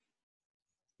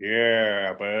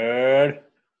Yeah, bud.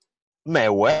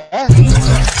 Man, what?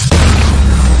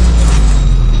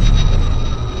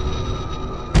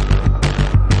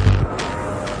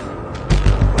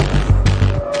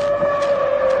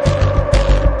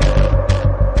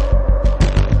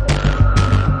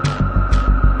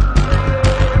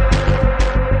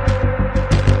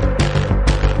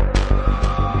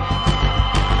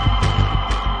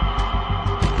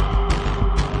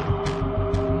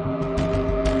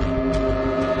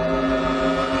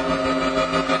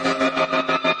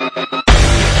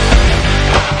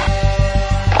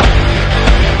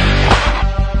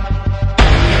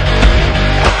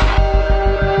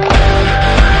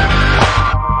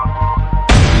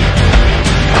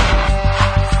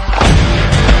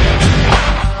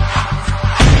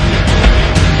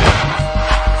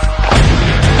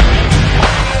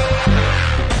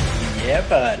 Yeah,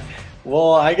 bud.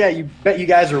 Well, bet you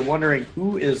guys are wondering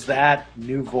who is that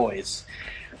new voice.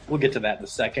 We'll get to that in a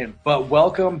second. But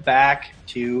welcome back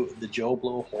to the Joe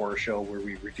Blow Horror Show, where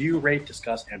we review, rate,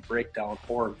 discuss, and break down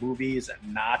horror movies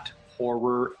and not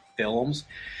horror films.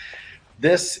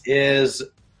 This is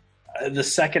the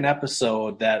second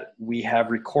episode that we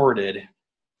have recorded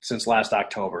since last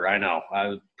October. I know.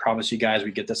 I promised you guys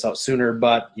we'd get this out sooner,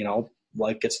 but,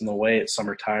 life gets in the way. It's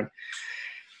summertime.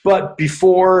 But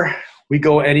before we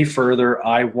go any further,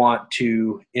 I want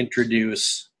to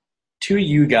introduce to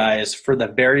you guys for the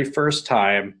very first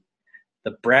time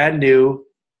the brand new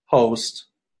host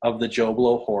of the Joe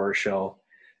Blow Horror Show,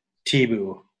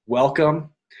 Tibu. Welcome.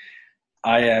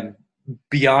 I am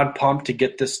beyond pumped to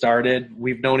get this started.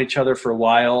 We've known each other for a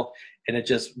while, and it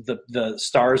just the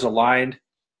stars aligned,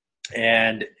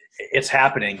 and it's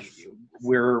happening.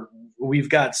 We've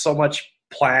got so much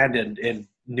planned and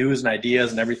news and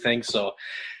ideas and everything. So,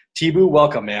 Tibu,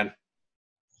 welcome, man.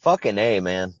 Fucking A,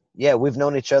 man. Yeah, we've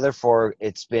known each other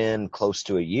it's been close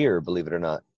to a year, believe it or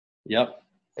not. Yep.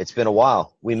 It's been a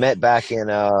while. We met back in,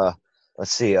 a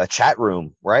chat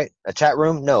room, right? A chat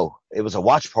room? No, it was a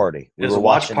watch party. It was a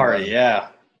watch party, yeah.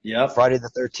 Yep. Friday the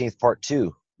 13th, part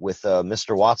 2 with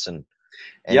Mr. Watson.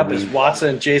 And yep, it's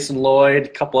Watson, Jason Lloyd, a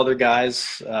couple other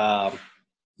guys.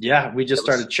 Yeah, we just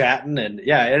started chatting, and it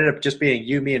ended up just being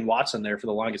you, me, and Watson there for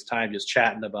the longest time, just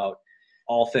chatting about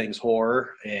all things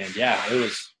horror. And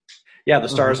the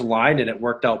stars aligned, and it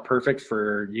worked out perfect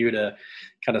for you to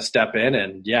kind of step in.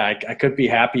 And I couldn't be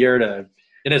happier to.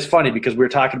 And it's funny because we were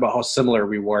talking about how similar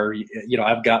we were.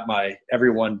 I've got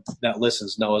everyone that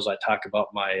listens knows I talk about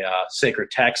my sacred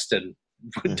text and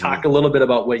talk a little bit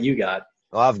about what you got.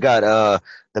 Well, I've got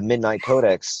the Midnight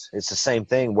Codex. It's the same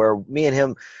thing where me and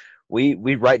him.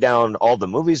 We write down all the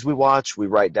movies we watch. We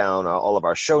write down all of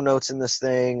our show notes in this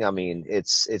thing. I mean,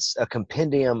 it's a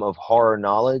compendium of horror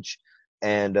knowledge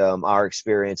and our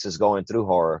experiences going through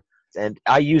horror. And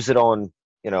I use it on,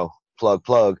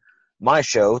 plug, my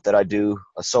show that I do,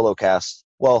 a solo cast.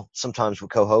 Well, sometimes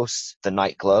with co-hosts, The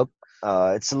Night Club.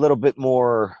 It's a little bit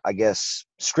more, I guess,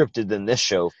 scripted than this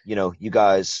show. You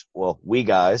guys, we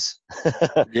guys.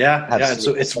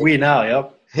 So it's we now,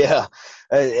 yep. Yeah,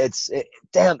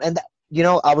 damn. And,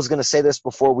 I was going to say this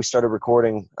before we started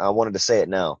recording. I wanted to say it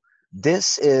now.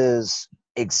 This is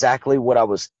exactly what I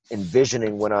was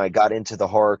envisioning when I got into the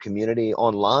horror community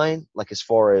online, like as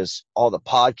far as all the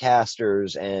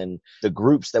podcasters and the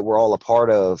groups that we're all a part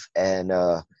of. And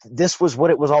this was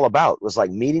what it was all about. It was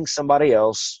like meeting somebody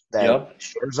else that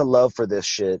shares a love for this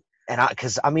shit. And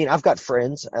I've got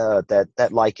friends that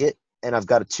like it. And I've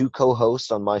got 2 co-hosts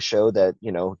on my show that,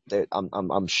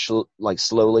 I'm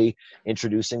slowly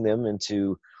introducing them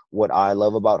into what I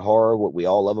love about horror, what we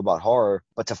all love about horror.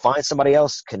 But to find somebody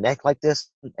else connect like this,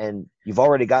 and you've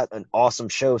already got an awesome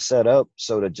show set up,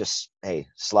 so to just, hey,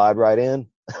 slide right in,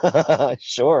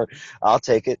 sure, I'll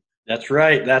take it. That's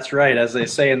right. As they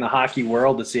say in the hockey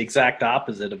world, it's the exact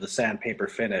opposite of the sandpaper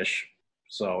finish.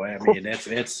 So, I mean,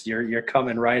 it's you're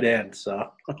coming right in.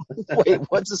 So, wait,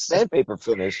 what's a sandpaper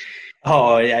finish?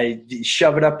 Oh, yeah, you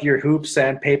shove it up your hoop,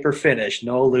 sandpaper finish,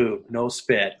 no lube, no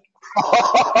spit.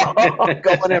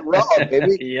 Going in raw,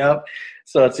 baby. Yep.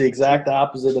 So it's the exact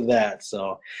opposite of that.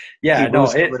 So,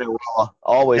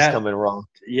 always coming wrong.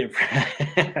 Yep.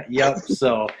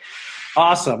 So,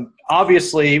 awesome.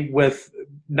 Obviously, with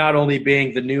not only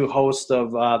being the new host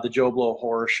of the Joe Blow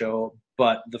Horror Show,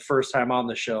 but the first time on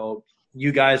the show.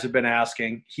 You guys have been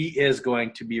asking. He is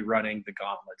going to be running the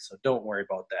gauntlet, so don't worry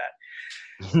about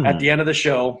that. At the end of the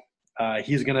show,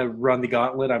 he's going to run the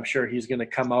gauntlet. I'm sure he's going to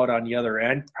come out on the other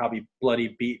end, probably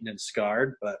bloody, beaten, and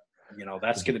scarred, but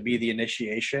that's going to be the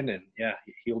initiation, and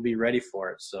he'll be ready for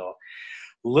it. So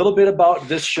a little bit about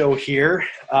this show here.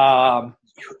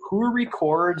 Who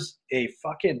records a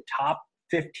fucking top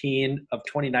 15 of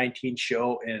 2019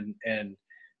 show in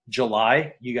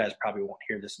July. You guys probably won't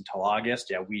hear this until August.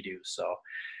 Yeah, we do. So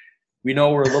we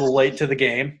know we're a little late to the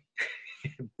game,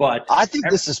 but I think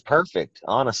this is perfect,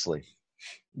 honestly.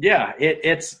 yeah,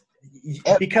 it's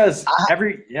Eh, because I,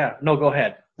 no, go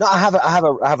ahead. no, I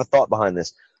have a thought behind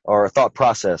this, or a thought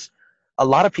process. A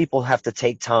lot of people have to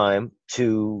take time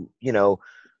to,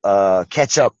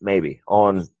 catch up maybe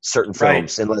on certain Right.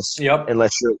 films, unless Yep.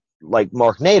 you're like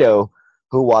Mark Nato,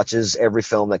 who watches every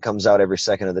film that comes out every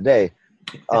second of the day.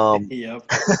 Yep.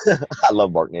 I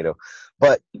love Mark Nato,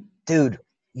 but dude,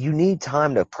 you need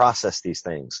time to process these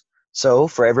things. So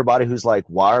for everybody who's like,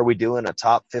 why are we doing a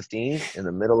top 15 in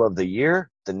the middle of the year,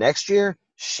 the next year?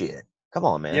 Shit, come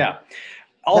on, man. Yeah. You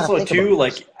gotta Also, think about too, this.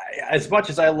 like as much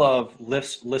as I love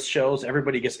list shows,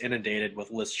 everybody gets inundated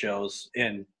with list shows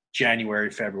in January,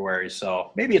 February.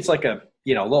 So maybe it's like a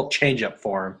little change up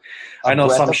for them. A I know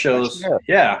breath some of fresh shows,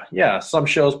 air. yeah, some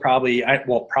shows probably. I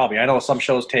know some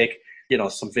shows take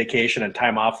some vacation and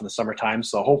time off in the summertime.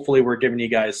 So hopefully, we're giving you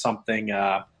guys something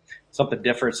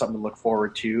different, something to look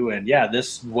forward to. And yeah,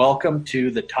 this welcome to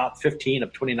the top 15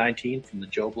 of 2019 from the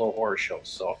Joe Blow Horror Show.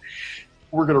 So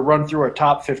we're going to run through our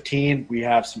top 15. We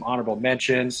have some honorable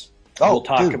mentions. We'll Oh,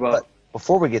 talk dude, but about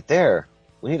before we get there,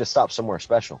 we need to stop somewhere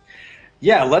special.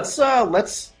 yeah.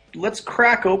 Let's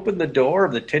crack open the door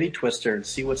of the Titty Twister and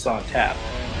see what's on tap.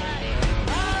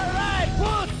 Alright,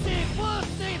 pussy,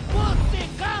 pussy, pussy,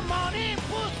 come on in,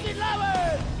 pussy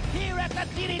lovers! Here at the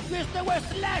Titty Twister, we're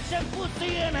slashing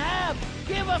pussy in half.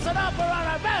 Give us an offer on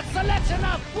our best selection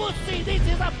of pussy. This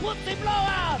is a pussy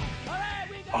blowout.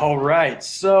 All right,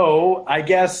 so I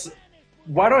guess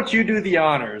why don't you do the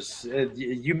honors?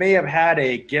 You may have had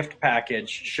a gift package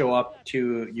show up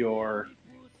to your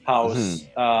house.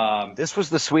 This was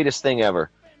the sweetest thing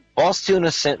ever. Boss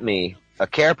Tuna sent me a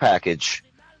care package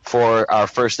for our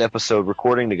first episode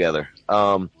recording together.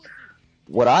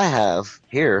 What I have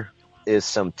here is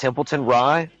some Templeton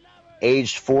rye,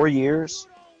 aged 4 years.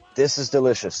 This is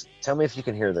delicious. Tell me if you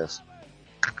can hear this.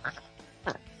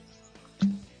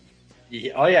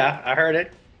 Oh yeah, I heard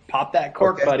it. Pop that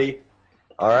cork, Okay. buddy.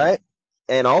 All right.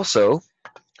 And also,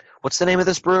 what's the name of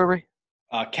this brewery?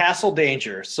 Castle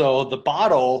Danger. So the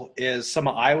bottle is some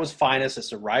of Iowa's finest.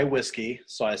 It's a rye whiskey.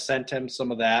 So I sent him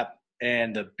some of that.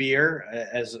 And the beer,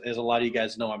 as a lot of you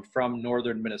guys know, I'm from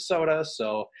northern Minnesota.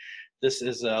 So this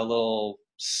is a little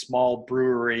small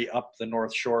brewery up the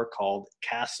North Shore called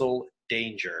Castle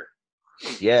Danger.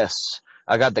 Yes.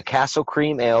 I got the Castle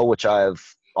Cream Ale, which I've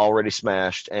already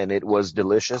smashed, and it was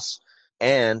delicious.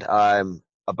 And I'm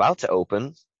about to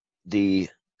open the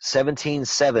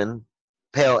 17-7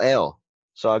 Pale Ale.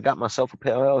 So I got myself a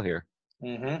Pale Ale here.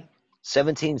 Mm-hmm.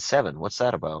 17-7. What's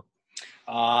that about?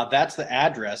 That's the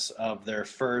address of their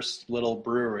first little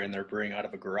brewery, and they're brewing out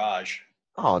of a garage.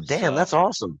 Oh, damn, So, that's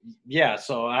awesome. yeah,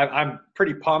 so I'm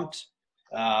pretty pumped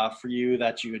for you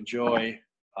that you enjoy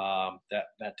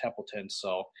that Templeton.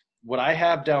 So what I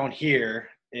have down here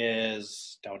in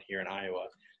Iowa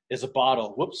is a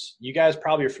bottle. Whoops, you guys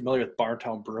probably are familiar with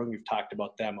Barntown Brewing. We've talked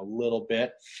about them a little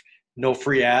bit. No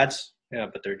free ads, yeah,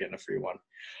 but they're getting a free one.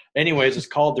 Anyways, it's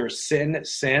called their Sin.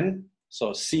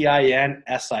 So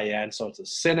CINSIN. So it's a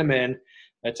cinnamon.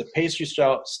 It's a pastry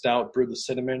stout brewed with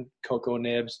cinnamon, cocoa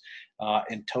nibs,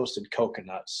 and toasted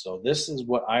coconuts. So this is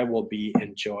what I will be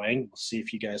enjoying. We'll see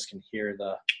if you guys can hear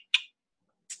the.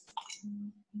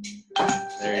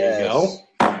 There you go.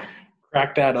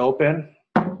 Crack that open.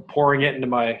 Pouring it into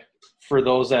my. For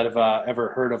those that have ever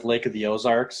heard of Lake of the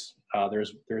Ozarks,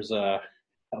 there's a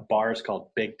bar. It's called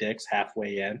Big Dick's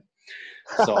Halfway In.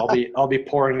 So I'll be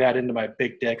pouring that into my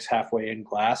Big Dick's Halfway In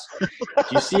glass. Do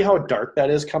you see how dark that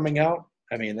is coming out?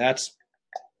 I mean, that's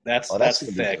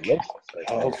thick.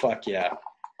 Oh fuck yeah!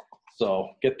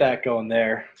 So get that going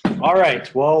there. All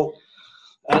right. Well,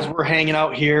 as we're hanging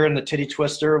out here in the Titty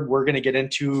Twister, we're gonna get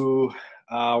into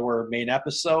our main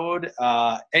episode.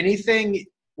 Anything?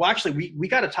 Well, actually, we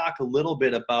got to talk a little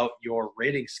bit about your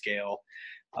rating scale.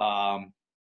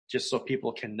 Just so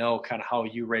people can know kind of how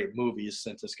you rate movies,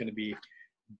 since it's going to be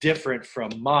different from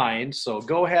mine. So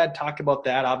go ahead, talk about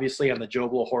that. Obviously, on the Joe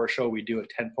Blow Horror Show, we do a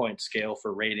 10-point scale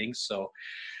for ratings. So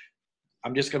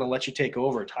I'm just going to let you take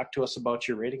over. Talk to us about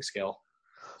your rating scale.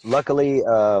 Luckily,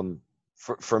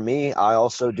 for me, I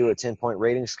also do a 10-point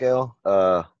rating scale,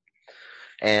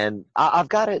 and I've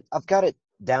got it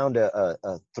down to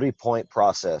a 3-point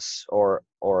process, or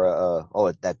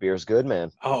that beer's good,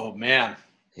 man. Oh man.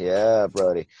 Yeah,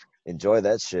 buddy. Enjoy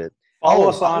that shit. Follow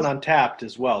us on Untapped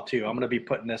as well, too. I'm going to be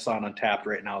putting this on Untapped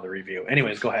right now, the review.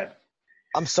 Anyways, go ahead.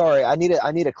 I'm sorry. I need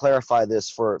to clarify this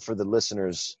for the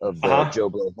listeners of the Joe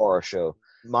Blow Horror Show.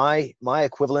 my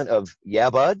equivalent of yeah,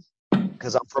 bud,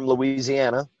 because I'm from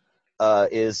Louisiana,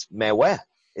 is mais ouais.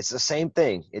 It's the same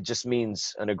thing. It just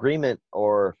means an agreement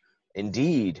or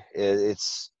indeed.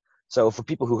 It's so for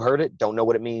people who heard it, don't know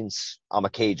what it means. I'm a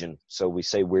Cajun, so we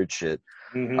say weird shit.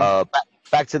 Mm-hmm.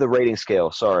 Back to the rating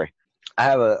scale. Sorry, I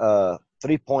have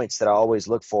 3 points that I always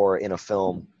look for in a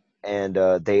film, and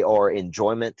they are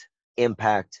enjoyment,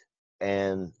 impact,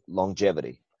 and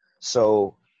longevity.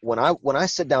 So when I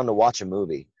sit down to watch a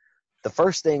movie, the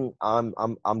first thing I'm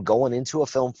going into a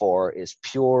film for is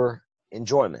pure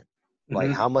enjoyment. Like,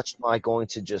 Mm-hmm. how much am I going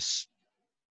to just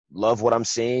love what I'm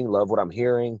seeing, love what I'm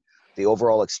hearing, the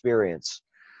overall experience.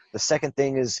 The second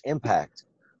thing is impact.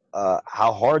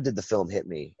 How hard did the film hit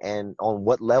me, and on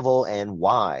what level and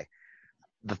why?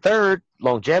 The third,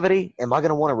 longevity. Am I going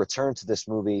to want to return to this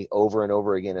movie over and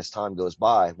over again as time goes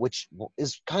by? Which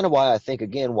is kind of why I think,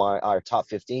 again, why our top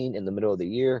 15 in the middle of the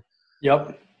year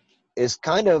Yep. is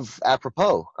kind of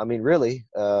apropos. I mean, really,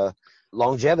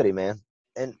 longevity, man.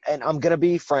 And I'm gonna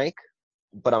be frank,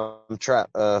 but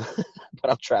but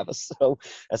I'm Travis, so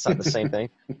that's not the same thing.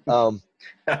 Um,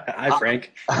 Hi, I,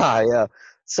 Frank. yeah,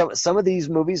 some of these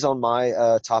movies on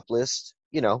my top list,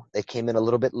 they came in a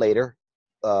little bit later.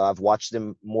 I've watched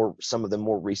some of them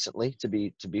more recently, to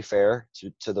be fair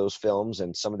to those films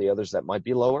and some of the others that might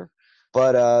be lower.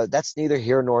 But that's neither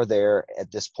here nor there at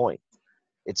this point.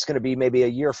 It's going to be maybe a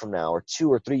year from now or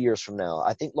 2 or 3 years from now.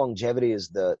 I think longevity is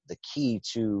the key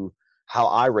to how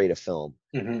I rate a film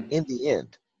Mm-hmm. in the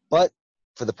end. But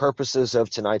for the purposes of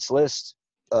tonight's list,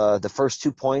 the first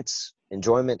 2 points,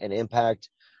 enjoyment and impact,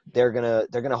 they're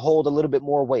gonna hold a little bit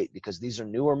more weight because these are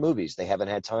newer movies. They haven't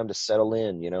had time to settle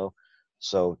in.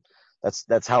 So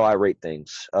that's how I rate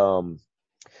things.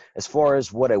 As far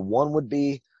as what a one would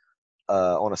be,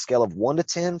 on a scale of 1 to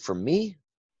 10, for me,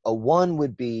 a one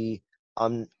would be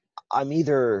I'm I'm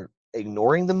either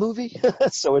ignoring the movie,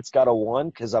 so it's got a one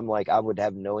because I'm like I would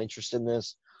have no interest in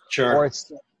this, or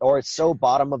Sure. it's so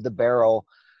bottom of the barrel,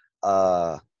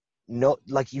 uh, no,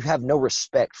 like you have no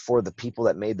respect for the people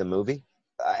that made the movie.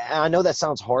 I know that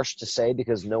sounds harsh to say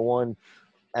because no one,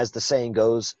 as the saying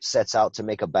goes, sets out to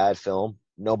make a bad film.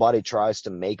 Nobody tries to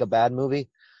make a bad movie,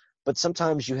 but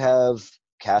sometimes you have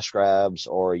cash grabs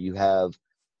or you have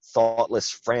thoughtless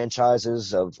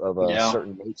franchises of a Yeah.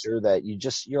 certain nature that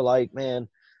you're like, man,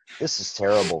 this is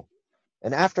terrible.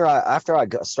 And after I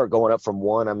start going up from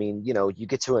one, I mean, you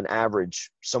get to an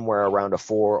average somewhere around a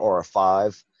 4 or a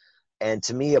 5, and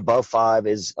to me, above 5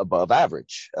 is above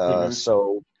average. Mm-hmm.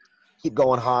 So keep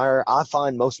going higher. I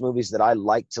find most movies that I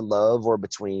like to love are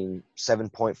between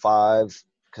 7.5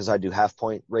 because I do half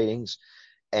point ratings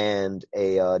and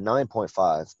a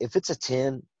 9.5. If it's a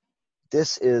 10,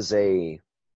 this is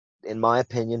in my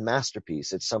opinion,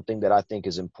 masterpiece. It's something that I think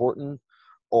is important,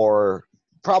 or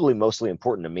probably mostly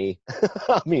important to me.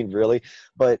 I mean, really,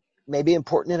 but maybe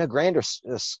important in a grander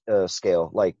scale,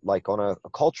 like on a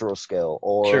cultural scale,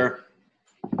 or Sure.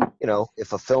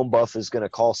 if a film buff is going to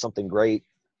call something great,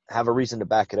 have a reason to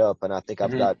back it up. And I think I've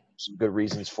Mm-hmm. got some good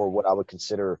reasons for what I would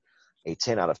consider a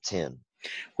 10 out of 10.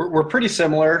 We're pretty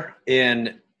similar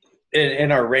in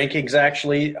our rankings,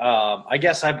 actually. I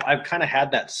guess I've kind of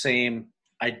had that same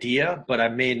idea, but I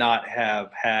may not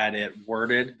have had it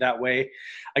worded that way.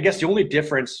 I guess the only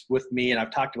difference with me, and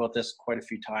I've talked about this quite a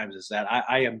few times, is that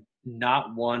I am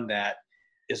not one that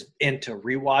is into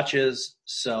rewatches.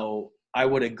 So I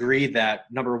would agree that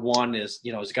number one is,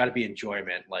 it's got to be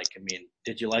enjoyment. Like, I mean,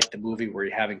 did you like the movie? Were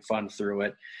you having fun through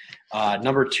it?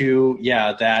 Number two,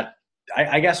 yeah, that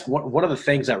I guess one of the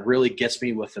things that really gets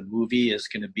me with the movie is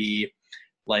going to be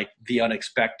like the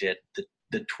unexpected,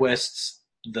 the twists,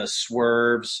 the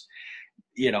swerves,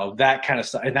 that kind of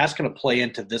stuff, and that's going to play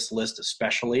into this list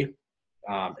especially,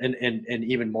 and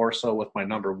even more so with my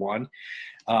number one.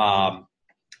 Mm-hmm.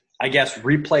 I guess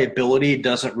replayability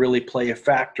doesn't really play a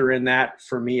factor in that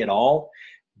for me at all,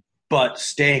 but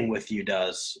staying with you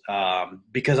does,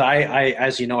 because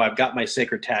as you know, I've got my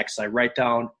sacred text. I write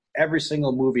down every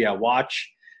single movie I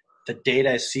watch, the date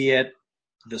I see it,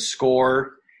 the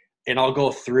score, and I'll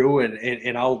go through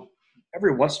and I'll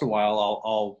every once in a while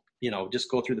I'll just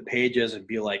go through the pages and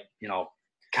be like,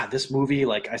 God, this movie,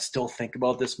 like I still think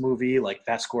about this movie, like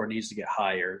that score needs to get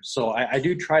higher. So I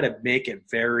do try to make it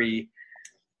very.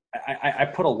 I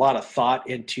put a lot of thought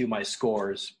into my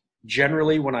scores.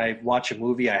 Generally, when I watch a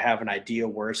movie, I have an idea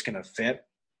where it's going to fit,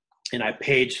 and I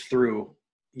page through,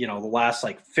 the last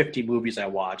like 50 movies I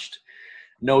watched.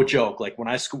 No joke. Like when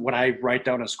I write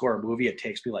down a score a movie, it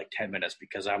takes me like 10 minutes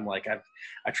because I'm like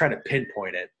I try to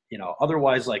pinpoint it.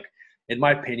 Otherwise, like in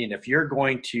my opinion, if you're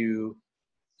going to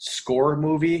score a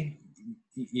movie,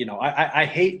 I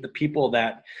hate the people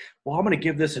that, well, I'm going to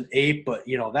give this an 8, but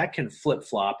that can flip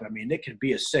flop. I mean, it can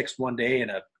be a 6 one day and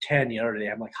a 10 the other day.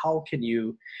 I'm like, how can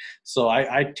you? So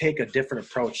I take a different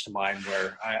approach to mine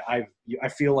where I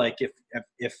feel like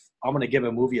if I'm going to give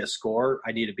a movie a score,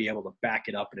 I need to be able to back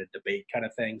it up in a debate kind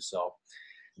of thing. So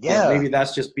maybe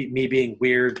that's just me being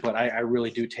weird, but I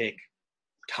really do take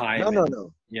time.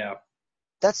 No. Yeah.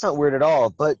 That's not weird at all.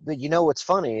 But what's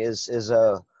funny is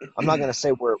I'm not gonna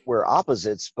say we're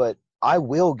opposites, but I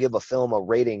will give a film a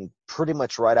rating pretty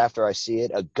much right after I see it,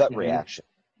 a gut reaction.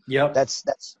 Yep.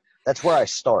 That's where I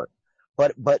start.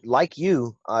 But like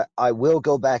you, I will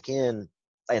go back in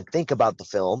and think about the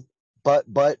film. But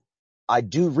I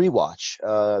do rewatch.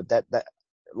 That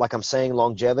like I'm saying,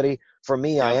 longevity for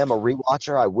me. Yep. I am a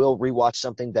rewatcher. I will rewatch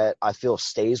something that I feel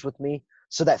stays with me.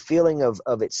 So that feeling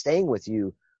of it staying with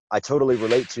you, I totally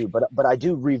relate to, but I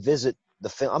do revisit the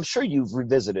film. I'm sure you've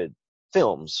revisited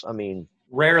films. I mean,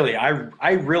 rarely.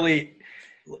 I really,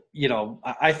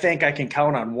 I think I can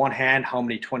count on one hand how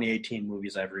many 2018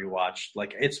 movies I've rewatched.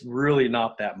 Like, it's really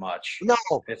not that much. No,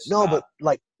 not. But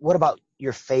like, what about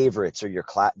your favorites or your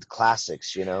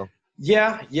classics?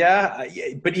 Yeah.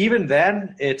 But even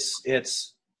then,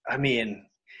 it's. I mean,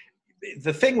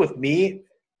 the thing with me,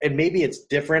 and maybe it's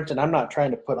different, and I'm not trying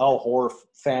to put all horror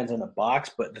fans in a box,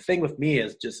 but the thing with me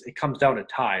is just it comes down to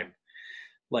time.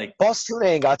 Like, Boss Tuna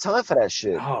ain't got time for that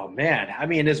shit. Oh man, I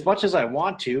mean, as much as I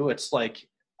want to, it's like,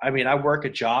 I mean, I work a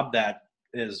job that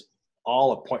is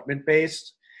all appointment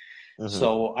based,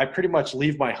 so I pretty much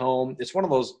leave my home. It's one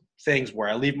of those things where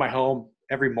I leave my home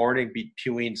every morning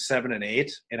between 7 and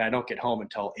 8, and I don't get home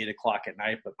until 8 o'clock at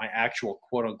night. But my actual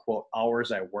quote unquote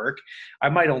hours I work, I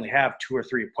might only have 2 or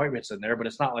 3 appointments in there, but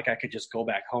it's not like I could just go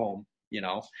back home,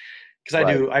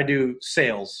 because I do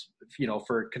sales,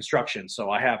 for construction. So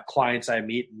I have clients I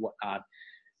meet and whatnot.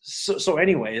 So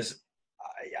anyways,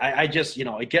 I just,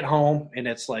 I get home and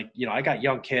it's like, I got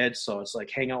young kids. So it's like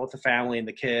hang out with the family and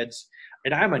the kids.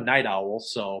 And I'm a night owl.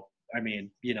 So, I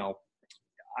mean,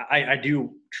 I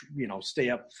do, stay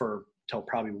up till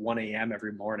probably 1 a.m.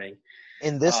 every morning.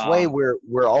 In this way,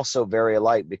 we're also very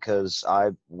alike because I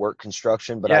work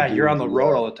construction, but I do you're on the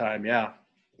road all the time. Yeah.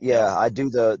 I do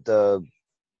the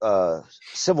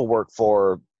civil work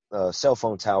for cell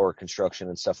phone tower construction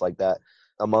and stuff like that,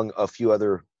 among a few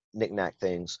other knickknack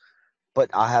things. But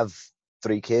I have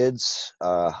 3 kids.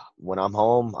 When I'm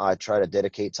home, I try to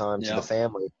dedicate time to the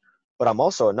family. But I'm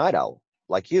also a night owl,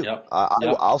 like you. Yep.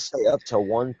 I'll stay up till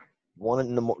 1, 2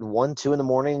 in the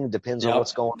morning, depends on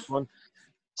what's going on.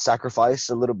 Sacrifice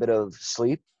a little bit of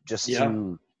sleep just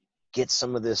to get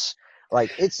some of this.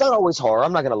 Like, it's not always horror.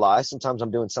 I'm not going to lie. Sometimes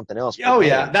I'm doing something else.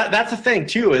 That's the thing,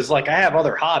 too, is like I have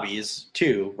other hobbies,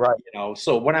 too. Right.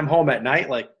 So when I'm home at night,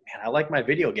 like, man, I like my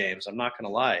video games. I'm not going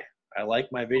to lie. I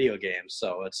like my video games.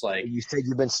 So it's like. You said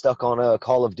you've been stuck on a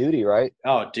Call of Duty, right?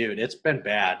 Oh, dude, it's been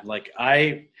bad. Like,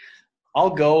 I'll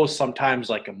go sometimes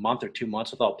like a month or 2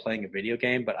 months without playing a video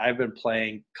game, but I've been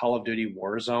playing Call of Duty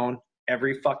Warzone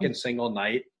every fucking single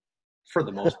night for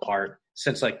the most part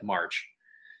since like March.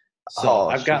 So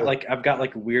I've got like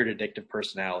a weird addictive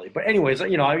personality. But anyways, I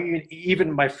mean,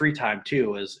 even my free time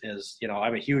too is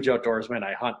I'm a huge outdoorsman.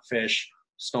 I hunt, fish,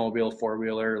 snowmobile,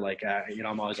 4-wheeler. Like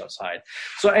I'm always outside.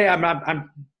 So hey, I'm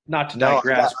not to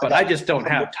digress, but I just don't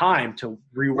have time to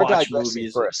rewatch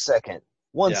movies for a second.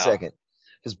 One second,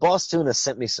 because Boss Tuna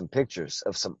sent me some pictures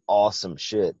of some awesome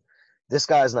shit. This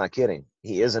guy's not kidding.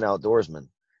 He is an outdoorsman.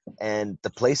 And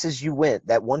the places you went,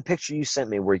 that one picture you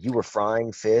sent me where you were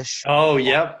frying fish. Oh,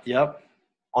 yep.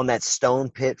 On that stone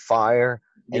pit fire,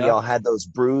 and y'all had those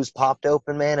brews popped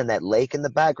open, man, and that lake in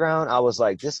the background. I was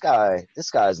like, this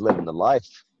guy's living the life.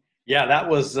 Yeah, that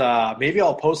was maybe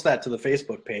I'll post that to the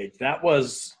Facebook page. That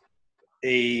was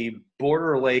a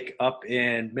border lake up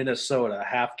in Minnesota,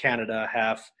 half Canada,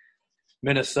 half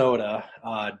Minnesota.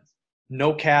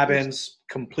 No cabins,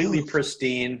 completely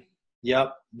pristine.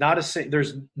 Yep.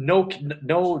 There's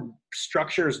no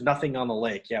structures, nothing on the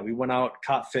lake. Yeah, we went out,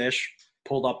 caught fish,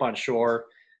 pulled up on shore,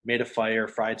 made a fire,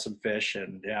 fried some fish,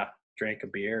 and drank a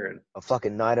beer. And a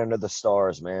fucking night under the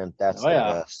stars, man. That's the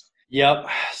best. Yep.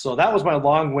 So that was my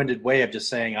long-winded way of just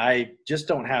saying I just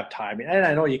don't have time. And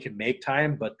I know you can make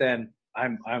time, but then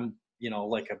I'm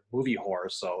like a movie whore.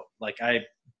 So like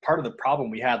part of the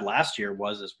problem we had last year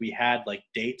was we had like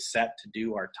dates set to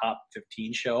do our top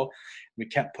 15 show. We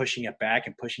kept pushing it back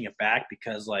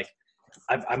because like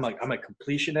I'm a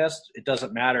completionist. It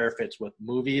doesn't matter if it's with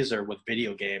movies or with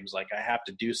video games. Like I have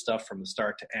to do stuff from the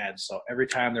start to end. So every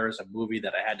time there was a movie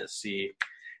that I had to see,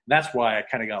 that's why I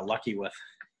kind of got lucky with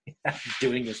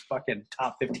doing his fucking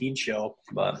top 15 show.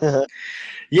 But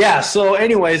yeah, so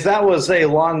anyways, that was a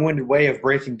long-winded way of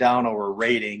breaking down our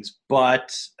ratings.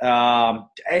 But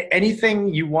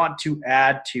anything you want to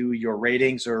add to your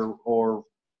ratings, or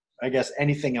I guess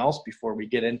anything else before we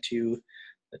get into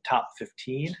the top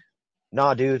 15?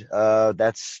 Nah, dude.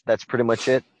 That's pretty much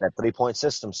it. That 3-point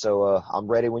system. So I'm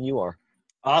ready when you are.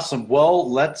 Awesome. Well,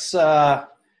 let's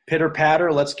pitter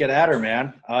patter. Let's get at her,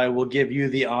 man. I will give you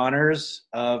the honors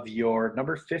of your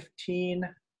number 15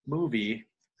 movie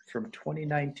from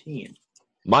 2019.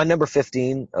 My number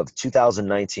 15 of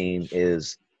 2019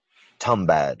 is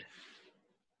Tumbad.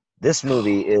 This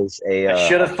movie is I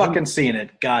should have fucking seen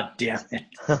it. God damn it.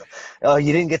 Oh,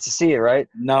 you didn't get to see it, right?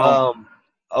 No.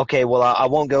 Okay, well, I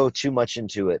won't go too much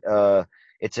into it.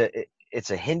 It's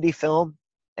a Hindi film,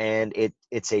 and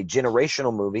it's a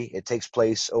generational movie. It takes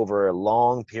place over a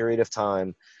long period of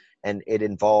time, and it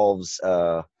involves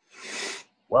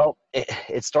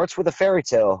it starts with a fairy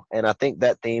tale, and I think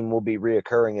that theme will be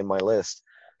reoccurring in my list.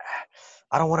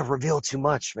 I don't want to reveal too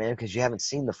much, man, because you haven't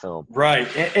seen the film. Right.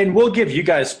 And we'll give you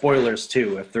guys spoilers,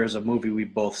 too. If there's a movie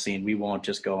we've both seen, we won't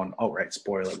just go and outright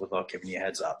spoil it without giving you a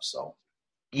heads up. So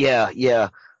Yeah.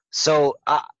 So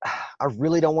I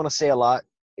really don't want to say a lot.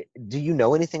 Do you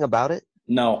know anything about it?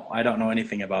 no, I don't know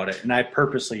anything about it. And I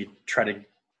purposely try to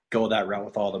go that route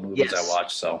with all the movies I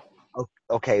watch. So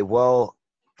Okay, well,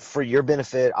 for your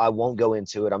benefit, I won't go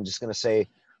into it. I'm just going to say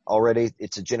already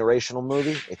it's a generational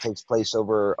movie. It takes place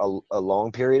over a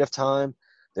long period of time.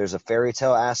 There's a fairy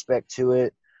tale aspect to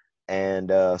it,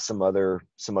 and some other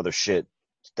shit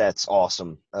that's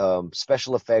awesome.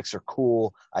 Special effects are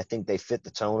cool. I think they fit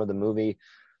the tone of the movie.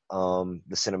 The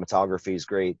cinematography is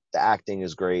great. The acting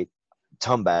is great.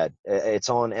 Tumbad. It's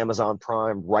on Amazon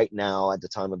Prime right now at the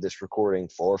time of this recording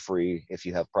for free if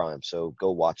you have Prime. So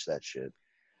go watch that shit.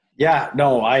 yeah,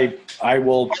 no, I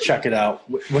will check it out.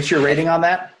 What's your rating on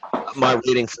that? My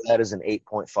rating for that is an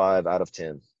 8.5 out of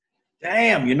 10.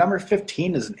 Damn, your number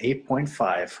 15 is an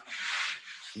 8.5.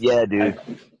 Yeah, dude.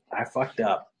 I fucked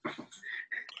up.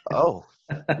 Oh.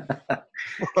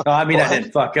 No, I mean, I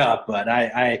didn't fuck up, but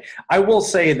I will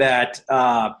say that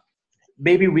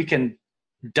maybe we can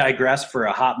digress for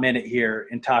a hot minute here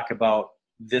and talk about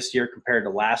this year compared to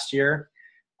last year.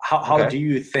 How do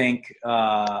you think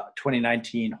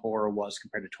 2019 horror was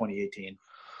compared to 2018?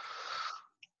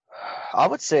 I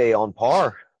would say on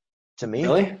par to me.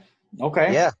 Really?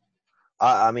 Okay. Yeah.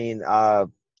 I mean, I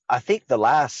think the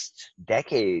last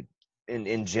decade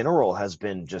in general has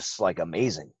been just like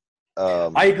amazing.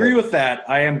 I agree with that.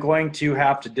 I am going to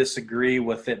have to disagree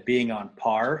with it being on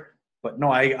par. But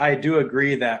no, I do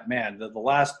agree that, man, the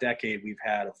last decade we've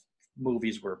had of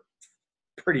movies were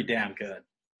pretty damn good.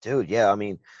 Dude, yeah. I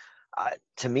mean,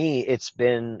 to me, it's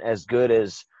been as good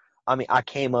as, I mean, I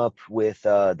came up with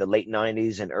the late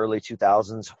 90s and early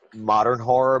 2000s modern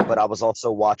horror, but I was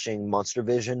also watching Monster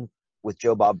Vision with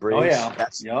Joe Bob Briggs. Oh,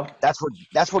 yeah.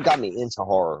 That's what got me into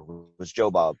horror was Joe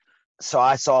Bob. So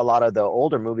I saw a lot of the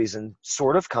older movies and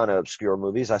sort of kind of obscure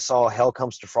movies. I saw Hell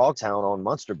Comes to Frogtown on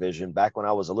Monster Vision back when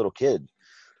I was a little kid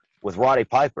with Roddy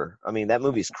Piper. I mean, that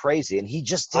movie's crazy, and he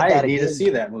just did that I need again. to see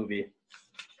that movie.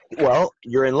 Well,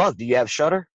 you're in luck. Do you have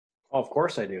Shudder? Oh, of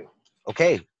course I do.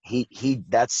 Okay,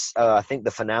 that's I think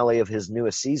the finale of his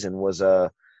newest season was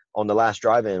on the last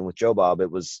drive-in with Joe Bob.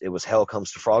 It was Hell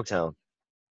Comes to Frogtown.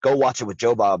 Go watch it with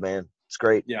Joe Bob, man. It's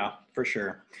great. Yeah, for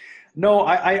sure. No,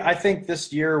 I think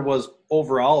this year was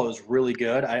overall it was really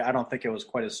good. I don't think it was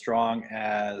quite as strong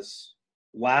as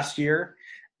last year.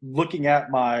 Looking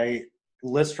at my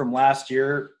list from last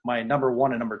year, my number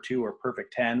 1 and number 2 are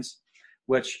perfect 10s,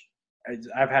 which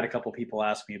I've had a couple people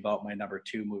ask me about my number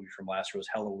 2 movie from last year was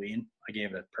Halloween. I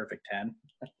gave it a perfect 10.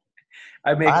 I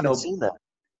haven't seen that.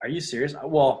 Are you serious?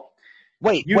 Well,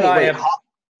 wait.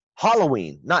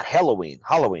 Halloween, not Halloween.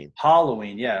 Halloween,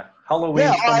 yeah. Halloween.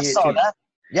 Yeah, 2018. I saw that.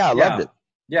 Yeah, I loved it.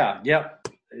 Yeah, yep.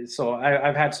 So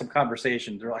I've had some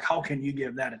conversations. They're like, how can you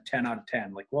give that a 10 out of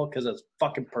 10? Like, well, because it's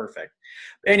fucking perfect.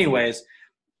 Anyways,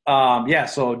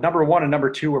 so number 1 and number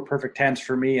 2 were perfect 10s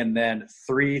for me, and then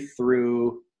 3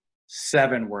 through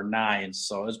 7 were 9s,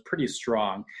 so it was pretty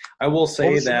strong. I will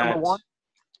say that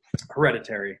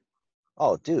Hereditary.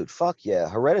 Oh, dude, fuck yeah.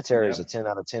 Hereditary is a 10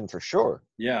 out of 10 for sure.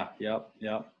 Yeah, yep.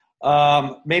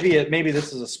 Maybe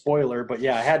this is a spoiler, but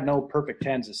yeah, I had no perfect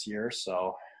 10s this year,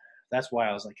 so that's why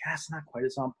I was like, it's not quite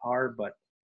as on par, but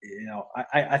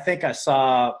I think I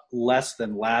saw less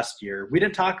than last year. We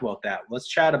didn't talk about that. Let's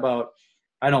chat about,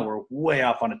 I know we're way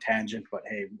off on a tangent, but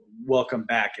hey, welcome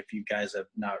back if you guys have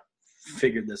not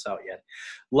figured this out yet.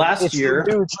 Last year,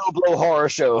 the new Joe Blow horror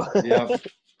show. Yeah.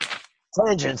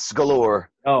 Tangents galore.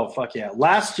 Oh, fuck yeah.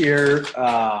 Last year,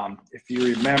 if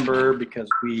you remember, because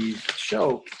we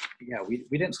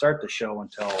didn't start the show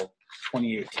until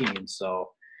 2018. So,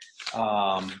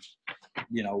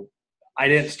 you know, I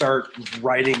didn't start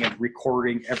writing and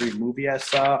recording every movie I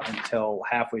saw until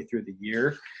halfway through the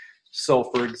year. So,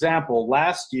 for example,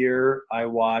 last year I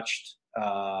watched,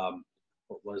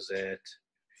 what was it?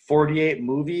 48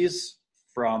 movies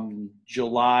from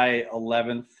July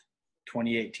 11th,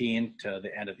 2018 to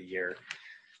the end of the year.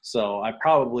 So I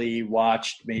probably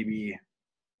watched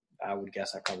I would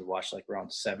guess I probably watched like around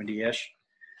 70-ish.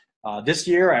 This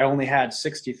year I only had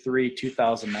 63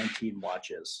 2019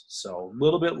 watches. So a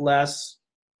little bit less.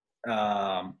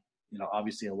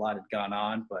 Obviously a lot had gone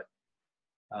on, but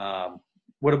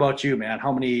what about you, man?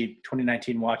 How many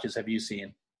 2019 watches have you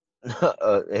seen?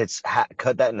 It's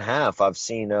cut that in half. I've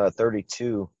seen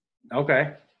 32.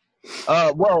 Okay.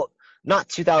 Well, not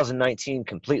 2019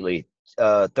 completely.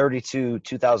 32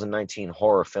 2019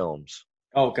 horror films.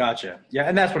 Oh, gotcha. Yeah,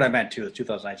 and that's what I meant too, the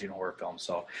 2019 horror film.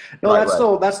 So, no,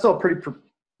 Right. that's still pretty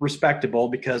respectable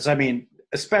because I mean,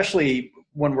 especially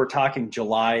when we're talking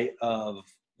July of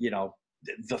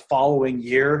the following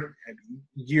year,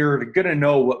 you're gonna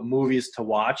know what movies to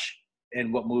watch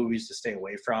and what movies to stay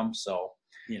away from. So,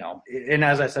 and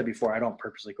as I said before, I don't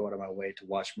purposely go out of my way to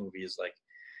watch movies. Like,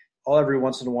 I'll every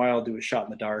once in a while do a shot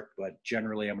in the dark, but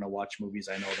generally I'm going to watch movies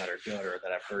I know that are good or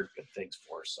that I've heard good things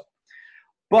for. So,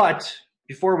 but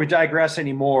before we digress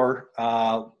anymore,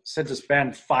 since it's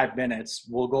been 5 minutes,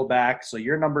 we'll go back. So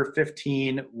your number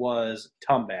 15 was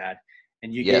Tumbad,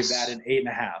 and you gave that an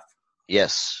 8.5.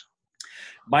 Yes.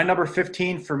 My number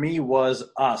 15 for me was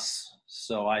Us.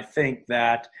 So I think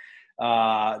that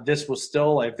this was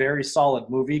still a very solid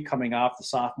movie coming off the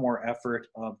sophomore effort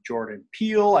of Jordan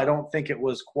Peele. I don't think it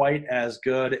was quite as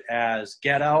good as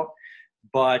Get Out,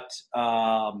 but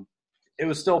it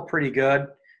was still pretty good.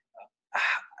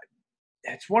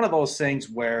 It's one of those things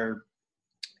where,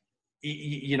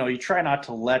 you try not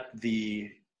to let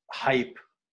the hype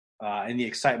and the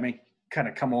excitement kind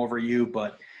of come over you,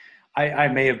 but I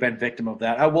may have been victim of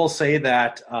that. I will say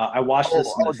that I watched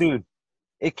this. Dude,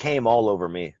 it came all over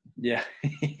me. Yeah.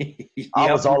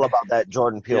 I was all about that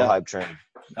Jordan Peele hype train.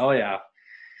 Oh, yeah.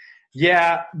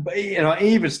 Yeah, but,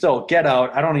 even still, Get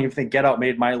Out, I don't even think Get Out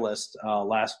made my list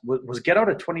was Get Out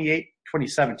at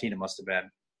 2017 it must have been.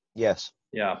 Yes.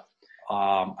 Yeah.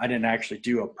 I didn't actually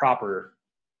do a proper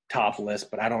top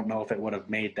list, but I don't know if it would have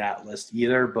made that list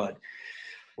either, but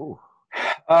it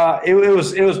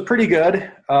was pretty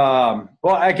good. Well,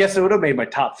 I guess it would have made my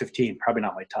top 15, probably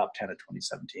not my top 10 of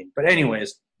 2017. But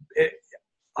anyways,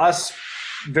 Us,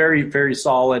 very, very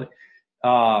solid.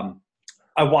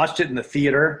 I watched it in the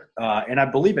theater, and I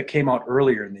believe it came out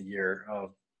earlier in the year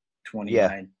of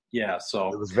 29. Yeah,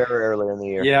 so it was very early in the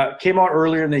year. Yeah, it came out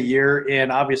earlier in the year,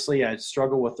 and obviously I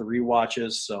struggle with the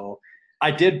rewatches. So I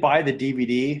did buy the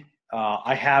DVD.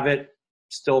 I have it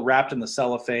still wrapped in the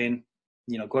cellophane.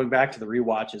 Going back to the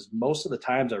rewatches, most of the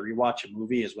times I rewatch a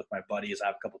movie is with my buddies. I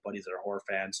have a couple buddies that are horror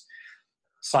fans.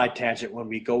 Side tangent, when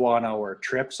we go on our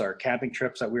trips, our camping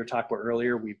trips that we were talking about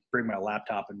earlier, we bring my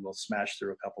laptop and we'll smash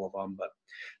through a couple of them. But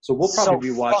so we'll probably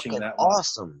be watching that one.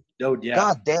 Awesome. Oh, yeah.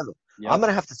 God damn it. Yep. I'm going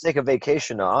to have to take a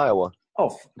vacation to Iowa.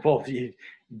 Oh, well,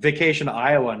 vacation to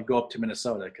Iowa and go up to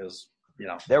Minnesota because,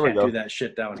 there we can't go. do that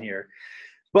shit down here.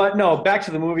 But no, back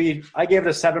to the movie. I gave it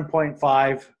a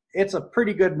 7.5. It's a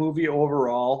pretty good movie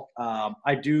overall.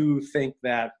 I do think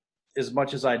that as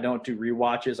much as I don't do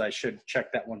rewatches, I should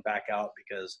check that one back out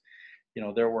because,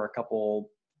 there were a couple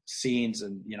scenes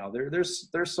and, there's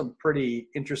some pretty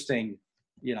interesting,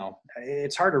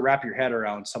 it's hard to wrap your head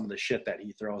around some of the shit that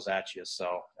he throws at you.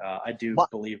 So I do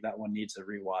believe that one needs a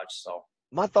rewatch. So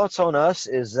my thoughts on Us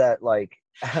is that like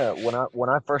when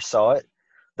I first saw it,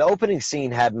 the opening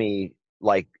scene had me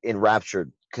like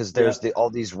enraptured because there's all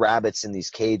these rabbits in these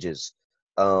cages.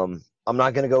 I'm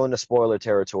not going to go into spoiler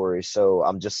territory, so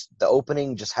the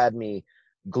opening just had me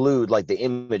glued, like the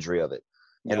imagery of it.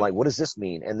 And like, what does this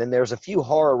mean? And then there's a few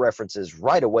horror references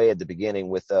right away at the beginning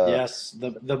with yes,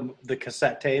 the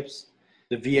cassette tapes,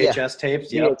 the VHS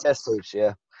tapes. Yep. VHS tapes,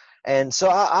 yeah. And so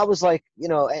I was like,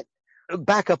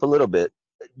 back up a little bit.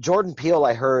 Jordan Peele,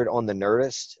 I heard on the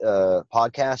Nerdist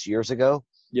podcast years ago.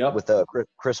 Yep. With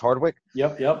Chris Hardwick.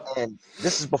 Yep. And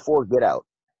this is before Get Out.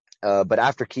 But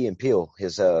after Key and Peele,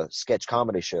 his sketch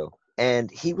comedy show. And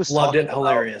he was loved it,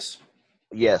 hilarious.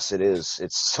 Yes, it is.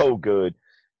 It's so good.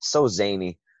 So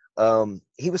zany.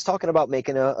 He was talking about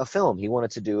making a film. He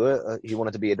wanted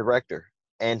to be a director.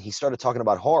 And he started talking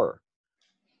about horror.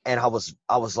 And I was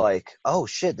like, oh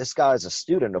shit, this guy's a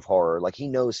student of horror. Like he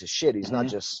knows his shit. He's not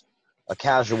just a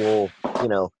casual,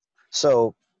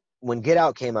 So when Get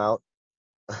Out came out,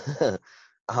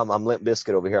 I'm Limp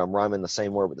Bizkit over here. I'm rhyming the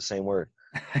same word with the same word.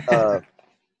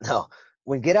 No,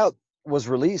 when Get Out was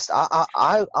released,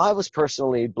 I was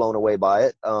personally blown away by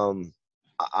it.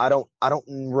 I don't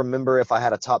remember if I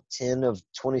had a top 10 of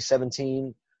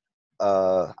 2017.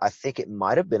 I think it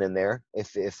might have been in there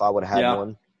if I would have had Yeah.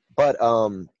 one. But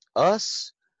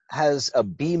Us has a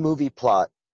B movie plot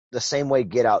the same way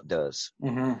Get Out does.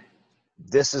 Mm-hmm.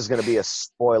 This is going to be a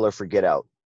spoiler for Get Out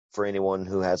for anyone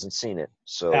who hasn't seen it.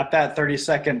 So Tap that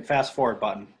 30-second fast forward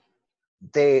button.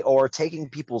 they are taking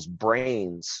people's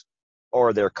brains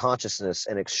or their consciousness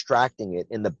and extracting it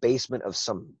in the basement of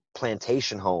some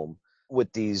plantation home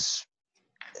with these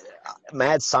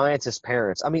mad scientist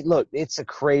parents. I mean, look, it's a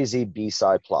crazy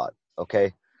B-side plot,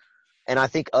 okay? And I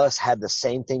think Us had the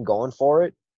same thing going for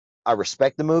it. I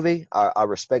respect the movie. I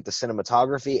respect the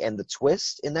cinematography, and the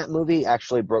twist in that movie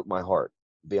actually broke my heart,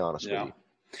 to be honest with Yeah. you.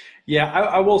 Yeah,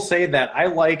 I will say that I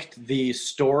liked the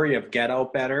story of Get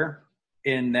Out better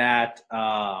in that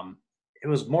it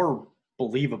was more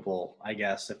believable, I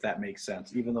guess, if that makes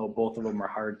sense, even though both of them are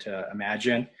hard to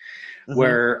imagine. Mm-hmm.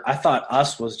 Where I thought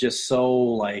Us was just so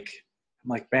like, I'm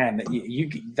like, man, you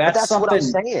But that's that's what I'm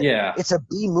something. saying. Yeah. It's a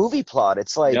B movie plot.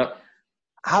 It's like, Yep.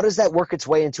 how does that work its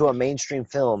way into a mainstream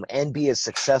film and be as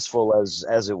successful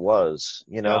as it was?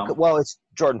 You know, Yeah. well, it's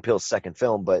Jordan Peele's second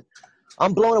film, but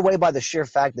I'm blown away by the sheer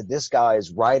fact that this guy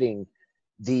is writing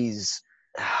these.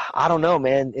 I don't know,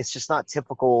 man. It's just not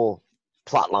typical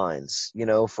plot lines, you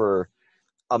know, for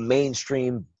a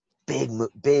mainstream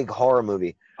big horror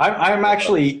movie. I'm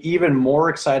actually even more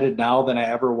excited now than I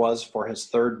ever was for his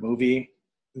third movie.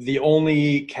 The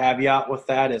only caveat with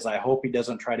that is I hope he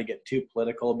doesn't try to get too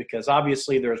political because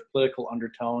obviously there's political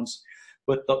undertones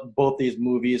with both these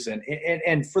movies,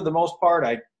 and for the most part,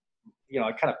 it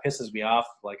kind of pisses me off.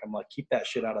 Like I'm like, keep that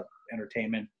shit out of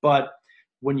entertainment. But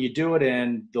when you do it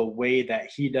in the way that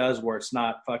he does, where it's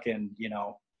not fucking,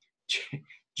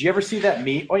 do you ever see that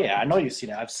meme? Oh yeah, I know you've seen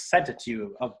it. I've sent it to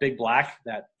you of Big Black,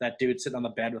 that dude sitting on the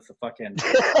bed with the fucking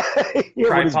Yeah, with his big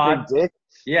tripod. dick.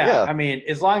 Yeah, Yeah. I mean,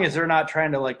 as long as they're not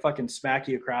trying to like fucking smack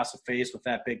you across the face with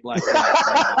that big black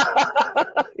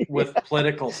with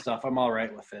political stuff, I'm all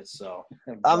right with it. So,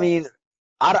 I mean,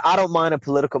 I don't mind a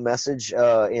political message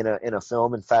in a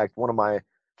film. In fact, one of my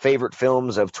favorite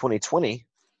films of 2020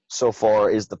 so far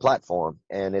is The Platform,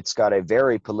 and it's got a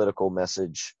very political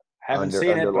message haven't seen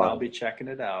it, but I'll underlying. be checking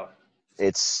it out.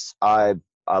 It's I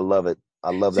love it. I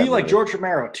love See, that like movie. George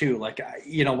Romero too. Like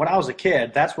when I was a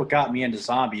kid, that's what got me into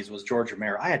zombies was George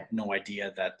Romero. I had no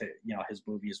idea that his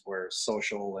movies were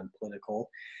social and political.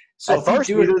 So At if you first,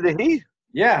 do it, neither did he.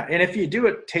 yeah, and if you do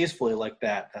it tastefully like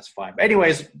that, that's fine. But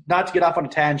anyways, not to get off on a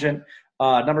tangent.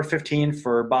 Number 15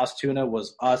 for Boss Tuna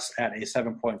was Us at a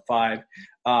 7.5.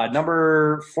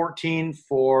 Number 14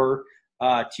 for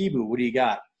Tibu. What do you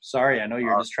got? Sorry, I know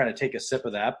you're just trying to take a sip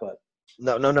of that, but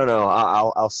No.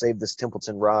 I'll save this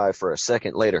Templeton Rye for a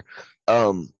second later.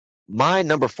 My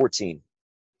number 14,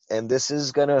 and this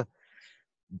is gonna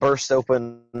burst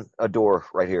open a door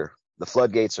right here. The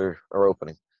floodgates are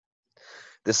opening.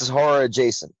 This is horror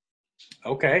adjacent.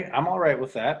 okay, I'm all right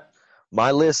with that. My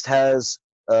list has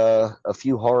a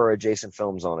few horror adjacent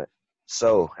films on it.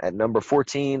 So at number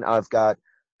 14, I've got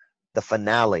the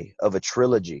finale of a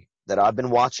trilogy that I've been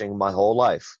watching my whole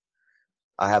life.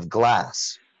 I have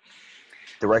Glass,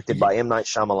 directed by M. Night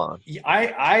Shyamalan.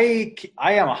 I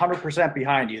am 100%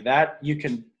 behind you. That you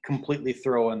can completely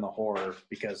throw in the horror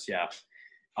because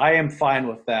I am fine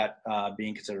with that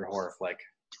being considered a horror flick.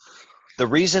 The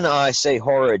reason I say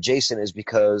horror adjacent is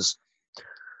because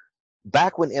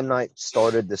back when M. Night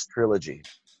started this trilogy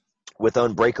with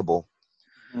Unbreakable,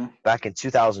 back in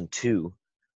 2002,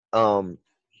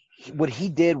 what he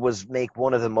did was make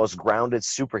one of the most grounded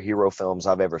superhero films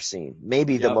I've ever seen.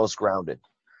 Maybe the most grounded.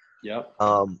 Yep.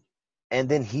 And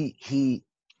then he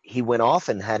went off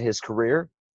and had his career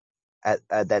at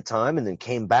that time, and then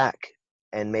came back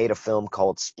and made a film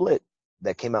called Split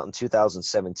that came out in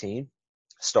 2017,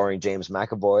 starring James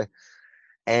McAvoy.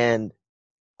 And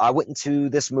I went into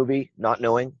this movie not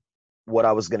knowing what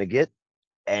I was going to get.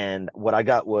 And what I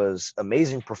got was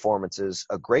amazing performances,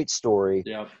 a great story.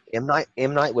 Yep. M.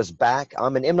 Night was back.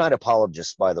 I'm an M. Night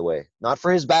apologist, by the way. Not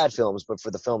for his bad films, but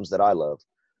for the films that I love.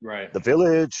 Right. The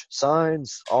Village,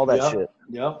 Signs, all that shit.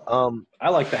 Yep. I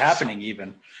like The Happening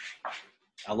even.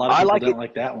 A lot of people didn't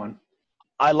like that one.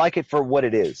 I like it for what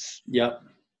it is. Yep.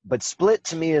 But Split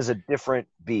to me is a different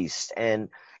beast. And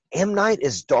M. Night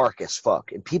is dark as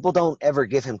fuck. And people don't ever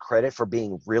give him credit for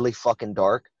being really fucking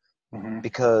dark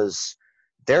because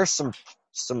there's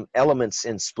some elements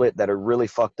in Split that are really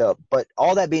fucked up. But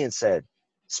all that being said,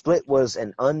 Split was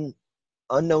an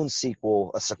unknown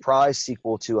sequel, a surprise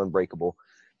sequel to Unbreakable,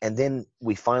 and then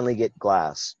we finally get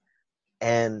Glass,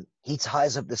 and he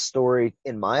ties up the story,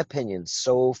 in my opinion,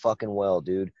 so fucking well,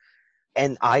 dude.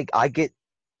 And I get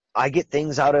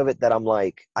things out of it that I'm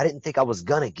like, I didn't think I was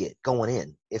gonna get going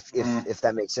in, if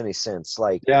that makes any sense.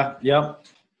 Like, Yeah, yep.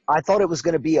 I thought it was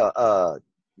gonna be a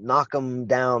knock 'em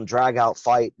down, drag out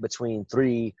fight between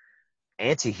three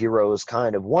anti-heroes,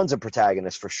 kind of. One's a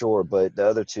protagonist for sure, but the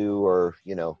other two are,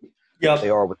 they Yep.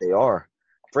 are what they are.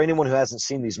 For anyone who hasn't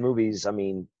seen these movies, I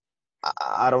mean,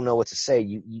 I don't know what to say.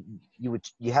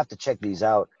 You have to check these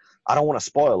out. I don't want to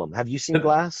spoil them. Have you seen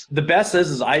Glass? The best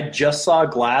is I just saw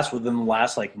Glass within the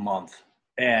last like month,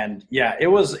 and yeah, it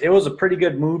was a pretty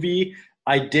good movie.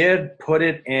 I did put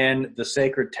it in the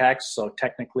sacred text, so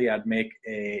technically I'd make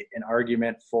an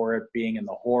argument for it being in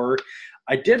the horror.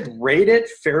 I did rate it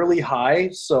fairly high,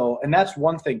 so, and that's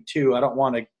one thing too. I don't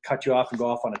want to cut you off and go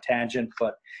off on a tangent,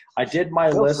 but I did my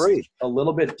Feel list free. a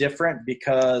little bit different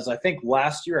because I think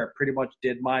last year I pretty much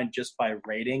did mine just by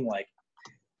rating, like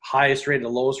highest rated,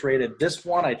 lowest rated. This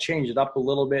one I changed it up a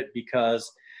little bit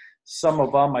because some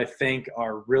of them I think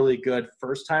are really good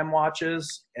first time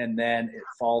watches, and then it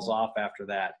falls off after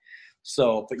that.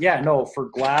 So, but yeah, no, for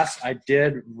Glass, I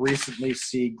did recently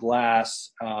see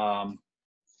Glass.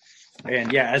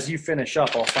 And yeah, as you finish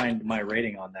up, I'll find my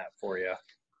rating on that for you.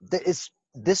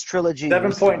 This trilogy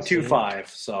 7.25.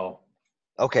 So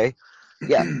okay,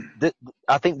 yeah.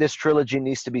 I think this trilogy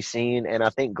needs to be seen, and I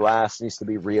think Glass needs to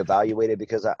be reevaluated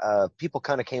because people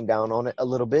kind of came down on it a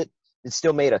little bit. It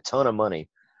still made a ton of money.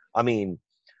 I mean,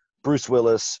 Bruce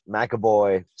Willis,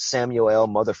 McAvoy, Samuel L.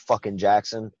 motherfucking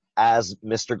Jackson as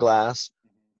Mr. Glass,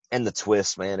 and the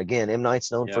twist, man. Again, M.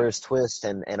 Night's known for his twist,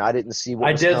 and I didn't see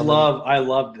what was coming. I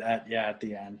loved that. Yeah, at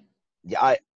the end.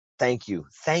 Yeah, thank you,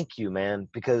 man,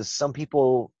 because some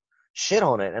people shit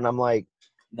on it, and I'm like,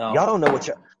 no, y'all don't know what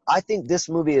I think this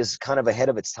movie is kind of ahead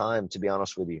of its time, to be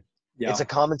honest with you. Yeah. It's a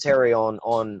commentary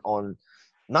on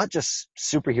not just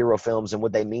superhero films and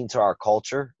what they mean to our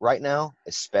culture right now,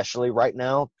 especially right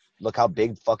now. Look how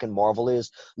big fucking Marvel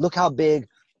is. Look how big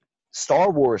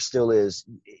Star Wars still is.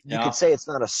 You could say it's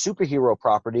not a superhero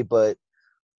property, but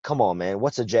come on, man.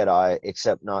 What's a Jedi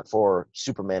except not for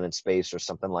Superman in space or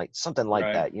something like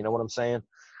right. that? You know what I'm saying?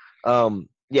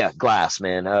 Yeah, Glass,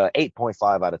 man.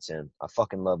 8.5 out of 10. I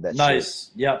fucking love that shit.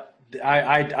 Nice. Yep.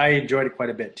 I enjoyed it quite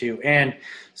a bit too. And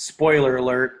spoiler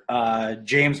alert,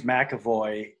 James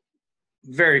McAvoy,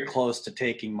 very close to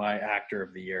taking my actor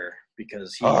of the year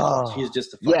because he's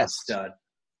just a fucking stud.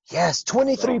 Yes,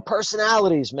 23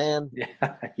 personalities, man.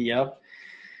 Yeah, yep.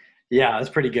 Yeah, that's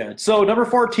pretty good. So number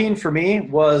 14 for me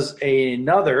was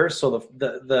another. So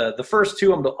the first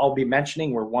two I'll be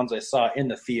mentioning were ones I saw in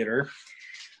the theater.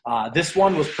 This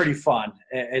one was pretty fun.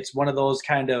 It's one of those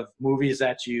kind of movies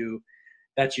that you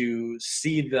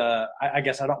see I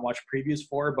guess I don't watch previews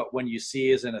for, but when you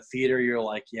see is in a theater, you're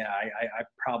like, yeah, I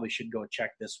probably should go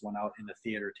check this one out in the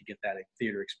theater to get that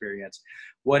theater experience.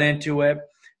 Went into it,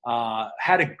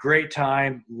 had a great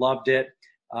time, loved it.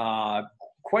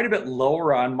 Quite a bit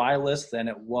lower on my list than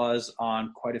it was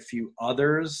on quite a few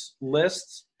others'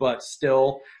 lists, but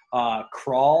still,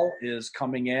 Crawl is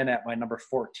coming in at my number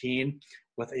 14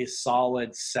 with a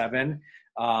solid 7.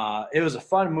 It was a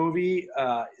fun movie,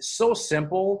 so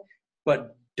simple,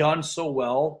 but done so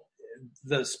well.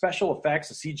 The special effects,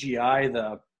 the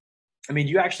CGI,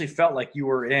 you actually felt like you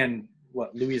were in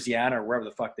Louisiana or wherever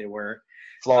the fuck they were.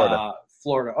 Florida.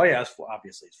 Florida. Oh yeah,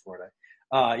 obviously it's Florida.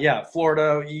 Yeah,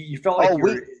 Florida. You felt like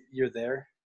you're there.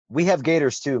 We have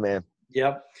gators too, man.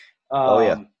 Yep.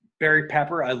 Yeah. Barry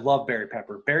Pepper. I love Barry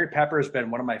Pepper. Barry Pepper has been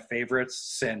one of my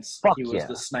favorites since he was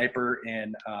the sniper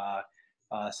in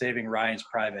Saving Ryan's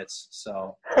Privates.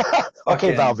 So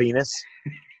okay, Val Venus.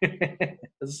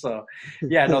 So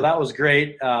yeah, no, that was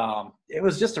great. It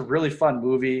was just a really fun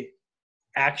movie,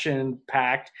 action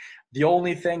packed. The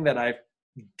only thing that I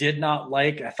did not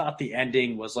like, I thought the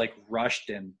ending was like rushed,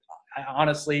 and I,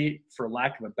 honestly, for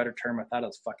lack of a better term, I thought it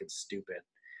was fucking stupid.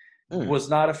 Was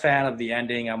not a fan of the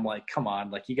ending. I'm like, come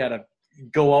on, like you got to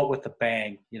go out with a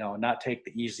bang, not take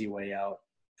the easy way out,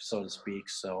 so to speak.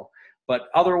 So, but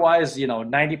otherwise,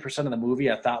 90% of the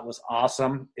movie I thought was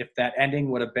awesome. If that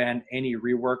ending would have been any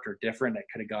reworked or different, it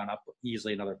could have gone up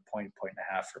easily another point and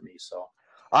a half for me. So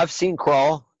I've seen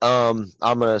Crawl. I'm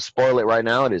going to spoil it right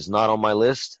now. It is not on my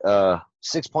list.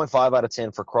 6.5 out of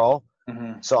 10 for Crawl.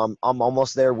 Mm-hmm. So I'm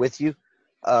almost there with you.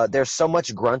 There's so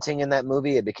much grunting in that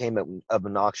movie, it became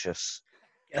obnoxious.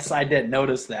 Yes, I didn't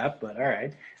notice that, but all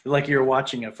right. Like you were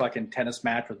watching a fucking tennis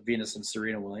match with Venus and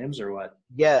Serena Williams or what?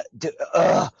 Yeah.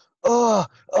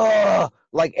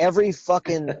 Like every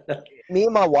fucking me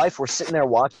and my wife were sitting there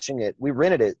watching it. We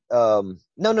rented it.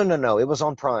 No. It was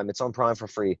on Prime. It's on Prime for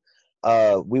free.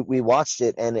 We watched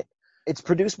it, and it's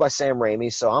produced by Sam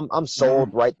Raimi, so I'm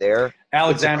sold right there.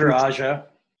 Alexander Aja.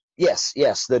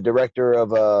 Yes, the director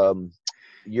of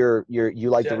you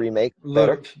like the remake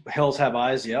better. Hills Have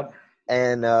Eyes. Yep.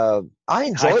 And I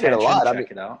enjoyed it a lot.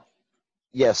 Check it out.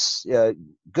 Yes,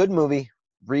 good movie.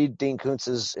 Read Dean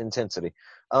Koontz's Intensity.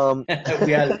 We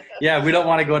don't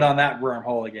want to go down that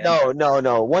wormhole again.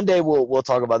 No. One day we'll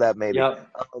talk about that maybe. Yep.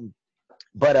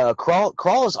 But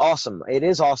Crawl is awesome. It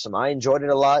is awesome. I enjoyed it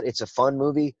a lot. It's a fun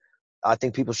movie. I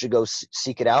think people should go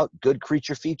seek it out. Good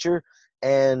creature feature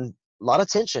and a lot of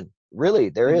tension. Really,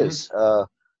 there is.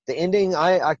 The ending,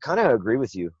 I kind of agree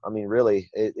with you. I mean, really,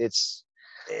 I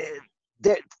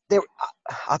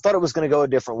thought it was going to go a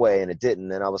different way, and it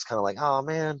didn't. And I was kind of like, oh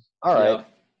man, all right, yep.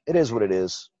 It is what it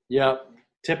is. Yep.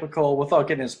 Typical, without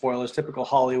getting into spoilers, typical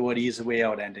Hollywood easy way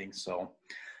out ending. So,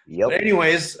 yep. But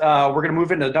anyways, we're going to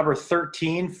move into number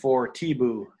 13 for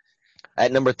T-Boo.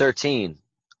 At number 13,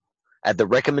 at the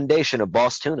recommendation of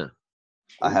Boss Tuna,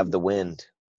 I have The Wind.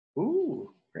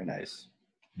 Ooh, very nice.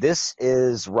 This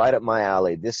is right up my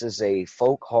alley. This is a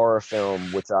folk horror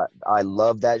film, which I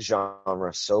love that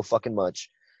genre so fucking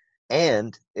much.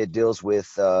 And it deals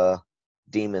with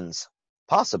demons,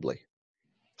 possibly.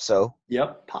 So,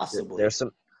 yep, possibly.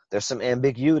 There's some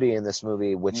ambiguity in this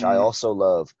movie, which I also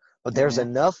love. But there's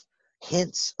enough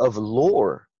hints of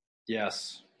lore.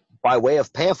 Yes. By way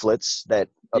of pamphlets that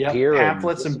appear.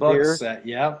 Pamphlets and books that,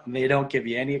 they don't give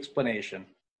you any explanation.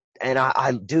 And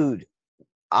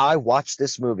I watched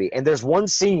this movie, and there's one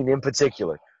scene in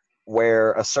particular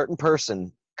where a certain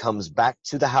person comes back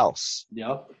to the house.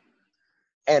 Yep.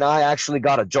 And I actually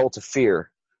got a jolt of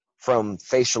fear from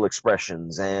facial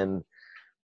expressions and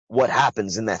what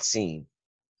happens in that scene,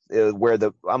 where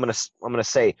I'm gonna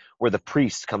say where the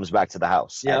priest comes back to the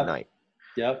house at night.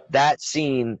 Yep. That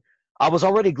scene, I was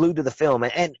already glued to the film,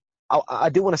 and I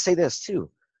do want to say this too: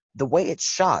 the way it's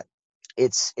shot,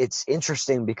 it's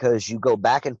interesting because you go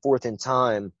back and forth in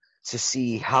time to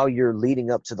see how you're leading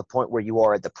up to the point where you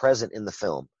are at the present in the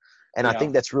film. And I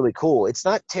think that's really cool. It's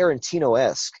not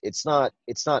Tarantino-esque. It's not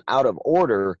out of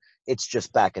order. It's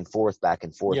just back and forth, back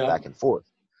and forth, back and forth.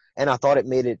 And I thought it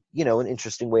made it, an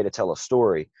interesting way to tell a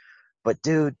story. But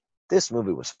dude, this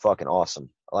movie was fucking awesome.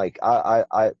 Like I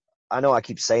know I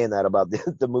keep saying that about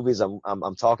the movies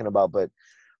I'm talking about, but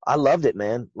I loved it,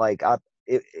 man. Like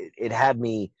it had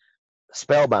me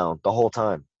spellbound the whole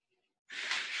time.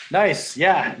 Nice.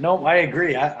 Yeah. No, I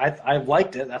agree. I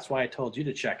liked it. That's why I told you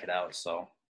to check it out. So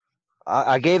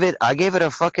I gave it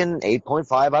a fucking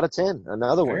 8.5 out of 10.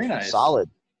 Another one. Very nice. Solid.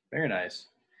 Very nice.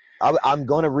 I'm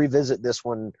going to revisit this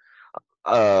one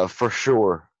for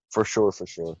sure. For sure.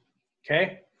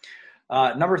 Okay.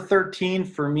 Number 13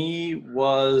 for me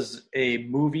was a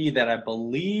movie that I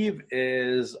believe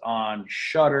is on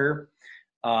Shudder.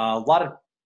 A lot of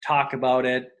talk about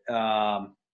it.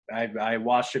 I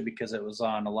watched it because it was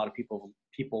on a lot of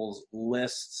people's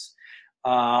lists.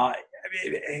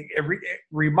 It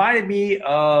reminded me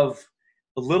of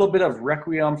a little bit of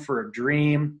Requiem for a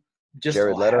Dream, just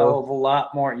Jared Leto. Hell of a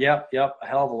lot more. Yep, a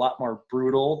hell of a lot more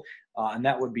brutal, and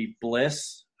that would be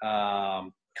Bliss.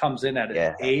 Comes in at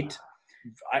an 8.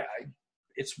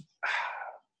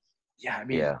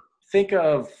 Think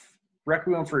of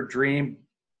Requiem for a Dream,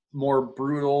 more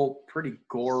brutal, pretty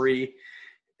gory.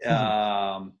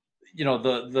 The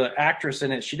actress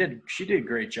in it, she did a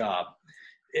great job.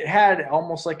 It had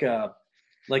almost like a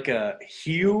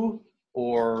hue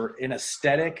or an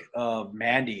aesthetic of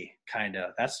Mandy, kind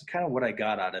of. That's kind of what I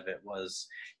got out of it was,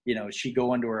 she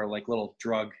go into her like little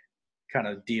drug kind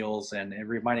of deals, and it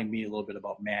reminded me a little bit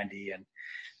about Mandy, and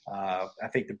I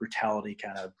think the brutality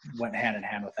kind of went hand in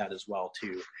hand with that as well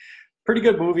too. Pretty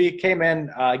good movie. Came in,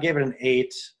 I gave it an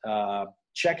 8.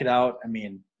 Check it out. I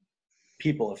mean,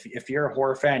 people, if you're a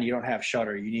horror fan, you don't have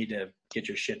Shudder, you need to get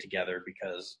your shit together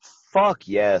because fuck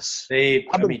yes. Joe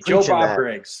Bob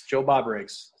Briggs.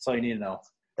 That's all you need to know.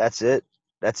 That's it.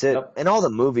 Yep. And all the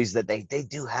movies that they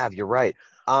do have, you're right.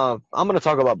 I'm going to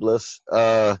talk about Bliss.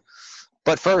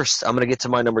 But first, I'm going to get to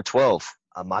my number 12,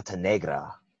 Mata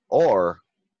Negra, or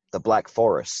The Black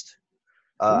Forest.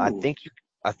 I think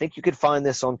you could find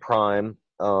this on Prime.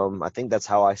 I think that's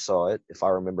how I saw it, if I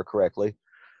remember correctly.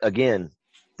 Again,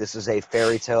 this is a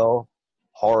fairy tale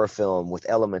horror film with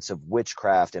elements of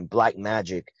witchcraft and black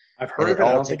magic. I've heard of it.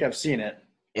 I don't think I've seen it.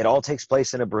 It all takes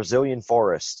place in a Brazilian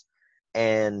forest,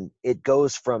 and it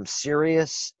goes from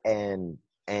serious and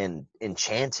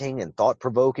enchanting and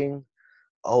thought-provoking.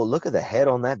 Oh, look at the head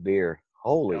on that beer.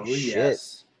 Holy shit.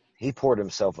 Yes. He poured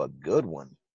himself a good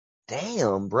one.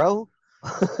 Damn, bro.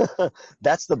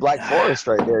 That's the Black Forest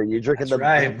right there. You're drinking That's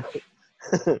right.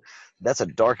 That's a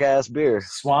dark ass beer.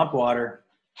 Swamp water,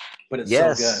 but it's so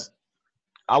good. Yes.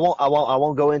 I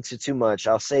won't go into too much.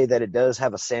 I'll say that it does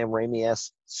have a Sam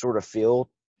Raimi-esque sort of feel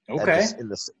at Okay.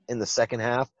 this in the second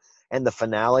half, and the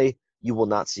finale you will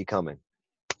not see coming.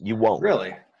 You won't.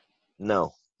 Really?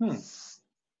 No. I'm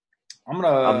A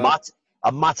gonna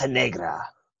Mata Negra.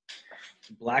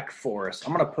 Black Forest.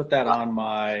 I'm gonna put that on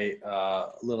my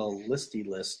little listy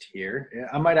list here. Yeah,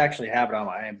 I might actually have it on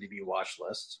my IMDb watch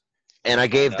list. And I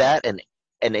gave that an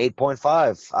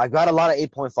 8.5. I got a lot of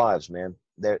 8.5s, man.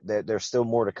 There's still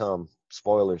more to come.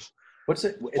 Spoilers. What's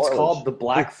it? It's Spoilers. called The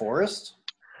Black Forest.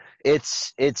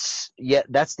 It's yeah.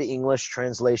 That's the English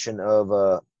translation of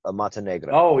a Mata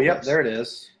Negra. Oh, yep, Yes. there it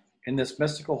is. In this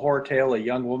mystical horror tale, a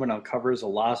young woman uncovers a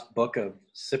lost book of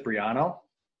Cipriano.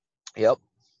 Yep.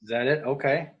 Is that it?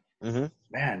 Okay. Mm-hmm.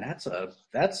 Man, that's a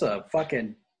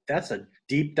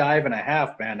deep dive and a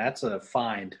half, man. That's a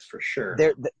find for sure.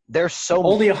 There's so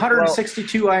Only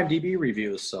 162 IMDb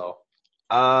reviews, so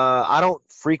I don't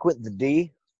frequent the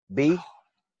B, you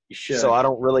should. so I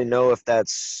don't really know if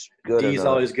that's good. D's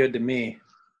always good to me.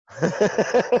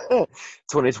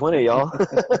 2020, y'all.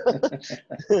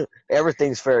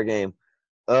 Everything's fair game.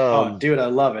 Oh, dude, I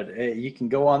love it. You can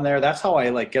go on there. That's how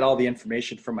I get all the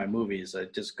information from my movies. I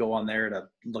just go on there to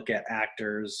look at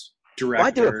actors,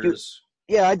 directors.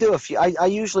 I do a few. I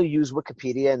usually use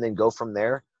Wikipedia and then go from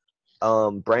there.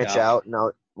 Branch out.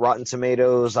 Now, Rotten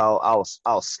Tomatoes,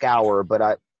 I'll scour,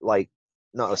 but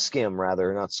not skim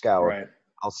rather, not scour. Right.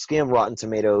 I'll skim Rotten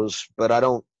Tomatoes, but I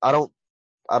don't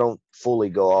fully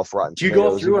go off Rotten Do you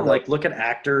Tomatoes. go through and look at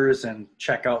actors and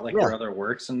check out their other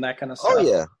works and that kind of stuff? Oh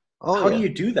yeah. How do you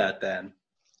do that then?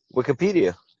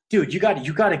 Wikipedia. Dude, you got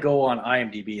to go on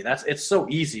IMDb. It's so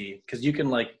easy because you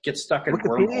can get stuck in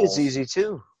Wikipedia wormholes. is easy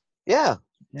too. Yeah.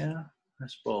 Yeah, I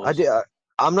suppose. I do.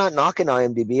 I'm not knocking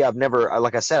IMDb. I've never,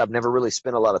 like I said, I've never really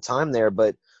spent a lot of time there,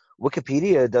 but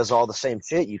Wikipedia does all the same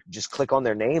shit. You can just click on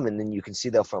their name and then you can see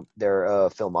their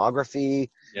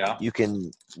filmography. Yeah. You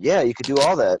could do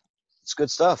all that. It's good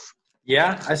stuff.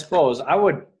 Yeah, I suppose. I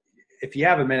would, if you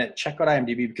have a minute, check out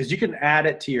IMDb because you can add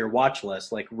it to your watch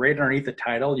list. Right underneath the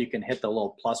title, you can hit the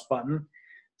little plus button.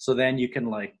 So then you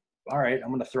can all right, I'm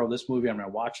going to throw this movie on my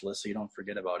watch list so you don't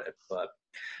forget about it. But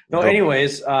no,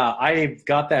 anyways, I've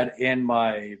got that in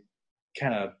my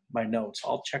my notes.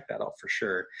 I'll check that out for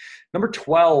sure. Number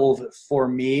 12 for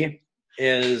me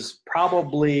is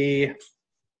probably,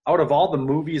 out of all the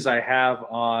movies I have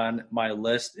on my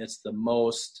list, it's the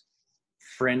most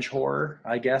fringe horror,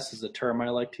 I guess is the term I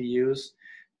like to use,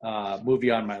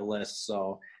 movie on my list.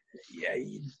 So yeah,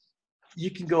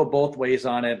 you can go both ways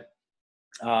on it.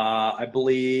 I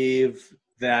believe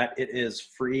that it is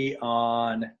free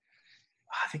on,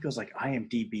 I think it was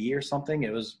IMDb or something.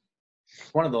 It was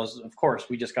one of those. Of course,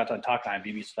 we just got done talking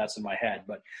IMDb, so that's in my head.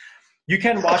 But you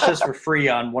can watch this for free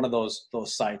on one of those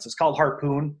sites. It's called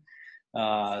Harpoon,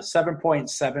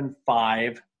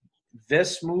 7.75.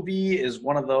 This movie is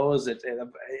one of those. It's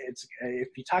if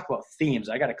you talk about themes,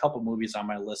 I got a couple movies on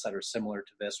my list that are similar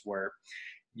to this, where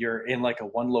you're in a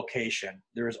one location.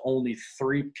 There's only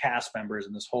 3 cast members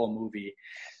in this whole movie.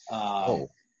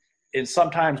 And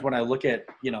sometimes when I look at,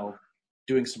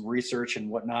 doing some research and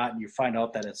whatnot, and you find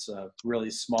out that it's a really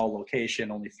small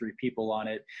location, only 3 people on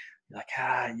it, you're like,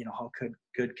 how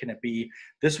good can it be?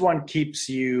 This one keeps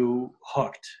you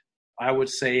hooked. I would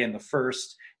say in the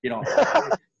first,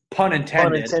 pun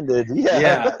intended. Pun intended,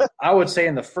 yeah. I would say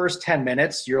in the first 10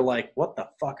 minutes, you're like, what the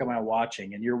fuck am I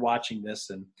watching? And you're watching this,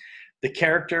 and the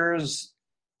characters,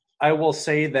 I will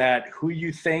say that who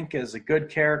you think is a good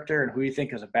character and who you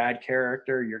think is a bad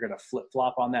character, you're going to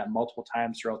flip-flop on that multiple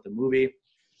times throughout the movie.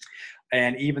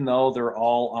 And even though they're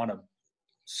all on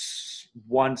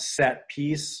one set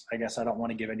piece, I guess I don't want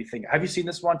to give anything. Have you seen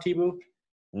this one, T-Boo?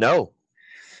 No.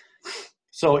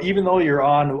 So even though you're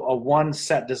on a one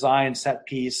set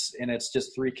piece and it's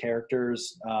just 3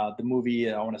 characters, the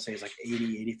movie, I want to say, is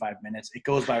 80, 85 minutes. It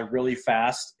goes by really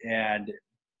fast, and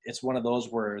it's one of those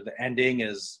where the ending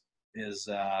it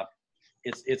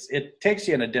takes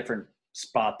you in a different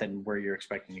spot than where you're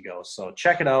expecting to go. So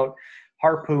check it out.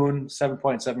 Harpoon,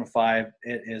 7.75.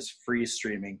 It is free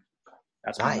streaming.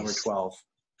 That's my number 12.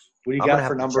 What do you got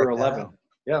for number 11?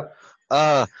 Yeah.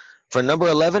 For number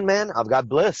 11, man, I've got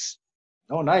Bliss.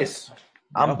 Oh, nice.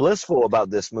 I'm blissful about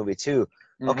this movie too.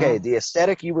 Mm-hmm. Okay, the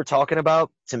aesthetic you were talking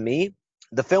about, to me,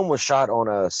 the film was shot on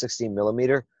a 16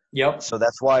 millimeter. Yep. So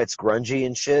that's why it's grungy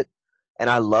and shit, and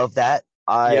I love that.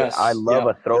 I love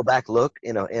a throwback look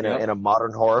in a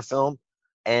modern horror film.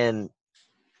 And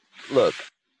look,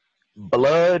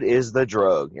 blood is the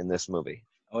drug in this movie.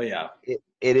 Oh yeah. It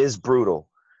is brutal.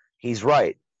 He's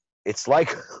right. It's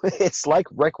like it's like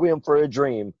Requiem for a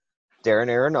Dream, Darren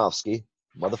Aronofsky,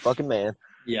 motherfucking man.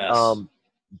 Yes. Um,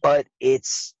 but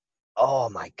it's, oh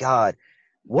my god,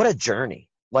 what a journey!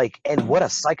 Like, and what a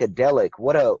psychedelic,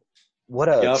 what a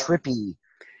Yep. trippy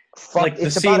fuck. Like the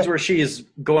It's about scenes it. where she is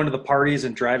going to the parties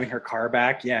and driving her car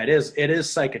back. Yeah, it is. It is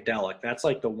psychedelic. That's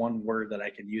like the one word that I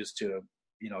can use to,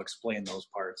 explain those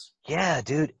parts. Yeah,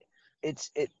 dude.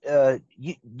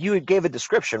 You gave a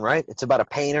description, right? It's about a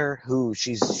painter who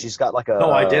she's got like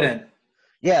No, I didn't.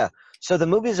 yeah. So the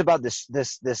movie is about this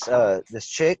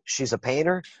chick. She's a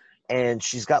painter, and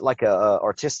she's got like a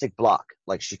artistic block.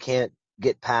 Like she can't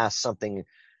get past something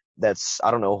that's, I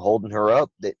don't know, holding her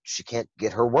up. That she can't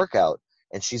get her work out,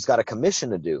 and she's got a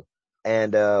commission to do.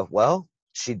 And well,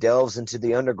 she delves into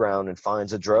the underground and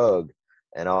finds a drug.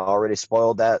 And I already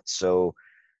spoiled that, so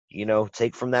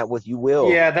take from that what you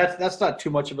will. Yeah, that's not too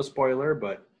much of a spoiler,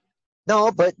 but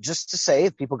No, but just to say,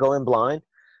 if people go in blind,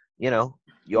 you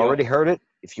already yep. heard it.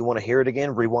 If you want to hear it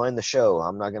again, rewind the show.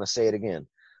 I'm not going to say it again.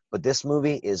 But this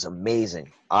movie is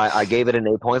amazing. I gave it an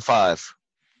 8.5.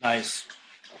 Nice.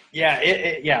 Yeah,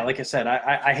 yeah. Like I said,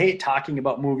 I hate talking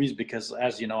about movies because,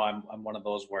 as you know, I'm one of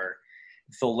those where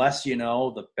the less you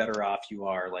know, the better off you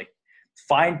are. Like,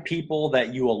 find people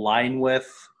that you align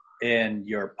with in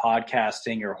your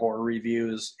podcasting, your horror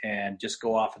reviews, and just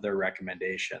go off of their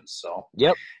recommendations. So,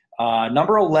 Yep.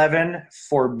 number 11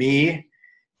 for me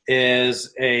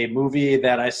is a movie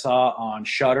that I saw on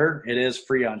Shudder. It is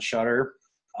free on Shudder.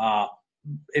 Uh,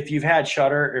 if you've had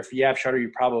Shudder, if you have Shudder, you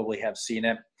probably have seen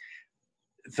it.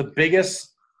 The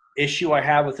biggest issue I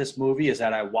have with this movie is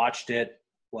that I watched it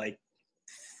like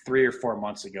 3 or 4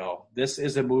 months ago. This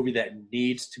is a movie that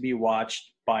needs to be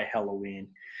watched by Halloween,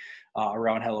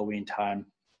 around Halloween time.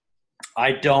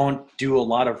 I don't do a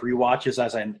lot of rewatches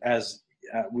as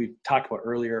we talked about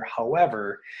earlier.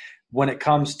 However, when it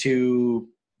comes to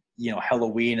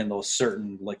Halloween and those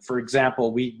certain, like, for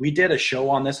example, we did a show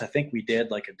on this. I think we did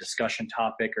like a discussion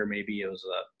topic, or maybe it was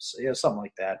something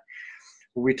like that,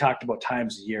 where we talked about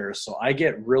times of year. So I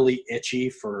get really itchy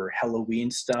for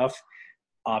Halloween stuff,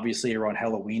 obviously around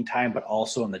Halloween time, but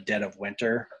also in the dead of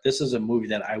winter. This is a movie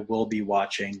that I will be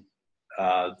watching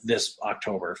this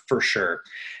October for sure.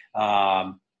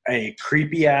 A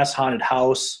creepy ass haunted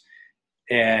house,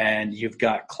 and you've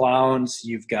got clowns,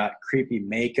 you've got creepy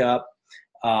makeup.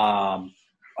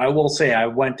 I will say I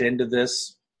went into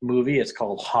this movie. It's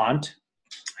called Haunt.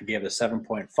 I gave it a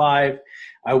 7.5.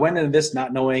 I went into this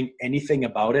not knowing anything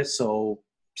about it, so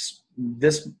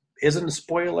this isn't a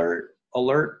spoiler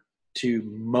alert to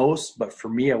most, but for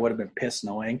me, I would have been pissed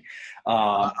knowing.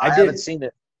 I haven't seen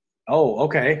it. Oh,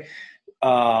 okay.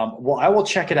 Well, I will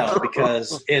check it out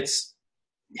because it's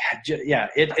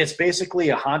basically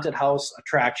a haunted house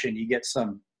attraction. You get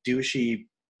some douchey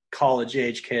college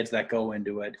age kids that go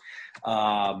into it.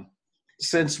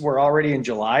 Since we're already in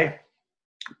July,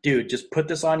 dude, just put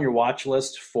this on your watch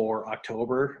list for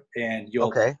October, and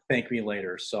you'll thank me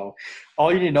later. So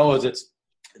all you need to know is it's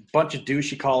a bunch of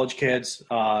douchey college kids.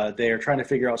 They are trying to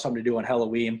figure out something to do on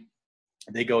Halloween.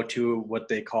 They go to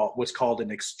what's called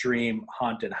an extreme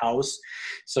haunted house.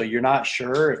 So you're not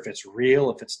sure if it's real,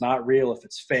 if it's not real, if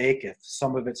it's fake, if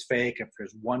some of it's fake, if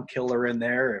there's one killer in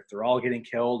there, if they're all getting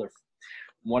killed, if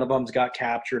one of them's got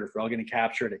captured, if they're all getting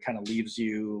captured. It kind of leaves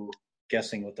you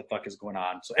guessing what the fuck is going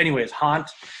on. So anyways, Haunt,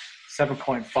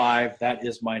 7.5. That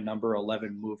is my number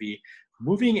 11 movie.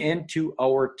 Moving into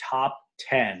our top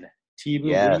 10.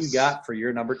 T-Boo, what do you got for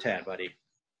your number 10, buddy?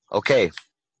 Okay.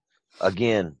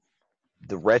 Again,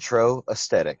 the retro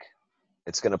aesthetic.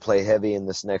 It's going to play heavy in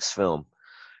this next film.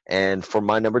 And for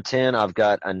my number 10, I've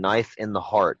got A Knife in the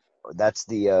Heart. That's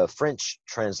the French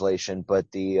translation, but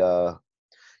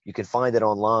you can find it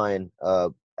online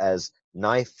as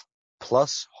Knife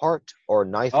plus Heart or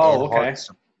Knife and Heart.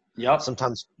 Yep.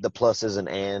 Sometimes the plus is an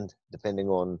and, depending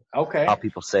on how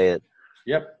people say it.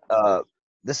 Yep.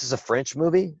 This is a French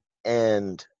movie,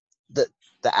 and the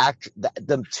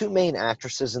two main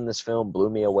actresses in this film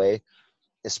blew me away,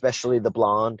 especially the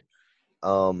blonde.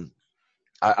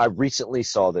 I recently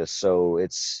saw this, so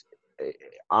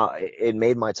it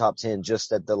made my top 10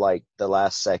 just at the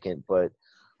last second, but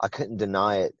I couldn't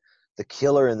deny it. The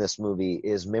killer in this movie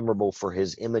is memorable for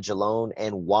his image alone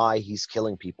and why he's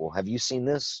killing people. Have you seen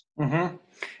this? Mm-hmm.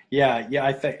 Yeah,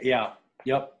 I think, yeah.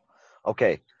 Yep.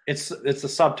 Okay. It's a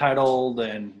subtitled,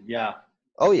 and yeah.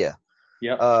 Oh yeah.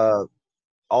 Yep.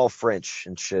 All French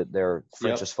and shit. They're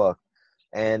French as fuck.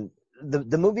 And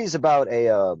the movie's about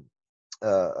a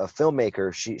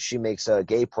filmmaker. She makes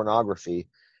gay pornography,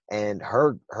 and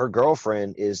her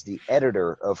girlfriend is the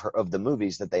editor of the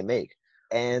movies that they make.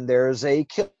 and there's a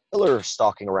killer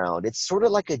stalking around. It's sort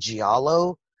of like a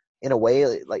giallo in a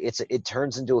way. Like it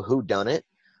turns into a whodunit.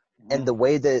 And the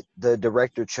way that the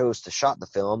director chose to shot the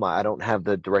film, I don't have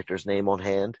the director's name on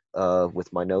hand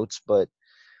with my notes, but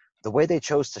the way they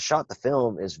chose to shot the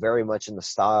film is very much in the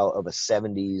style of a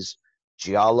 70s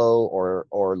giallo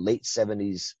or late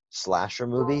 70s slasher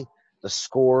movie. The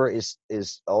score is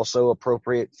also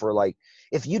appropriate for, like,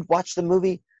 if you'd watch the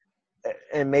movie,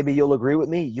 and maybe you'll agree with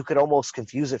me, you could almost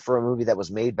confuse it for a movie that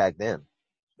was made back then.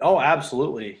 Oh,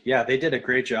 absolutely. Yeah, they did a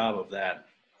great job of that,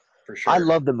 for sure. I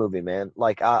love the movie, man.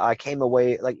 Like I came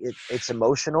away like it's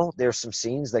emotional. There's some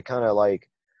scenes that kind of like,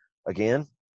 again,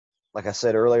 like I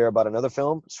said earlier about another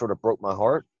film, sort of broke my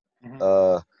heart.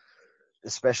 Mhm.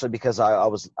 Especially because I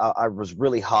was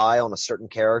really high on a certain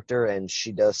character, and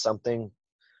she does something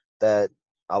that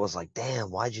I was like,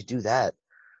 damn, why'd you do that?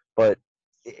 But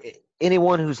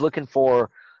anyone who's looking for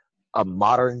a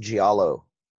modern giallo,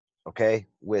 okay,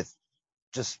 with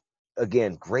just,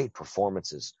 again, great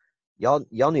performances, y'all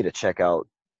need to check out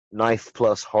Knife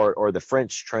Plus Heart, or the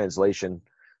French translation,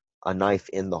 A Knife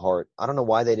in the Heart. I don't know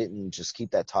why they didn't just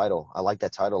keep that title. I like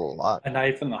that title a lot. A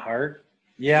Knife in the Heart.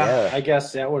 Yeah, Yeah. I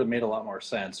guess that would have made a lot more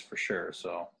sense for sure.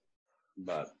 So,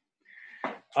 but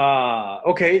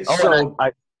okay, Oh, and so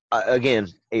I again,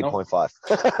 nope.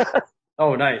 8.5.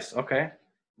 Oh, nice. Okay,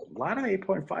 a lot of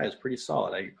 8.5 is pretty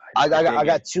solid. I I got dig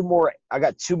it. two more. I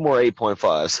got two more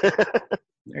 8.5s.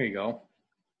 There you go.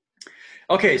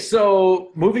 Okay,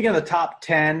 so moving in the top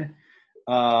 10,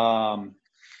 um,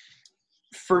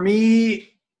 for me,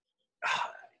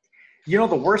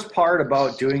 the worst part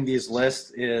about doing these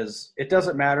lists is it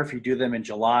doesn't matter if you do them in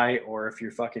July or if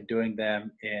you're fucking doing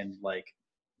them in like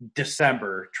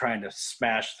December, trying to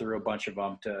smash through a bunch of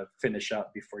them to finish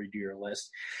up before you do your list.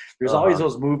 There's always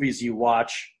those movies you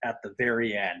watch at the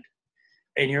very end.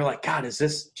 And you're like, God, is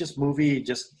this just movie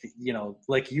just,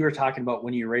 like you were talking about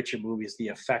when you rate your movies, the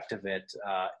effect of it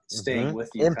staying with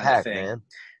you kind of Impact, thing. man.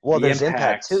 Well, The there's impact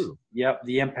impact. too. Yep,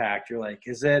 the impact. You're like,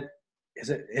 is it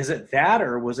that,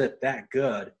 or was it that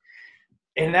good?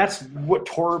 And that's what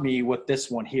tore me with this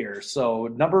one here. So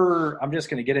I'm just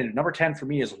going to get into number 10 for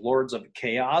me is Lords of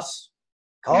Chaos.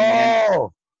 Coming in.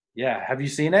 Oh, Yeah. Have you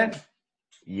seen it?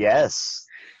 yes.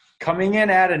 Coming in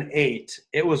at an 8.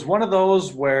 It was one of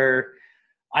those where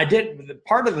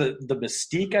part of the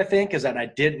mystique, I think, is that I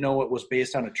didn't know it was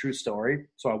based on a true story.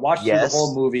 So I watched through the whole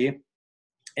Yes. movie.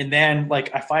 And then,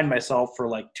 like, I find myself for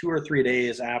like 2 or 3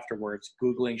 days afterwards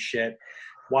Googling shit,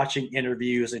 watching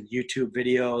interviews and YouTube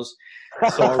videos.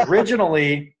 So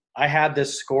originally, I had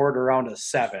this scored around a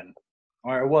 7,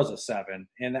 or it was a 7.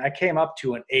 And I came up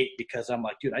to an 8 because I'm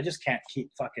like, dude, I just can't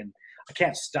I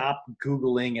can't stop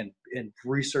Googling and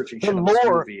researching The shit on this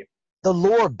lore, movie. the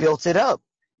lore built it up.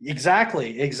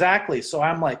 Exactly. So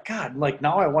I'm like, God, like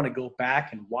now I want to go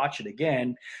back and watch it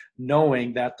again,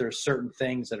 knowing that there's certain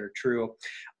things that are true.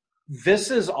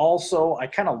 This is also, I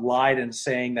kind of lied in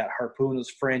saying that Harpoon is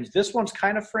fringe. This one's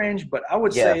kind of fringe, but I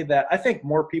would Yeah. say that I think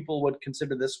more people would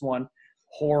consider this one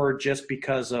horror just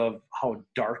because of how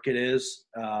dark it is.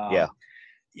 Yeah.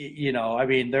 I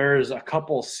mean, there's a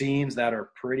couple scenes that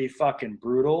are pretty fucking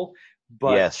brutal,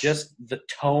 but Yes. just the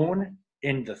tone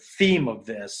and the theme of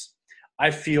this, I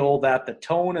feel that the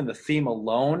tone and the theme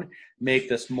alone make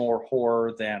this more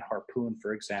horror than Harpoon,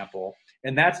 for example.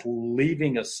 And that's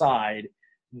leaving aside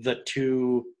the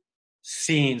two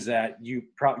scenes that you've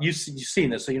seen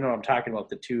this, so you know what I'm talking about,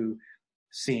 the two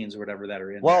scenes or whatever that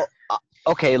are in Well, there.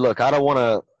 okay, look, I don't want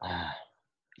to.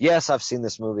 Yes, I've seen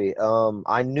this movie.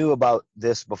 I knew about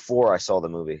this before I saw the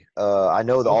movie. I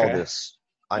know all Okay. this.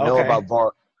 I know Okay.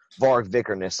 about Varg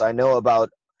Vikernes. I know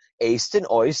about Easton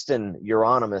Oyston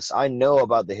Euronymous. I know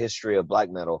about the history of black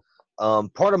metal.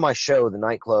 Part of my show, the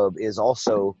nightclub, is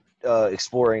also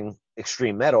exploring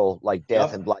extreme metal, like death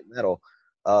Yep. and black metal.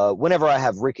 Whenever I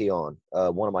have Ricky on,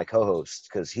 one of my co-hosts,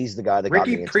 because he's the guy that got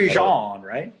Ricky me into metal. Prejean,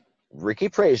 right? Ricky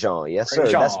Prejean, yes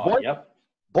sir. That's Prejean, yep.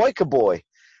 Boyka Boy.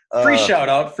 Free shout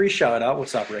out.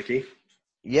 What's up, Ricky?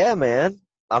 Yeah, man.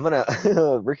 I'm gonna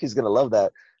Ricky's gonna love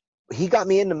that. He got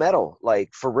me into metal,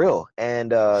 like for real,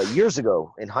 and years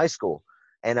ago in high school,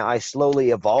 and I slowly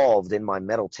evolved in my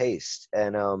metal taste.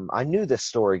 And I knew this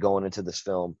story going into this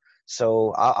film,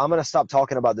 so I'm gonna stop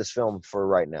talking about this film for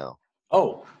right now.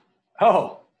 Oh,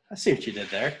 I see what you did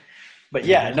there. But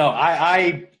yeah, no,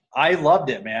 I loved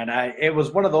it, man. It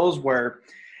was one of those where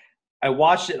I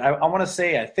watched it. I want to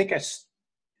say I think I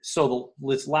saw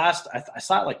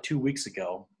it like 2 weeks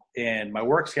ago, and my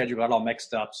work schedule got all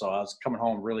mixed up, so I was coming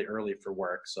home really early for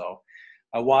work. So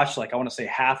I watched like I want to say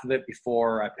half of it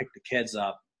before I picked the kids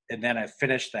up, and then I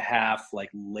finished the half like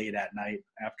late at night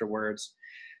afterwards.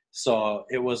 So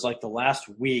it was like the last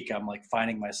week I'm like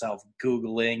finding myself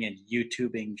Googling and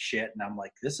YouTubing shit. And I'm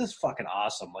like, this is fucking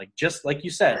awesome. Like, just like you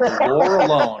said, the lore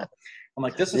alone. I'm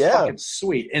like, this is Yeah. fucking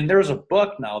sweet. And there's a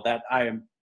book now that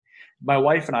my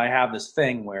wife and I have this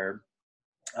thing where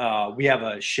we have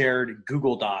a shared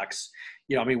Google Docs.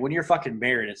 You know, I mean, when you're fucking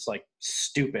married, it's like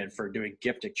stupid for doing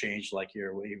gift exchange. Like,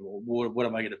 what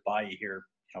am I going to buy you here?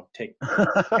 You know, take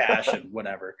cash and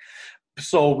whatever.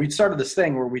 So we started this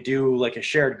thing where we do like a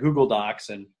shared Google Docs,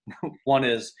 and one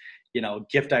is, you know,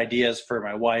 gift ideas for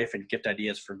my wife and gift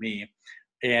ideas for me.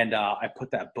 And I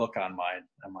put that book on mine.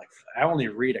 I'm like, I only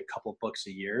read a couple books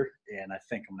a year, and I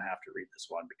think I'm gonna have to read this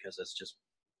one because it's just,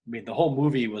 I mean, the whole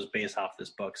movie was based off this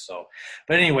book. So,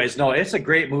 but anyways, no, it's a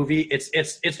great movie. It's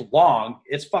long.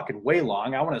 It's fucking way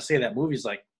long. I want to say that movie's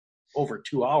like over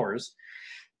 2 hours,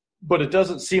 but it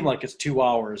doesn't seem like it's 2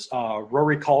 hours.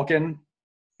 Rory Culkin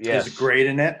is great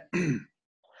in it. M.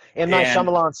 Night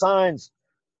Shyamalan signs.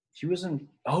 He was in.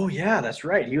 Oh yeah, that's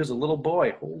right. He was a little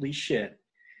boy. Holy shit.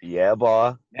 Yeah,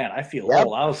 boy. Man, I feel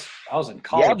old. I was in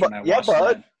college when I watched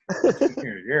that.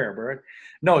 Yeah, bro.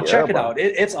 No, check it out.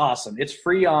 It's awesome. It's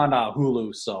free on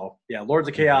Hulu. So yeah, Lords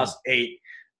of Chaos 8.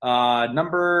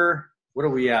 Number, what are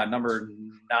we at? Number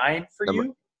 9 for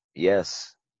you?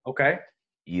 Yes. Okay.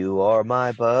 You are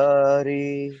my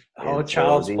buddy. Oh,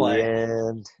 Child's Play.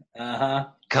 End. Uh-huh.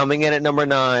 Coming in at number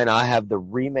 9, I have the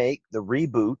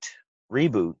reboot,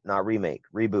 not remake,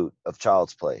 reboot of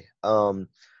Child's Play.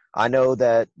 I know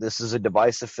that this is a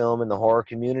divisive film in the horror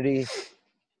community.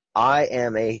 I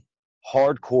am a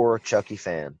hardcore Chucky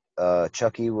fan.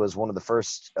 Chucky was one of the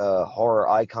first horror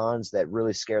icons that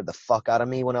really scared the fuck out of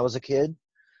me when I was a kid.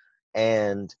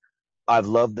 And I've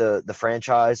loved the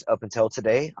franchise up until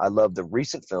today. I love the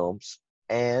recent films.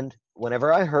 And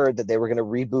whenever I heard that they were going to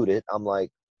reboot it, I'm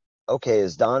like, okay,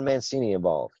 is Don Mancini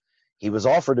involved? He was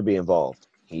offered to be involved.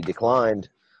 He declined.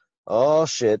 Oh,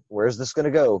 shit. Where's this going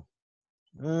to go?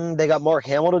 They got Mark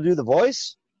Hamill to do the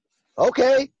voice?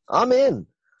 Okay, I'm in.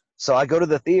 So I go to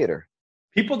the theater.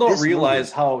 People don't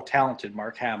realize how talented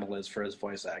Mark Hamill is for his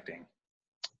voice acting.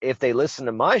 If they listen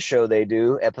to my show, they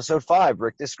do. Episode 5,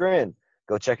 Rick This Grin.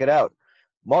 Go check it out.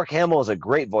 Mark Hamill is a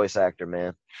great voice actor,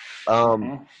 man.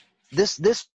 This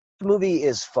movie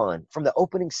is fun. From the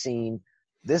opening scene,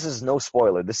 this is no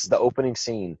spoiler. This is the opening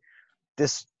scene.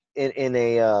 This in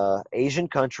a Asian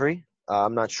country.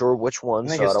 I'm not sure which one. I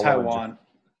think it's Taiwan.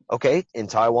 Okay, in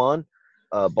Taiwan.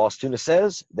 Boss Tuna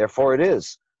says, therefore it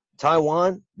is.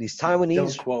 Taiwan, these Taiwanese...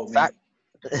 Don't quote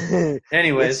me.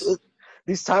 Anyways.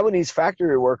 These Taiwanese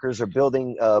factory workers are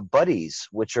building buddies,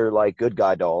 which are like good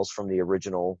guy dolls from the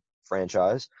original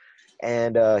franchise.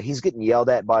 And he's getting yelled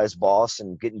at by his boss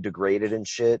and getting degraded and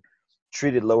shit,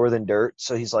 treated lower than dirt.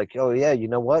 So he's like, oh, yeah, you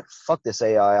know what? Fuck this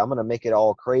AI. I'm going to make it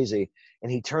all crazy.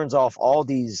 And he turns off all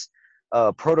these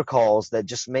protocols that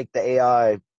just make the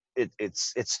AI,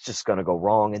 it's just going to go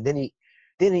wrong. And then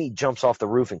he jumps off the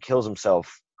roof and kills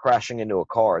himself, crashing into a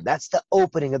car. That's the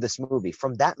opening of this movie.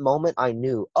 From that moment, I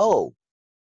knew, oh,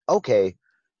 okay,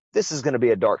 this is going to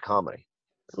be a dark comedy.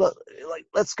 Look, like,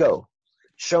 let's go.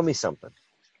 Show me something.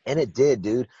 And it did,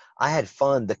 dude. I had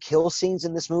fun. The kill scenes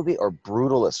in this movie are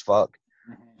brutal as fuck.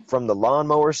 From the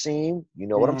lawnmower scene, you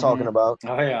know what I'm talking about.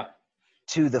 Oh, yeah.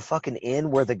 To the fucking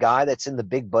end where the guy that's in the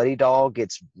big buddy doll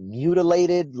gets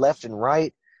mutilated left and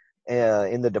right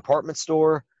in the department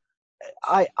store.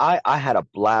 I had a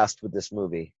blast with this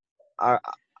movie. I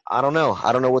don't know.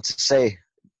 I don't know what to say.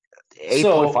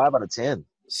 8.5 out of 10.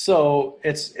 So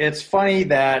it's funny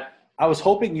that I was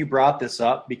hoping you brought this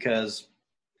up because,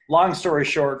 long story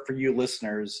short, for you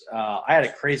listeners, I had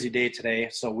a crazy day today.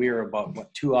 So we were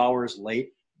about 2 hours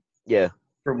late. Yeah.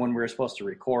 From when we were supposed to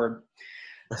record.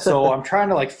 So I'm trying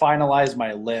to like finalize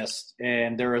my list,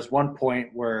 and there was one point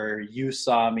where you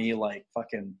saw me like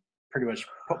fucking pretty much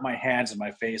put my hands in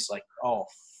my face like, oh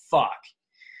fuck.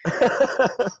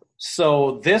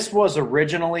 So this was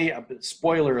originally,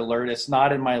 spoiler alert, it's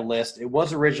not in my list. It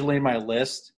was originally in my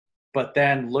list, but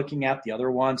then looking at the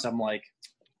other ones, I'm like,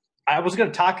 I was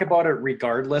going to talk about it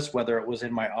regardless, whether it was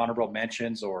in my honorable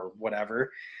mentions or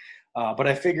whatever. But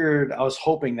I figured, I was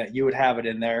hoping that you would have it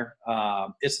in there.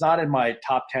 It's not in my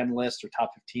top 10 list or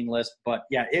top 15 list, but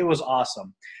yeah, it was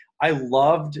awesome. I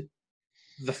loved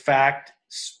the fact,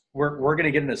 we're going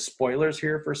to get into spoilers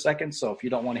here for a second. So if you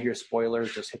don't want to hear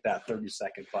spoilers, just hit that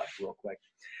 30-second button real quick.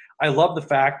 I love the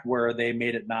fact where they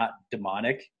made it not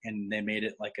demonic and they made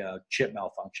it like a chip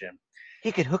malfunction.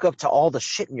 He could hook up to all the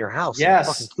shit in your house. Yes,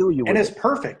 and fucking kill you and with it's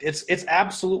perfect. It's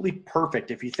absolutely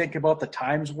perfect. If you think about the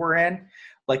times we're in,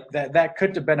 like that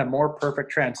could have been a more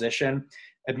perfect transition.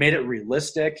 It made it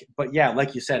realistic, but yeah,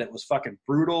 like you said, it was fucking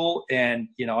brutal. And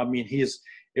you know, I mean,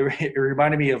 it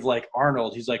reminded me of like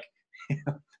Arnold. He's like,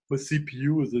 my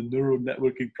CPU is a neural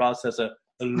networking processor,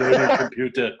 a learning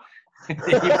computer. He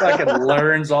fucking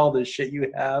learns all the shit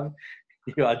you have.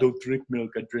 I don't drink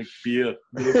milk. I drink beer.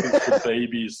 Milk is for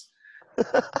babies.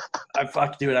 I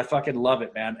fucking love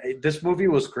it, man. This movie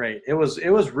was great. It was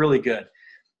really good.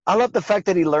 I love the fact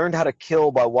that he learned how to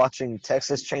kill by watching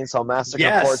Texas Chainsaw Massacre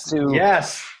Part 2.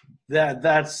 Yes.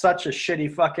 That's such a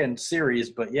shitty fucking series,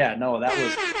 but yeah, no, that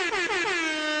was.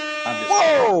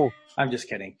 I'm just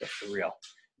kidding, but for real.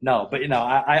 No, but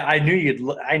I knew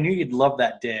you'd love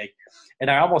that dig, and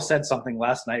I almost said something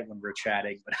last night when we were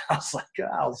chatting, but I was like,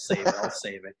 I'll save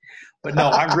it. But no,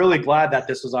 I'm really glad that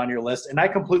this was on your list, and I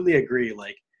completely agree.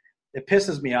 Like, it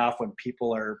pisses me off when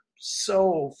people are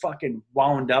so fucking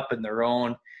wound up in their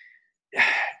own.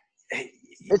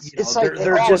 It's like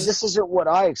they're just, this isn't what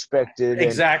I expected.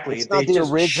 Exactly, it's not they the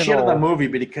just original. shit on the movie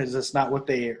because it's not what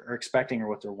they are expecting or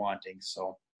what they're wanting.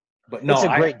 So, but no, it's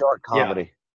a great dark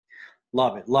comedy.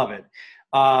 Yeah, love it.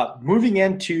 Moving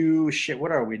into shit.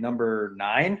 What are we? Number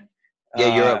 9.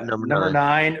 Yeah, you're up. Number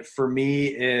 9 for me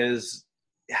is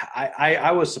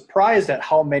I was surprised at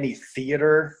how many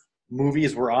theater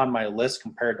movies were on my list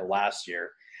compared to last year.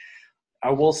 I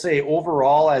will say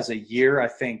overall as a year, I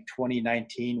think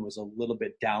 2019 was a little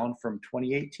bit down from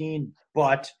 2018,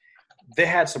 but they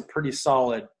had some pretty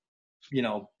solid,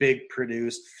 big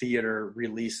produced theater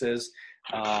releases.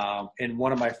 And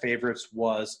one of my favorites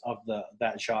was of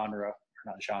that genre,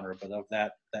 not genre, but of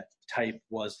that type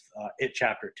was It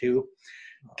Chapter 2.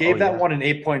 Gave that one an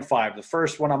 8.5. The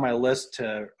first one on my list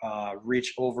to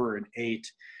reach over an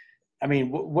 8. I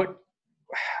mean,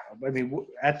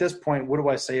 at this point, what do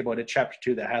I say about It Chapter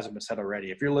 2 that hasn't been said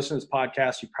already? If you're listening to this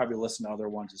podcast, you probably listen to other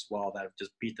ones as well that have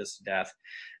just beat this to death.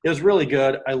 It was really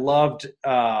good. I loved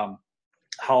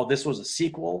how this was a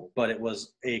sequel, but it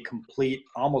was a complete,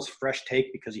 almost fresh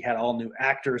take because you had all new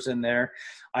actors in there.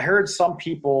 I heard some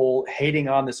people hating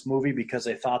on this movie because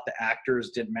they thought the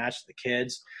actors didn't match the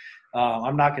kids.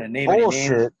 I'm not going to name any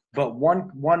names, but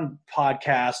one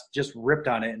podcast just ripped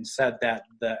on it and said that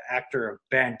the actor of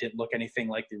Ben didn't look anything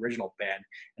like the original Ben.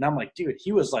 And I'm like, dude,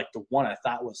 he was like the one I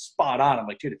thought was spot on. I'm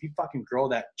like, dude, if you fucking grow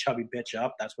that chubby bitch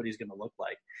up, that's what he's going to look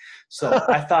like. So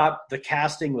I thought the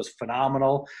casting was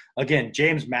phenomenal. Again,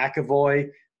 James McAvoy,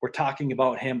 we're talking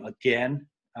about him again.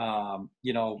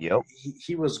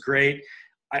 He was great.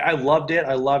 I loved it.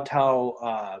 I loved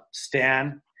how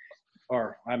Stan,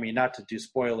 not to do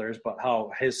spoilers, but how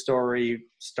his story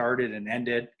started and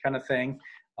ended kind of thing.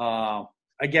 I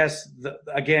guess, the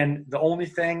only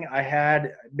thing I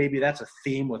had, maybe that's a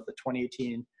theme with the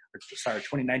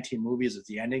 2019 movies, is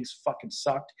the endings fucking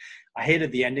sucked. I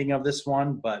hated the ending of this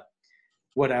one, but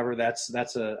whatever, that's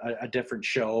a different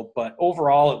show. But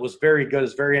overall, it was very good.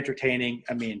 It's very entertaining.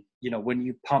 I mean, when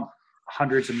you pump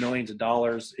hundreds of millions of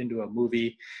dollars into a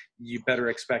movie, you better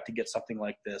expect to get something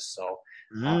like this. So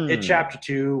It Chapter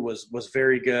 2 was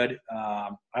very good.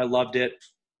 I loved it.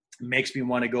 Makes me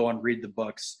want to go and read the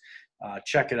books.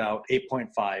 Check it out.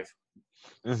 8.5.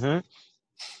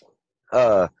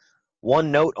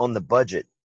 One note on the budget: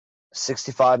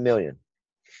 $65 million.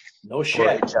 No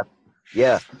shit.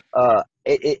 Yeah.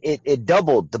 It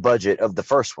doubled the budget of the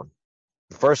first one.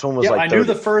 The first one was like 30.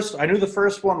 I knew the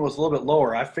first one was a little bit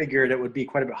lower. I figured it would be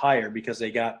quite a bit higher because they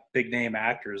got big name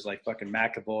actors like fucking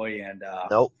McAvoy and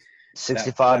nope.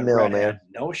 65 mil, man.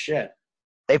 No shit.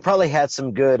 They probably had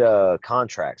some good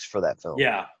contracts for that film.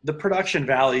 Yeah, the production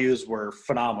values were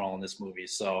phenomenal in this movie.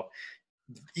 So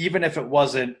even if it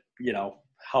wasn't,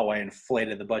 how I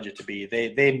inflated the budget to be,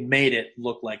 they made it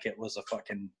look like it was a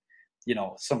fucking,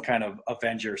 some kind of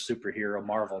Avenger superhero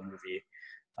Marvel movie.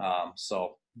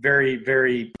 So very,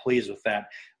 very pleased with that.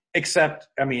 Except,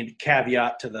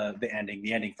 caveat to the ending.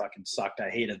 The ending fucking sucked. I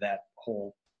hated that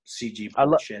whole CG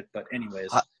bullshit. But anyways.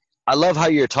 I love how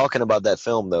you're talking about that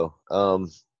film, though.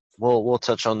 We'll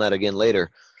touch on that again later.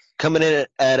 Coming in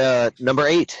at number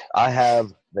 8, I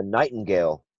have The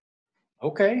Nightingale.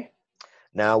 Okay.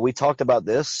 Now, we talked about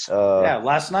this.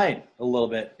 Last night a little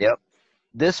bit. Yep.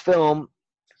 This film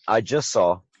I just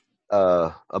saw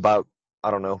about,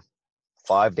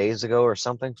 5 days ago or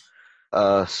something.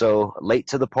 So late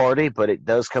to the party, but it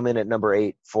does come in at number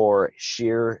 8 for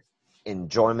sheer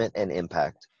enjoyment and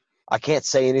impact. I can't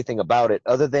say anything about it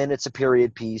other than it's a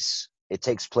period piece. It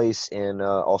takes place in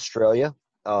Australia.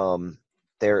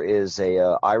 There is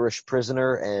a Irish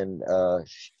prisoner, and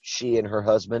she and her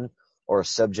husband are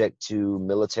subject to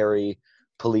military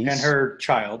police. And her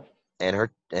child. And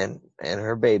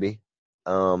her baby,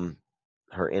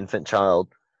 her infant child.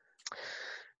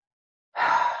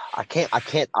 I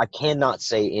cannot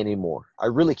say any more. I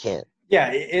really can't. Yeah,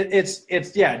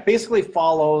 it basically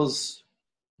follows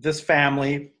this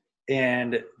family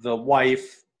and the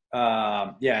wife.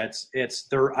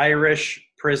 They're Irish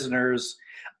prisoners.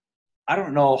 I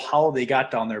don't know how they got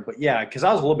down there, but yeah, because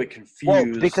I was a little bit Well,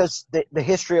 confused. because the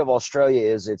history of Australia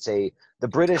is the It's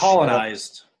British,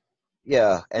 colonized.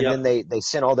 yeah, and then Yep. they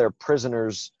sent all their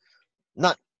prisoners.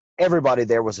 Not everybody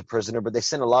there was a prisoner, but they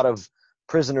sent a lot of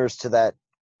prisoners to that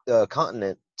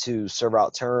continent to serve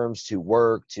out terms, to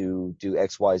work, to do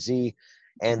XYZ,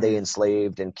 and they Hmm.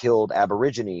 enslaved and killed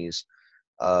Aborigines,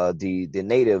 the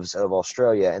natives of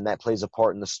Australia, and that plays a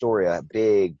part in the story, a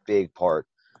big part.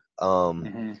 Um,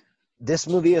 Hmm. this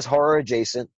movie is horror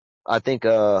adjacent. I think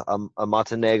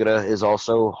Amata Negra is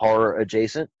also horror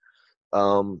adjacent.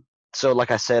 Um, so, like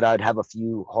I said, I'd have a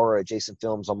few horror adjacent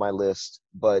films on my list,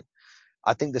 but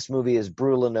I think this movie is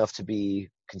brutal enough to be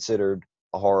considered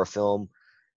a horror film,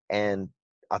 and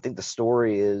I think the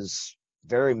story is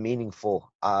very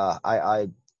meaningful.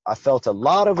 I felt a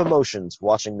lot of emotions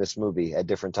watching this movie at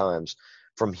different times,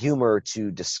 from humor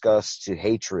to disgust to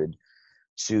hatred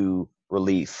to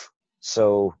relief.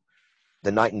 So,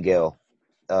 The Nightingale.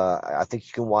 I think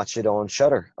you can watch it on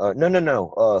Shutter.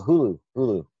 No. Hulu.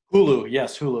 Hulu. Hulu,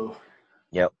 yes, Hulu.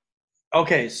 Yep.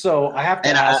 Okay, so I have to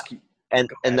And I ask you. Go and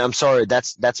ahead. I'm sorry.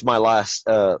 That's my last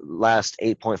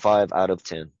 8.5 out of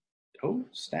 10. Oh,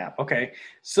 snap. Okay.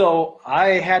 So I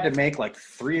had to make like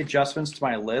three adjustments to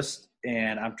my list,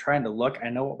 and I'm trying to look. I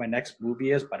know what my next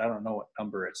movie is, but I don't know what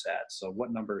number it's at. So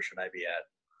what number should I be at?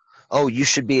 Oh, you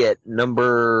should be at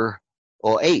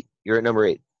eight. You're at number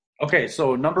eight. Okay,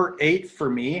 so number 8 for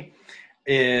me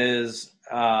is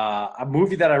a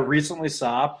movie that I recently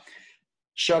saw.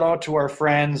 Shout out to our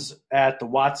friends at the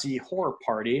Watsy Horror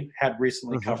Party, had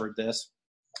recently Mm-hmm. covered this.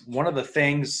 One of the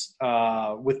things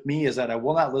with me is that I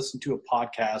will not listen to a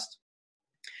podcast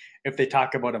if they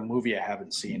talk about a movie I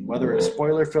haven't seen, whether it's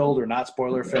spoiler filled or not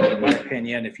spoiler filled. In my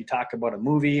opinion, if you talk about a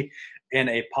movie in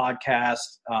a podcast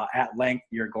at length,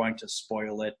 you're going to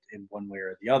spoil it in one way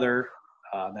or the other.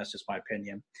 That's just my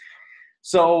opinion.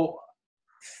 So,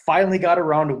 finally got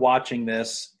around to watching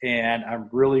this, and I'm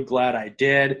really glad I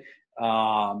did.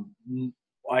 Um,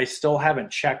 I still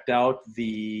haven't checked out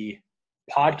the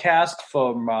podcast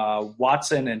from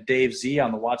Watson and Dave Z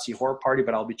on the Watsy Horror Party,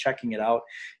 but I'll be checking it out.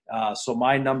 So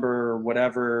my number,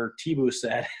 whatever Tibu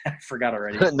said, I forgot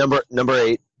already. Number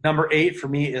eight. Number 8 for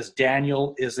me is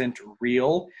Daniel Isn't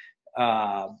Real.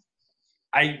 Uh,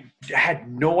 I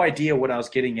had no idea what I was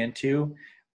getting into.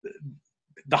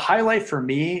 The highlight for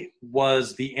me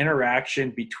was the interaction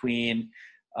between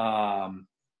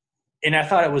and I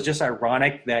thought it was just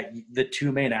ironic that the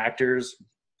two main actors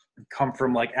come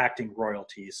from like acting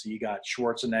royalties. So you got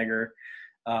Schwarzenegger,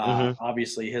 Mm-hmm.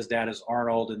 obviously his dad is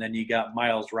Arnold, and then you got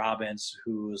Miles Robbins,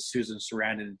 who's Susan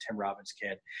Sarandon and Tim Robbins'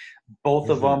 kid. Both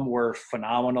of Mm-hmm. them were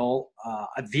phenomenal.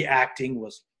 The acting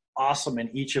was awesome in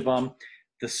each of them.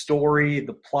 The story,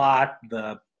 the plot,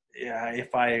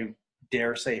 if I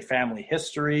dare say, family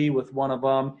history with one of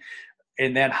them,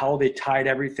 and then how they tied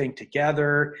everything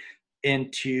together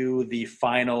into the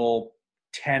final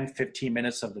 10-15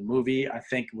 minutes of the movie, I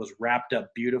think was wrapped up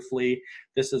beautifully.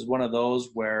 This is one of those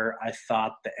where I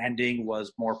thought the ending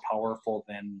was more powerful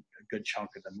than a good chunk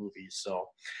of the movie. So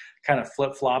kind of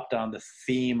flip-flopped on the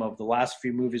theme of the last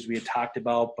few movies we had talked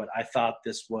about, but I thought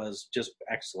this was just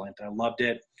excellent. I loved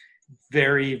it.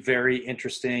 Very, very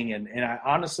interesting. And I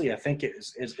honestly, I think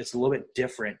it's a little bit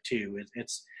different too.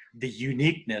 It's the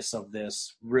uniqueness of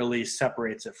this really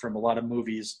separates it from a lot of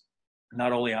movies,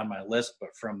 not only on my list, but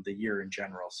from the year in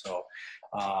general. So,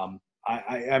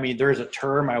 I mean, there's a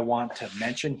term I want to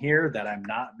mention here that I'm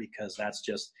not, because that's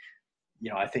just,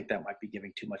 I think that might be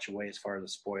giving too much away as far as the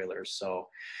spoilers. So,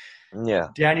 Yeah.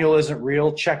 Daniel Isn't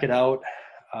Real. Check it out.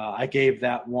 I gave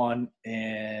that one,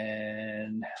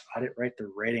 and I didn't write the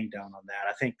rating down on that.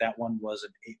 I think that one was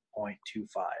an 8.25.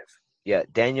 Yeah.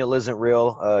 Daniel Isn't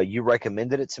Real. You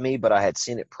recommended it to me, but I had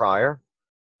seen it prior.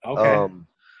 Okay. Um,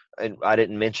 and I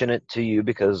didn't mention it to you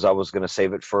because I was going to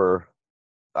save it for.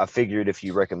 I figured if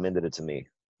you recommended it to me,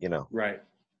 Right.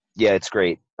 yeah, it's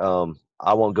great.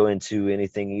 I won't go into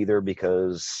anything either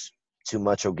because too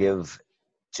much will give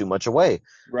too much away.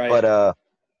 Right. But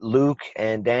Luke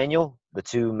and Daniel, the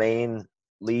two main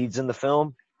leads in the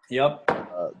film, Yep.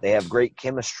 they have great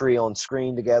chemistry on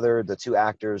screen together. The two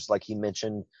actors, like he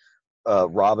mentioned,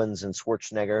 Robbins and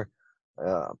Schwarzenegger.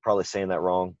 Probably saying that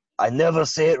wrong. I never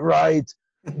say it right.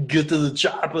 Get to the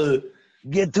chopper.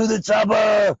 Get to the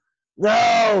chopper.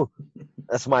 No,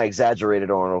 that's my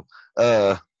exaggerated Arnold.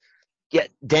 Yeah,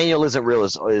 Daniel Isn't Real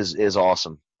is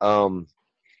awesome. And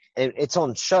it's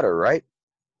on Shutter, right?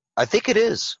 I think it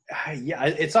is. Yeah,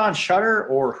 it's on Shudder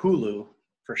or Hulu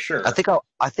for sure. I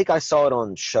think I saw it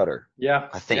on Shudder. Yeah,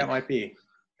 I think it might be.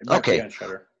 It might be on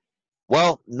Shudder.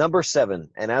 Well, number 7,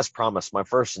 and as promised, my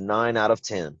first 9 out of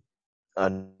 10.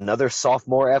 Another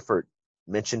sophomore effort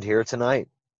mentioned here tonight.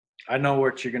 I know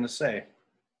what you're gonna say.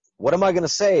 What am I going to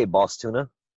say, Boss Tuna?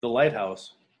 The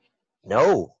Lighthouse.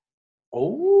 No.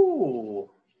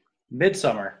 Oh,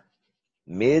 Midsummer.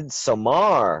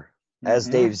 Midsommar, as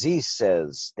Mhm. Dave Z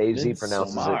says. Dave Z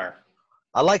pronounces it. Midsommar.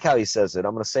 I like how he says it.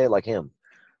 I'm going to say it like him.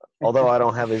 Although I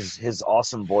don't have his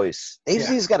awesome voice. Dave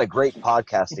Z's got a great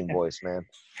podcasting voice, man.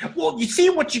 Well, you see,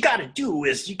 what you got to do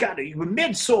is you got to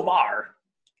Midsommar.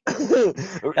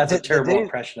 That's a terrible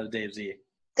impression of Dave Z.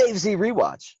 Dave Z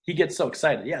rewatch. He gets so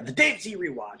excited. Yeah, the Dave Z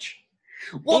rewatch.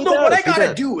 Well, what I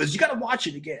gotta do is you gotta watch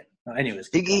it again. No, anyways,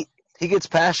 he gets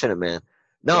passionate, man.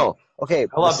 No, okay.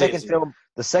 I love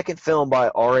the second film by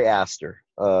Ari Aster.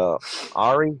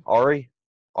 Ari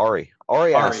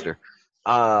Aster.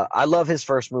 I love his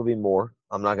first movie more.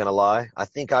 I'm not gonna lie. I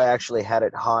think I actually had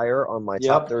it higher on my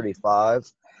top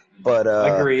 35. But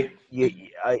I agree.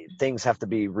 Things have to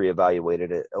be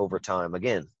reevaluated over time.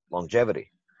 Again,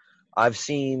 longevity. I've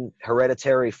seen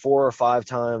Hereditary 4 or 5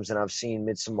 times, and I've seen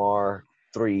Midsommar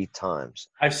 3 times.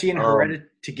 I've seen Hereditary.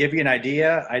 To give you an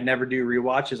idea, I never do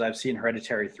rewatches. I've seen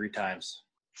Hereditary 3 times.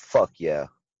 Fuck yeah.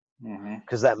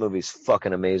 Because that movie's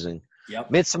fucking amazing. Yep.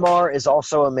 Midsommar is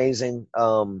also amazing.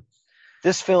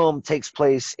 This film takes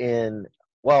place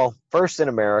first in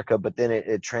America, but then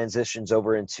it transitions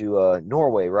over into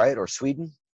Norway, right? Or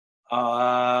Sweden?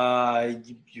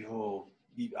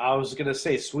 I was gonna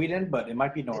say Sweden, but it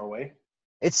might be Norway.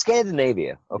 It's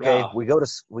Scandinavia, okay? Yeah. We go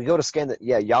to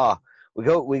Scandinavia. Yeah. We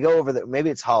go over there.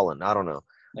 Maybe it's Holland. I don't know.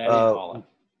 That ain't Holland.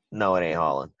 No, it ain't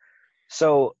Holland.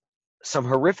 So some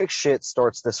horrific shit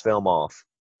starts this film off,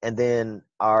 and then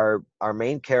our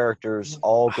main characters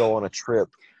all go on a trip.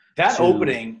 That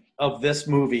opening of this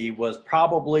movie was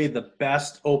probably the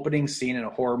best opening scene in a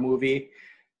horror movie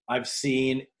I've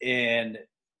seen in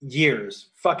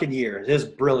fucking years. It was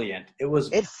brilliant. It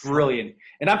was brilliant.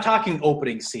 And I'm talking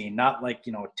opening scene, not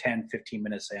 10, 15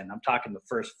 minutes in. I'm talking the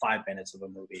first 5 minutes of a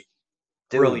movie.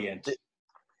 Dude, brilliant.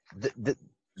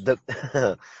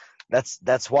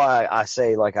 That's why I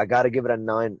say I got to give it a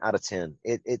 9 out of 10.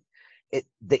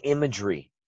 The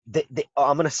imagery.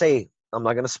 I'm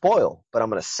not going to spoil, but I'm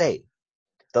going to say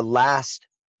the last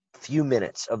few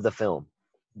minutes of the film,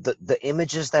 the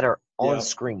images that are on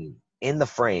screen in the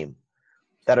frame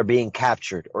that are being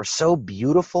captured are so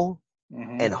beautiful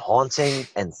and haunting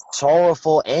and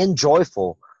sorrowful and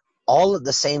joyful all at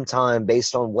the same time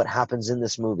based on what happens in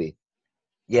this movie.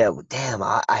 Yeah, damn,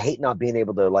 I hate not being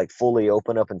able to fully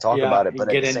open up and talk about it,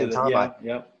 but at the same time,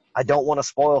 I don't want to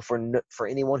spoil for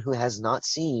anyone who has not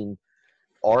seen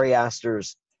Ari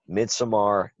Aster's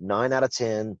Midsommar. 9 out of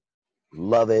 10.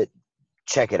 Love it.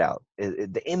 Check it out.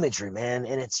 The imagery, man,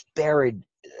 and it's buried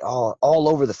all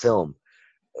over the film.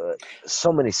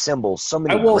 So many symbols, so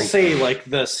many. I will say,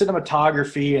 the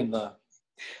cinematography and the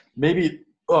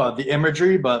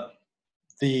imagery, but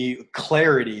the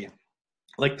clarity,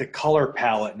 the color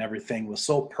palette and everything was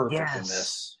so perfect in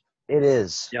this. It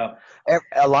is. Yeah.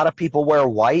 A lot of people wear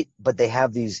white, but they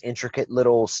have these intricate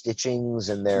little stitchings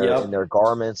in their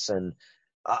garments, and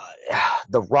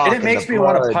the rock. And it makes me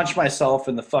want to punch myself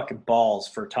in the fucking balls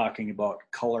for talking about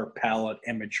color palette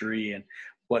imagery and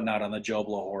whatnot on the Joe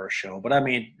Blow Horror Show. But I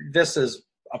mean, this is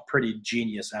a pretty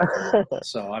genius effort.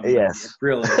 So I mean, yes. It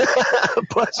really. In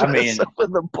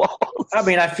the balls. I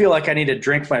mean, I feel like I need to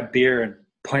drink my beer and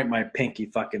point my pinky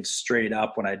fucking straight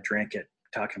up when I drink it,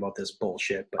 talking about this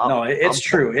bullshit. But no, it's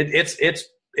true.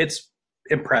 It's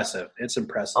impressive. It's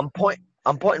impressive.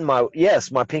 I'm pointing my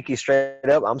pinky straight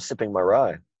up. I'm sipping my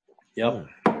rye. Yep.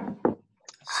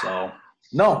 So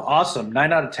no, awesome.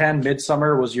 9 out of 10.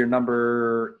 Midsummer was your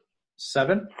number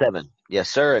 7? 7. Yes,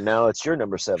 sir. And now it's your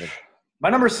number 7. My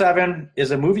number 7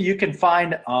 is a movie you can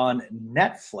find on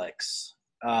Netflix.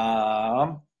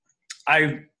 I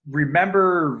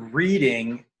remember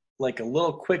reading a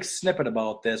little quick snippet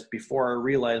about this before I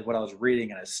realized what I was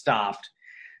reading, and I stopped.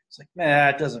 It's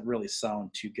it doesn't really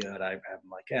sound too good. I'm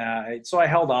so I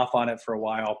held off on it for a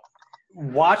while.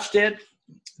 Watched it.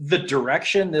 The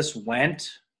direction this went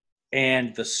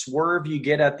and the swerve you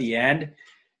get at the end.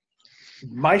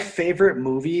 My favorite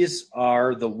movies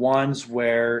are the ones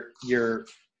where you're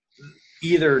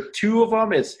either two of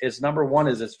them is number one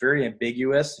is it's very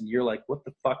ambiguous and you're like, what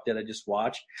the fuck did I just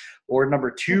watch? Or number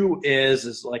 2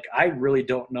 is I really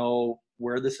don't know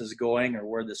where this is going or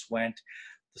where this went,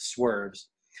 the swerves.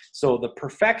 So The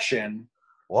Perfection,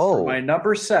 for my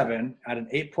number 7 at an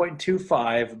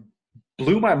 8.25,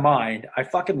 blew my mind. I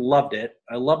fucking loved it.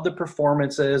 I loved the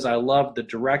performances. I loved the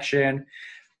direction.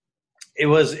 It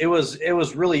was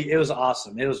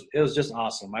awesome. It was just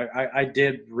awesome. I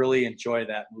did really enjoy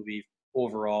that movie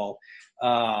overall.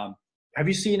 Have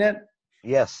you seen it?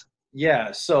 Yes.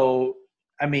 Yeah. So,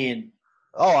 I mean,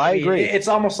 I agree. it's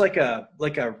almost like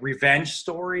a revenge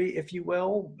story, if you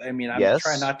will. I mean, I'm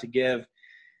trying not to give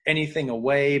anything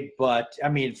away, but I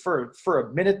mean, for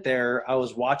a minute there, I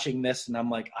was watching this and I'm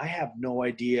like, I have no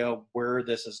idea where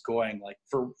this is going. Like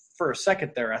for a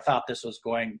second there, I thought this was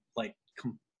going like,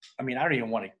 I mean, I don't even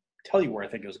want to tell you where I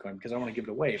think it was going because I don't want to give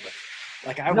it away. But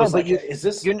like, is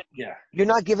this? Yeah. You're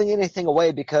not giving anything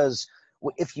away because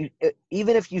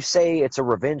even if you say it's a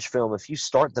revenge film, if you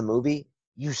start the movie,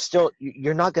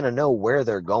 you're not going to know where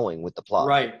they're going with the plot.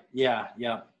 Right. Yeah.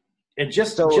 Yeah. And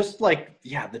just like,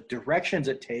 yeah, the directions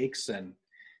it takes and,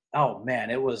 oh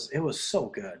man, it was so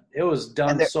good. It was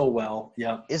done so well.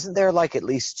 Yeah. Isn't there like at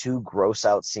least 2 gross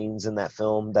out scenes in that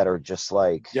film that are just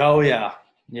like, oh yeah.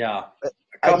 Yeah.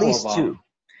 At least 2.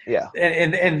 Yeah.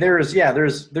 And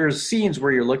there's scenes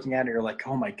where you're looking at it, you're like,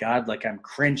 oh my God, like I'm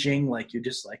cringing. Like you're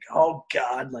just like, oh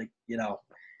God, like, you know,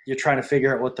 you're trying to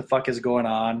figure out what the fuck is going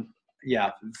on.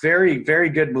 Yeah. Very, very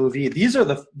good movie. These are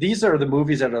the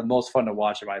movies that are the most fun to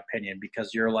watch in my opinion, because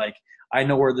you're like, I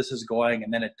know where this is going.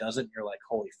 And then it doesn't. You're like,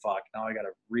 holy fuck. Now I got to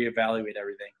reevaluate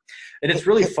everything. And it's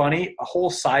really funny. A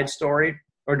whole side story,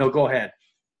 or no, go ahead.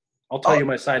 I'll tell you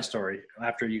my side story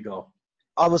after you go.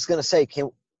 I was going to say,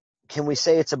 can we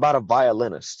say it's about a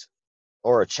violinist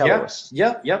or a celloist?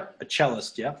 Yep. A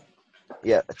cellist, yeah.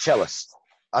 Yeah, a cellist.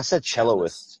 I said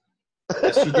celloist.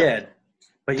 Yes, you did.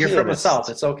 But you're from the South.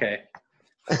 It's okay.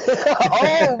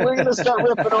 Oh, we're going to start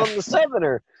ripping on the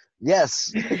Southerner.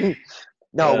 Yes.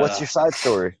 No, what's your side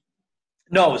story?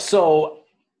 No, so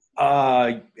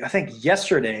I think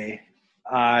yesterday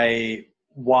I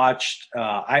watched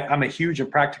I'm a huge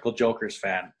Impractical Jokers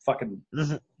fan. Fucking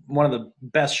one of the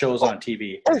best shows on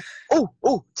TV.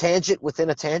 Oh, tangent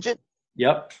within a tangent?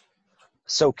 Yep.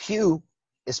 So Q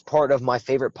is part of my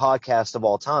favorite podcast of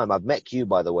all time. I've met Q,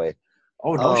 by the way.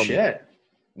 Oh, no shit.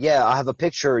 Yeah, I have a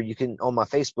picture on my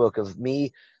Facebook of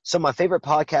me. So my favorite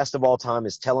podcast of all time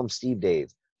is Tell 'em Steve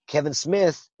Dave. Kevin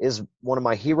Smith is one of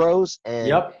my heroes, and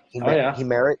he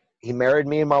married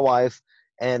me and my wife,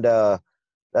 and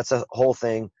that's a whole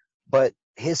thing. But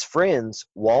his friends,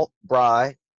 Walt,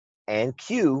 Bry, and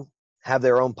Q, have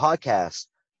their own podcast.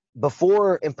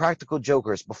 Before Impractical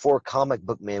Jokers, before Comic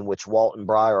Book Men, which Walt and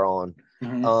Bry are on,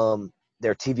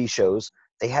 their TV shows,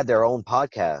 they had their own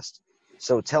podcast.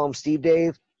 So Tell 'em Steve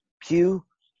Dave, Q,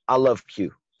 I love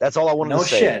Q. That's all I wanted to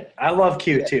say. No shit. I love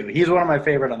Q too. He's one of my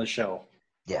favorite on the show.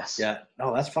 Yes. Yeah.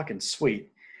 No, that's fucking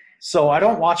sweet. So I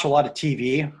don't watch a lot of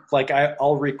TV. Like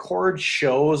I'll record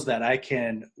shows that I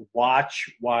can watch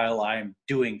while I'm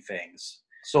doing things.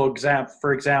 So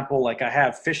for example, like I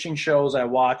have fishing shows I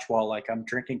watch while like I'm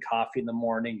drinking coffee in the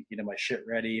morning, getting my shit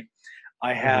ready.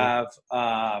 I have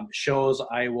shows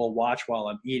I will watch while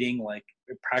I'm eating, like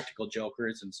Practical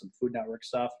Jokers and some Food Network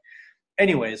stuff.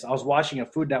 Anyways, I was watching a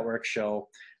Food Network show,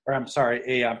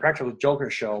 a Practical Joker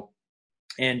show,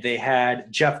 and they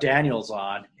had Jeff Daniels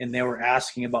on, and they were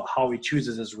asking about how he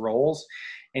chooses his roles.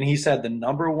 And he said the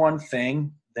number one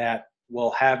thing that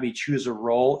will have me choose a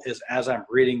role is as I'm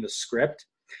reading the script,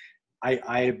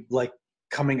 I like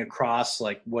coming across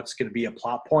like what's going to be a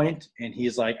plot point. And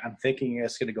he's like, I'm thinking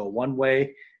it's going to go one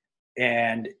way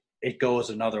and it goes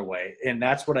another way. And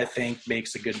that's what I think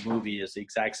makes a good movie, is the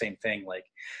exact same thing. Like,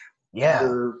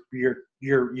 you're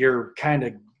kind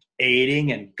of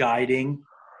aiding and guiding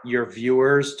your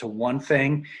viewers to one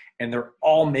thing, and they're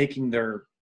all making their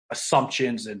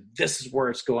assumptions and this is where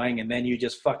it's going. And then you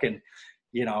just fucking,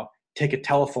 take a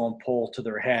telephone pole to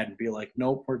their head and be like,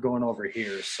 nope, we're going over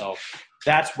here. So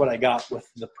that's what I got with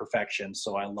The Perfection.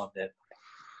 So I loved it.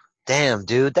 Damn,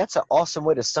 dude. That's an awesome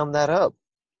way to sum that up.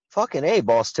 Fucking A,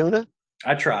 Boss Tuna.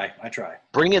 I try.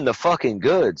 Bring in the fucking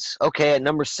goods. Okay, at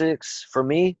number 6 for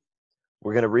me,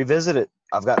 we're going to revisit it.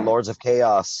 I've got Lords of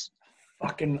Chaos.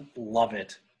 Fucking love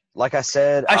it. Like I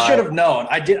said, I should have known.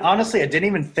 I didn't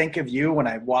even think of you when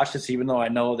I watched this, even though I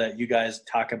know that you guys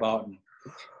talk about and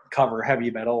cover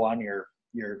heavy metal on your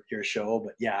show.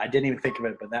 But yeah, I didn't even think of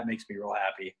it, but that makes me real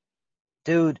happy.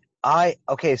 Dude,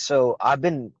 so I've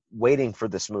been waiting for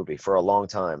this movie for a long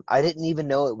time. I didn't even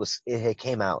know it had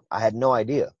came out. I had no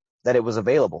idea that it was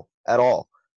available at all.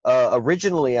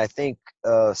 Originally, I think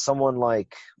someone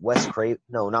like Wes Craven,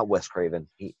 no, not Wes Craven,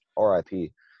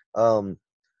 R.I.P.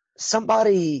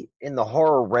 Somebody in the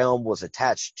horror realm was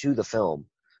attached to the film,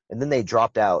 and then they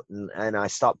dropped out, and I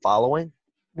stopped following.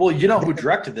 Well, you know who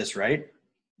directed this, right?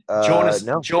 Jonas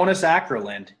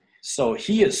Ackerland. So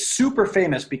he is super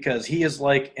famous because he is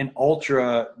like an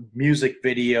ultra music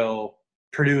video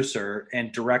producer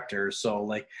and director. So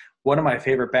like one of my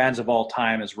favorite bands of all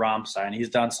time is Rammstein. He's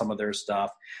done some of their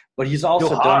stuff, but he's Du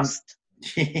also done hast.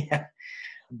 yeah,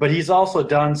 but he's also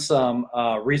done some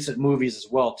recent movies as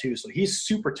well too. So he's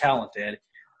super talented.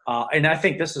 And I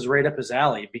think this is right up his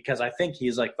alley because I think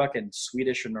he's like fucking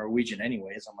Swedish or Norwegian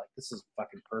anyways. I'm like, this is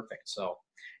fucking perfect. So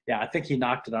yeah, I think he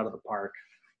knocked it out of the park.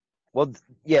 Well,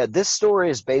 yeah, this story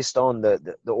is based on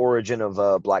the origin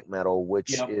of black metal,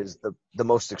 which Yep. is the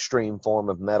most extreme form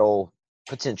of metal,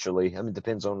 potentially. I mean, it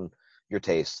depends on your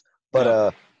taste.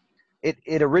 But Yep.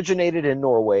 it originated in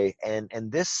Norway, and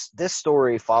this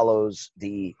story follows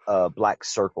the Black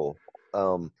Circle,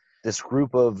 this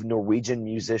group of Norwegian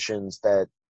musicians that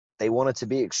they wanted to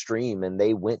be extreme, and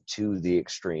they went to the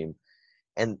extreme.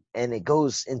 And it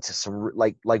goes into some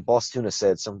like Boss Tuna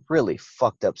said, some really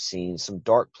fucked up scenes, some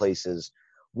dark places.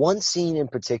 One scene in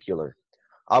particular,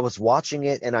 I was watching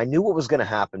it and I knew what was going to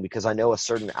happen because I know a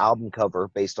certain album cover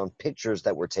based on pictures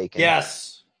that were taken.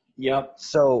 Yes. Yep.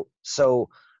 So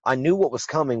I knew what was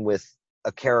coming with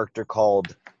a character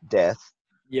called Death.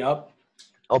 Yep.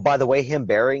 Oh, by the way, him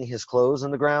burying his clothes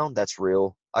in the ground, that's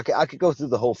real. I could go through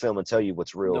the whole film and tell you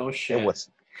what's real No and shit. what's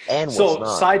So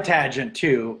not. side tangent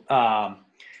too.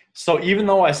 So even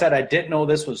though I said I didn't know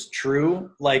this was true,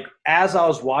 like as I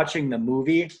was watching the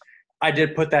movie, I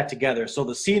did put that together. So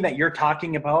the scene that you're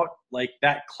talking about, like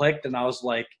that clicked, and I was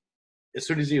like, as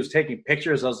soon as he was taking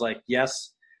pictures, I was like,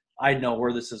 yes, I know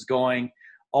where this is going.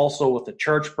 Also with the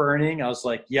church burning, I was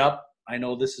like, yep, I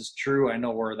know this is true. I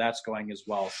know where that's going as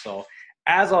well. So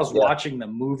as I was Yeah, watching the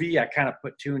movie, I kind of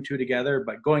put two and two together,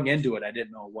 but going into it, I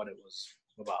didn't know what it was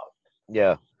about.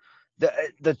 yeah.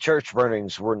 The church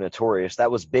burnings were notorious.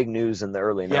 That was big news in the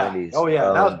early Yeah. 90s. Oh,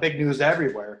 yeah. That was big news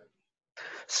everywhere.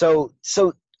 So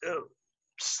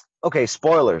okay,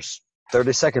 spoilers.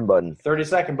 30-second button.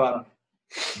 30-second button.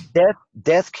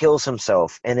 Death kills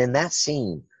himself, and in that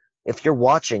scene, if you're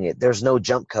watching it, there's no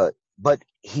jump cut, but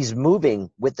he's moving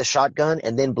with the shotgun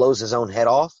and then blows his own head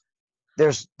off.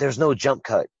 There's no jump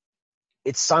cut.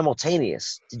 It's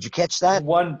simultaneous. Did you catch that?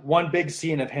 One big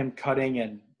scene of him cutting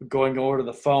and going over to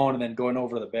the phone and then going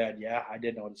over to the bed. Yeah, I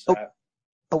did notice But, that.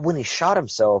 but when he shot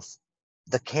himself,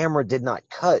 the camera did not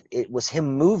cut. It was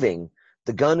him moving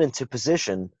the gun into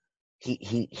position.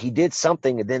 He did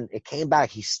something and then it came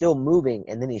back. He's still moving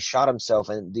and then he shot himself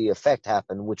and the effect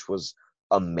happened, which was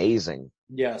amazing.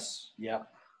 Yes. Yeah.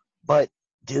 But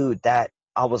dude, that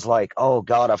I was like, oh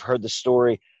God, I've heard the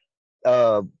story.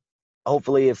 Uh,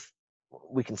 Hopefully, if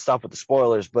we can stop with the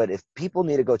spoilers, but if people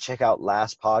need to go check out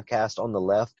last podcast on the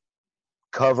left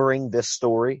covering this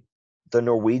story, the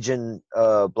Norwegian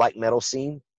black metal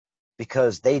scene,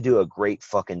 because they do a great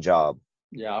fucking job.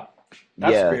 Yeah.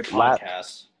 That's a Yeah, great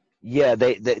podcast. yeah,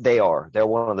 they are. They're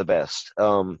one of the best.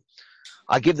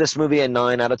 I give this movie a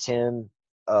 9 out of 10.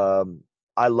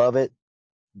 I love it.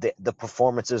 The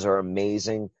performances are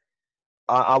amazing.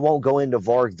 I won't go into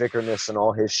Varg Vikernes and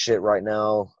all his shit right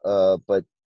now, but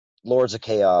Lords of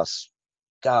Chaos,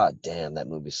 god damn, that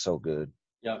movie's so good.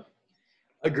 Yep.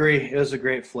 Agree. It was a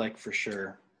great flick for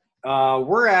sure.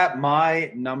 We're at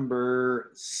my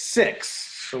number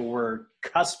 6. So we're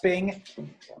cusping,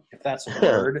 if that's a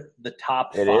word, the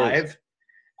top It is. 5.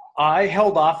 I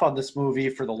held off on this movie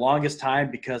for the longest time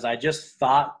because I just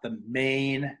thought the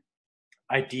main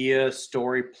idea,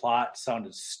 story, plot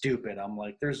sounded stupid. I'm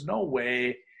like, there's no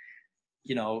way,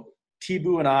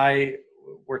 Tibu and I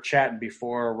were chatting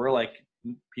before. We're like,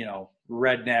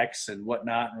 rednecks and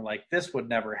whatnot. And we're like, this would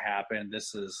never happen.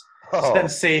 This is Oh,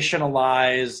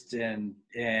 sensationalized and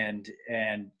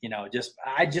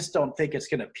I just don't think it's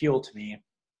going to appeal to me.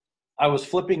 I was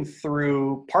flipping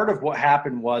through. Part of what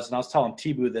happened was, and I was telling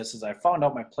Tibu this, is I found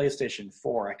out my PlayStation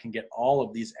 4, I can get all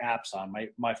of these apps on.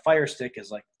 My Fire Stick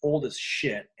is like old as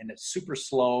shit, and it's super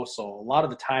slow. So a lot of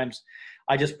the times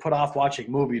I just put off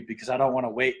watching movies because I don't want to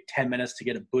wait 10 minutes to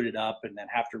get it booted up and then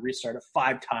have to restart it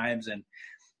 5 times. And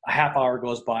a half hour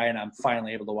goes by and I'm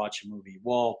finally able to watch a movie.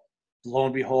 Well, lo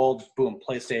and behold, boom,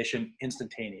 PlayStation,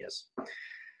 instantaneous.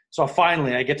 So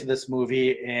finally I get to this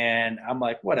movie and I'm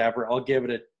like, whatever, I'll give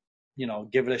it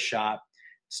a shot.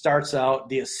 Starts out,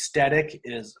 the aesthetic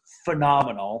is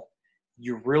phenomenal.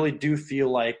 You really do feel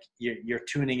like you're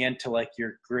tuning into like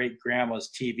your great grandma's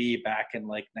TV back in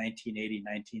like 1980,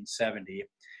 1970.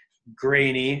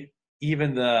 Grainy,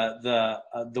 even the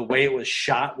way it was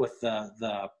shot with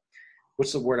the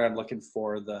what's the word I'm looking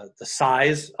for? The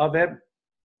size of it.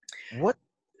 what?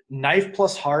 Knife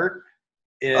Plus Heart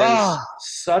is Ah,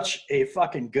 such a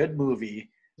fucking good movie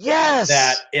that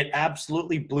yes, it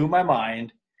absolutely blew my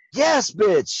mind. yes,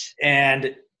 bitch.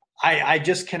 And I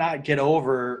just cannot get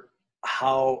over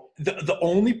how the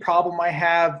only problem I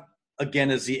have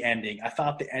again is the ending. I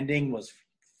thought the ending was,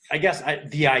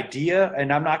 the idea,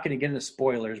 and I'm not going to get into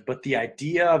spoilers, but the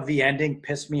idea of the ending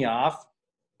pissed me off.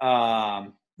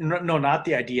 No, not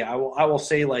the idea. I will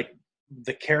say like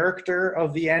the character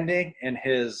of the ending and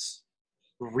his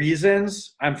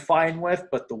reasons I'm fine with,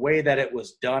 but the way that it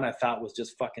was done, I thought was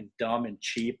just fucking dumb and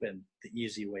cheap and the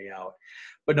easy way out.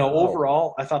 But no, Oh,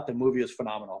 overall, I thought the movie was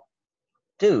phenomenal.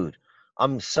 dude,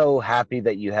 I'm so happy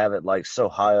that you have it like so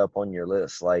high up on your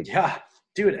list. Like, Yeah,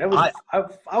 dude, I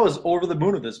I was over the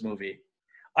moon with this movie.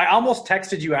 I almost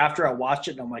texted you after I watched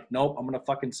it, and I'm like, nope, I'm gonna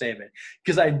fucking save it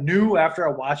because I knew after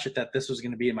I watched it that this was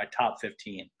gonna be in my top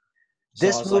 15. So I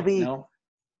this was like, movie, no,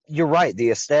 you're right.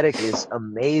 The aesthetic is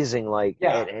amazing. Like,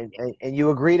 yeah, and you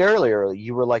agreed earlier.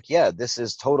 You were like, yeah, this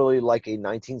is totally like a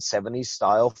 1970s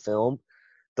style film.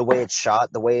 The way it's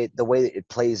shot, the way it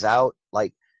plays out.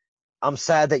 Like, I'm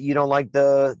sad that you don't like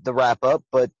the wrap up,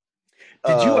 but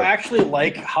did you uh, actually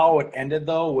like how it ended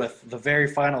though with the very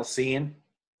final scene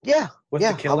yeah, with the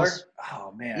yeah, killer?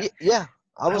 Oh man, yeah,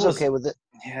 I I was was okay with it.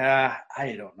 yeah,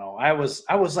 I don't know. I was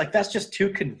like, that's just too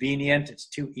convenient. It's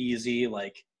too easy.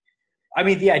 Like, I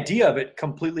mean, the idea of it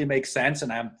completely makes sense,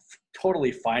 and I'm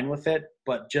totally fine with it.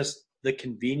 But just the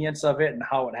convenience of it and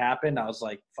how it happened, I was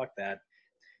like, fuck that.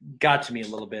 Got to me a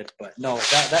little bit, but no,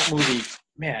 that movie,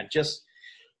 man, just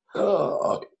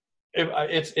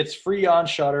it's free on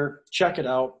Shutter. Check it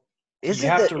out. You Isn't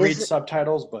have the to read isn't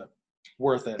subtitles, but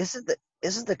worth it.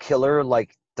 isn't the killer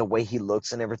like the way he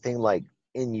looks and everything like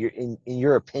in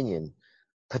your opinion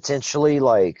potentially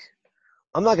like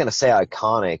I'm not gonna say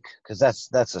iconic because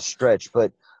that's a stretch,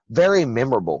 but very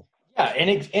memorable. Yeah,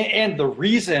 and the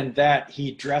reason that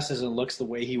he dresses and looks the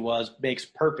way he was makes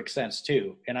perfect sense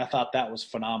too. And I thought that was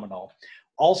phenomenal.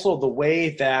 Also, the way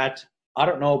that I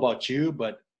don't know about you,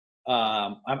 but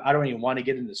I don't even want to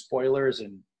get into spoilers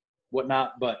and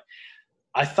whatnot. But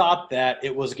I thought that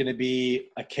it was going to be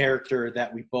a character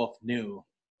that we both knew.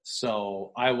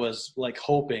 So I was like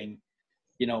hoping,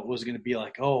 it was going to be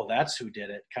like, oh, that's who did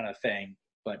it, kind of thing.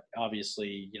 But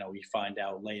obviously, we find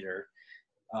out later.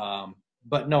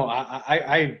 But no,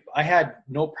 I had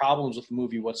no problems with the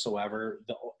movie whatsoever,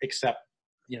 except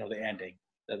the ending.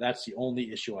 That's the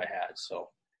only issue I had. So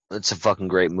It's a fucking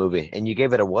great movie. And you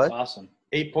gave it a it's what? awesome.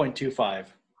 8.25.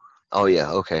 Oh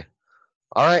yeah, okay.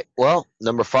 All right. Well,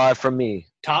 number 5 from me.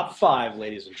 Top five,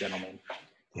 ladies and gentlemen.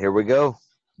 Here we go.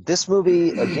 This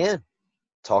movie again,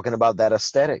 talking about that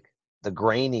aesthetic, the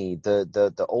grainy,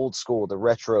 the old school, the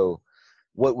retro,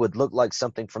 what would look like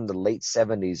something from the late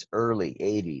 70s, early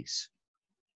 80s.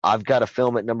 I've got a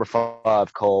film at number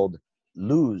 5 called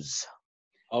Lose.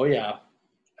 Oh yeah,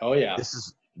 oh yeah.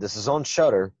 This is on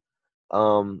Shutter.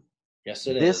 Um, Yes,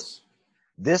 it this is.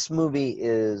 this movie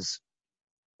is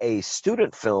a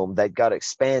student film that got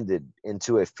expanded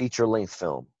into a feature length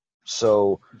film.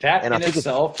 So, That and I in think it's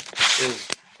itself is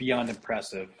beyond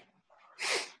impressive.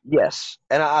 yes,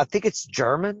 and I think it's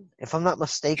German, if I'm not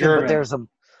mistaken. But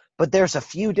German. there's a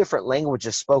few different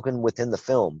languages spoken within the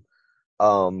film.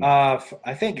 I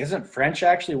think isn't French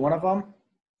actually one of them?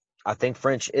 I think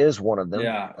French is one of them.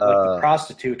 Yeah, like the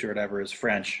prostitute or whatever is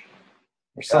French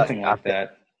or something I like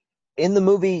that. in the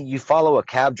movie, you follow a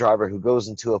cab driver who goes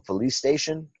into a police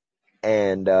station,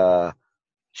 and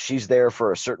she's there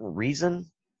for a certain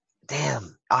reason.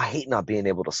 Damn, I hate not being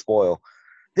able to spoil.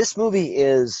 This movie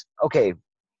is okay.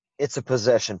 It's a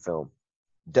possession film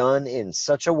done in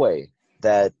such a way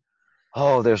that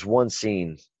there's one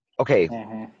scene. Okay,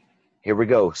 Hmm. here we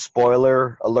go.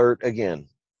 Spoiler alert again.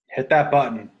 Hit that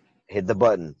button. Hit the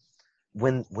button.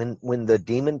 When the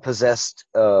demon possessed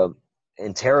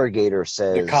interrogator The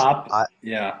says, cop. "I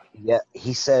Yeah. yeah,"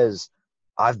 he says,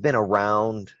 "I've been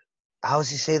around." How does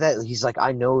he say that? He's like,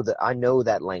 I know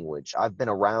that language. I've been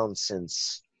around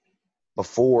since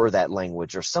before that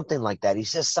language or something like that. He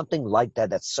says something like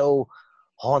that that's so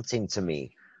haunting to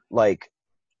me. Like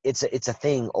it's a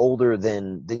thing older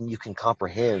than you can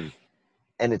comprehend,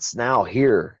 and it's now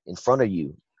here in front of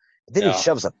you. Then he Yeah.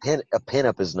 shoves a pin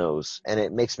up his nose, and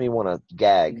it makes me want to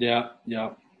gag. Yeah.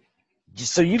 Yeah.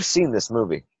 So you've seen this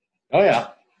movie? Oh yeah.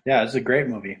 Yeah. It's a great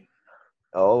movie.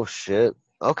 Oh shit.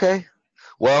 Okay.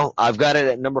 Well, I've got it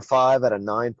at number 5 at a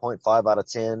 9.5 out of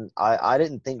 10. I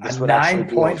didn't think A this would actually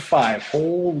be on. 9.5.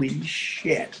 Holy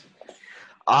shit.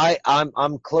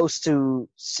 I'm close to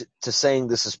saying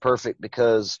this is perfect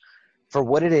because for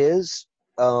what it is,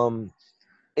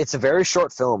 it's a very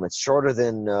short film. It's shorter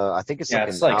than I think it's Yeah. like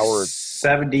It's an like hour.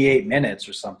 78 minutes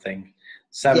or something. Yeah,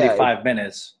 75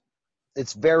 minutes.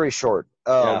 it's very short.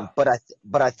 Yeah.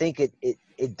 But I think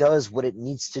it does what it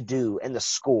needs to do, and the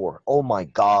score. Oh my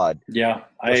God, Yeah,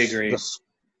 I the agree. the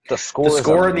The score is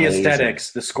score and the amazing.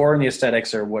 aesthetics, the score and the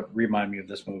aesthetics are what remind me of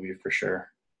this movie for sure.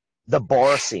 The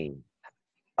bar scene.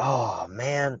 Oh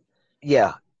man,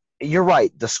 yeah, you're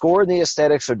right. The score and the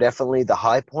aesthetics are definitely the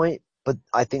high point, but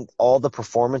I think all the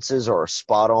performances are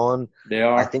spot on. They I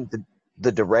are. think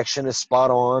the direction is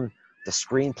spot on. The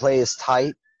screenplay is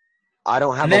tight. I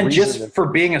don't And have a then reason just to. for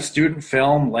being a student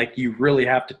film, like you really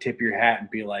have to tip your hat and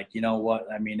be like, you know what?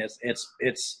 I mean,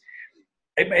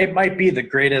 it might be the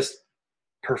greatest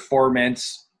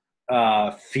performance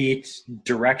feat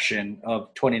direction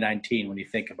of 2019 when you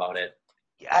think about it.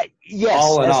 Yes,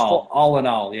 All in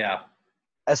all, yeah,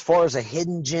 as far as a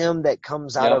hidden gem that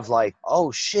comes out of yep, like,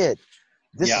 oh shit,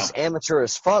 this is yeah. amateur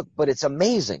as fuck, but it's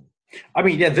amazing. I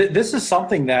mean, yeah, this is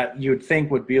something that you'd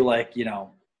think would be like,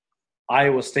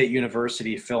 Iowa State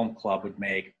University Film Club would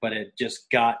make, but it just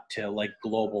got to like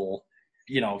global,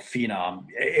 phenom.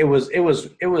 It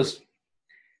was.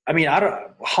 I mean, I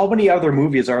don't. How many other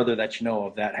movies are there that you know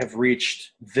of that have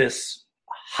reached this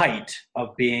height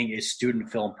of being a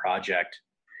student film project?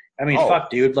 I mean, Oh fuck,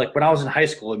 dude. Like when I was in high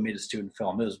school and made a student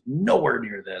film, it was nowhere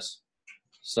near this.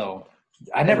 So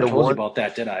I and never the told you one about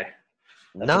that, did I?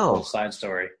 That's a little no side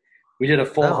story. We did a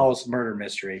Full no House murder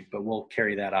mystery, but we'll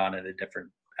carry that on in a different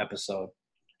episode.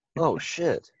 oh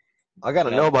shit, I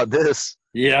gotta know Yep. about this.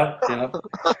 Yep. Yep.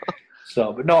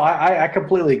 So, but no, I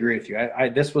completely agree with you.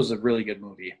 This was a really good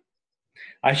movie.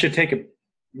 I should take a,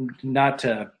 not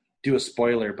to do a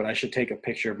spoiler, but I should take a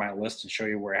picture of my list and show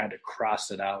you where I had to cross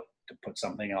it out to put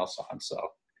something else on. So,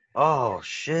 Oh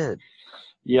shit.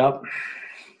 yep.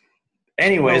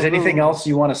 Anyways, Oh anything no. else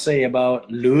you want to say about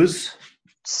Lose?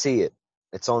 See it.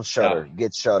 It's on Yeah, Shutter.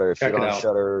 Get Shutter. If you check it don't have out.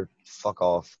 Shutter, fuck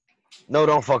off. No,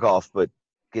 don't fuck off, but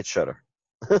get Shutter.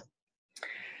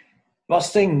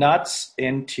 Busting nuts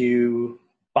into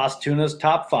Bastuna's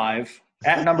top five.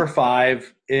 At number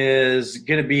five is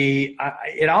going to be,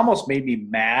 it almost made me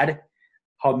mad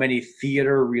how many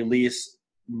theater release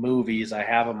movies I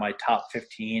have in my top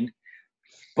 15.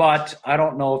 But I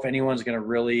don't know if anyone's going to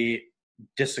really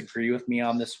disagree with me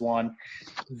on this one.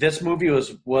 This movie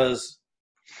was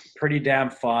pretty damn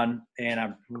fun, and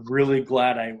I'm really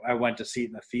glad I went to see it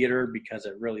in the theater because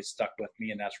it really stuck with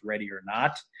me, and that's Ready or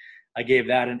Not. I gave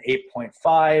that an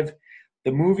 8.5.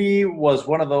 The movie was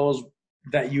one of those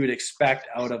that you would expect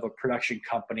out of a production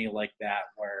company like that,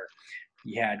 where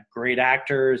you had great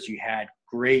actors, you had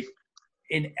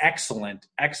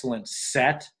excellent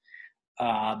set.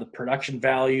 The production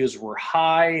values were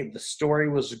high. The story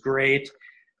was great.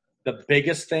 The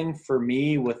biggest thing for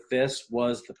me with this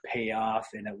was the payoff,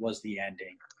 and it was the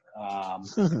ending.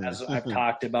 As I've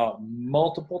talked about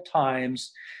multiple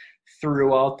times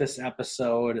throughout this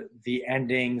episode, the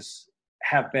endings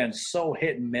have been so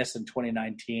hit and miss in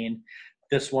 2019.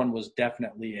 This one was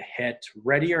definitely a hit.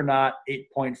 Ready or Not,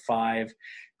 8.5.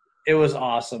 It was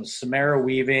awesome. Samara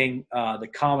Weaving, the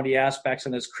comedy aspects,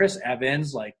 and as Chris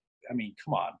Evans, like, I mean,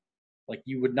 come on. Like,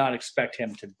 you would not expect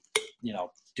him to,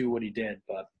 do what he did,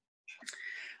 but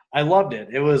I loved it.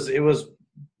 It was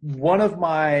one of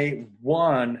my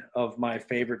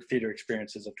favorite theater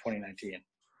experiences of 2019.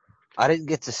 I didn't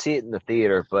get to see it in the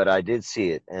theater, but I did see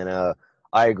it, and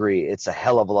I agree. It's a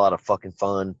hell of a lot of fucking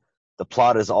fun. The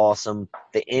plot is awesome.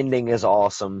 The ending is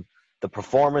awesome. The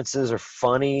performances are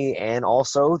funny, and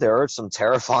also there are some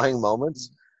terrifying moments.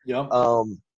 Yep.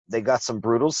 They got some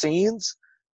brutal scenes.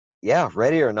 Yeah,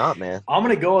 Ready or Not, man. I'm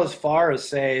going to go as far as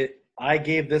say I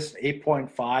gave this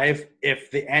 8.5.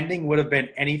 If the ending would have been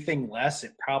anything less,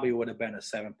 it probably would have been a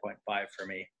 7.5 for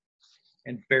me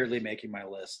and barely making my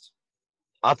list.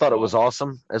 I thought it was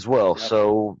awesome as well. Yep.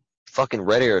 So fucking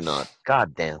Ready or Not.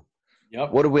 God damn.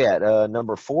 Yep. What are we at?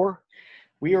 Number 4?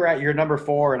 We are at your number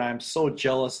 4, and I'm so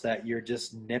jealous that you're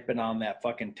just nipping on that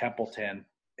fucking Templeton,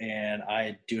 and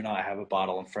I do not have a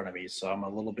bottle in front of me, so I'm a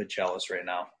little bit jealous right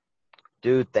now.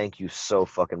 Dude, thank you so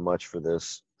fucking much for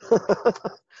this.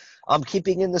 I'm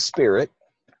keeping in the spirit,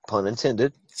 pun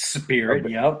intended, Spirit,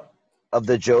 yep. of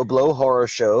the Joe Blow horror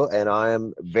show, and I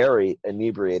am very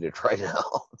inebriated right now.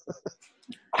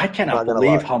 I cannot Not gonna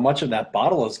believe lie. how much of that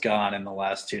bottle has gone in the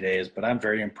last 2 days, but I'm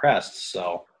very impressed.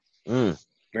 So,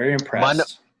 very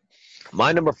impressed.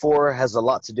 My number 4 has a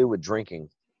lot to do with drinking.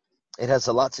 It has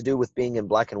a lot to do with being in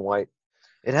black and white.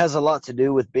 It has a lot to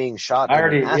do with being shot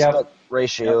in an aspect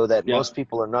ratio that most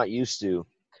people are not used to.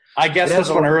 I guessed this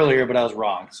one earlier, but I was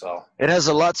wrong. So it has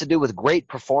a lot to do with great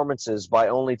performances by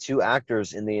only 2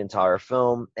 actors in the entire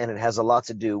film, and it has a lot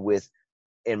to do with,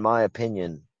 in my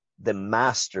opinion, the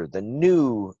master, the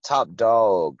new top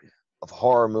dog of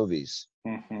horror movies.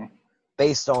 Mm-hmm.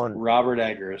 based on Robert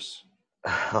Eggers.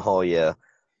 oh yeah,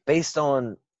 based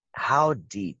on how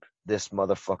deep this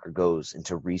motherfucker goes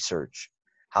into research,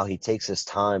 how he takes his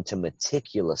time to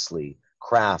meticulously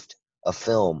craft a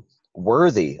film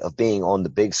worthy of being on the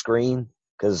big screen.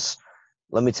 Because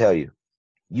let me tell you,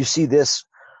 you see this,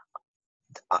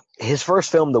 his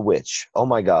first film, The Witch. Oh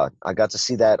my God, I got to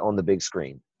see that on the big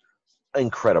screen.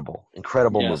 Incredible,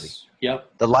 incredible movie. Yes.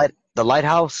 Yep. The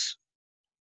Lighthouse.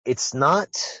 It's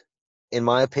not, in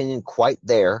my opinion, quite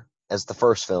there as the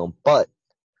first film, but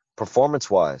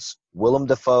performance-wise, Willem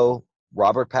Dafoe,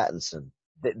 Robert Pattinson,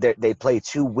 they play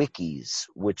two wikis,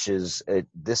 which is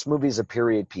this movie is a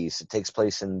period piece. It takes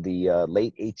place in the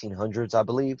late 1800s, I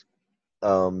believe,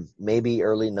 maybe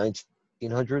early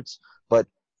 1900s. But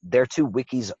they're two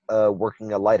wikis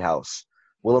working a lighthouse.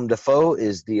 Willem Dafoe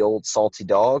is the old salty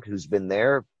dog who's been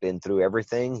there, been through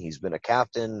everything. He's been a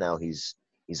captain. Now he's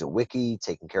a wiki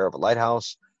taking care of a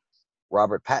lighthouse.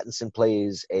 Robert Pattinson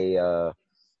plays a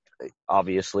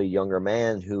obviously younger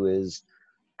man who is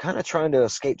kind of trying to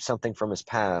escape something from his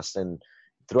past, and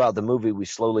throughout the movie we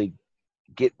slowly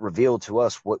get revealed to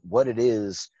us what it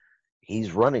is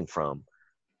he's running from.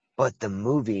 But the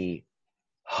movie,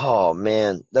 oh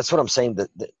man, that's what I'm saying,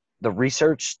 the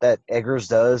research that Eggers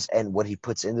does and what he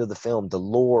puts into the film, the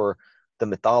lore, the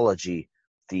mythology,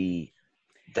 the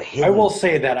hidden. I will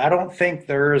say that I don't think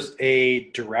there's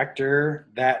a director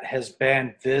that has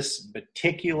been this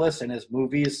meticulous in his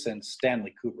movies since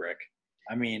Stanley Kubrick.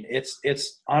 I mean,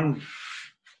 it's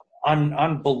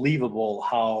unbelievable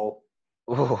how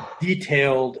Ooh,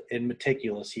 detailed and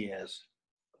meticulous he is.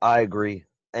 I agree,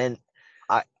 and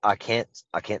I can't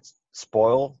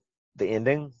spoil the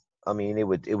ending. I mean, it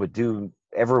would do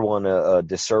everyone a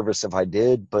disservice if I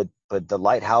did, but the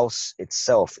lighthouse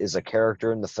itself is a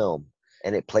character in the film,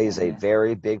 and it plays a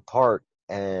very big part.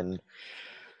 And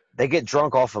they get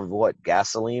drunk off of what,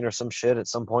 gasoline or some shit at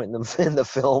some point in the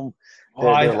film.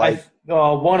 They're like,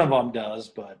 One of them does,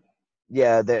 but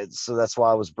yeah. So that's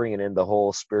why I was bringing in the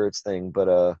whole spirits thing.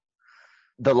 But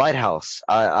the lighthouse,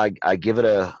 I give it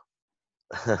a.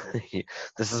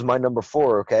 This is my number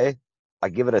 4. Okay, I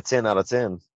give it a 10 out of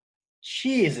 10.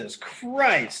 Jesus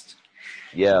Christ.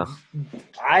 Yeah.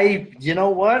 You know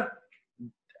what?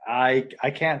 I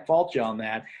can't fault you on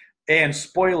that. And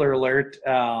spoiler alert,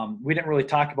 we didn't really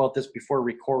talk about this before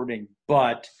recording,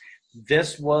 but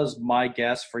this was my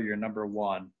guess for your number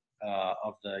 1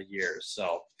 of the year.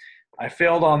 So I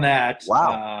failed on that.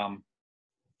 Wow.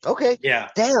 Okay. Yeah.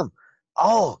 Damn.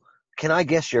 Oh, can I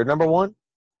guess your number 1?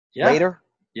 Yeah. Later?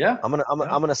 Yeah. I'm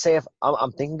gonna say if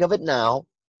I'm thinking of it now,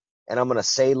 and I'm gonna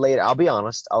say later. I'll be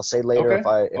honest. I'll say later if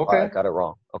I got it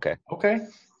wrong. Okay. Okay.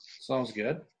 Sounds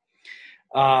good.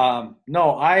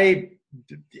 No, I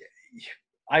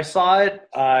saw it.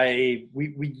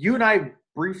 You and I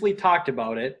briefly talked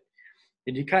about it,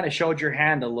 and you kind of showed your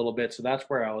hand a little bit. So that's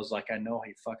where I was like, I know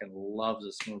he fucking loves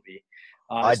this movie.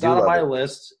 It's not on my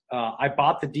list. I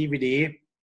bought the DVD.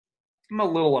 I'm a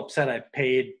little upset I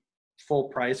paid full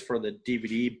price for the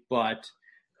DVD, but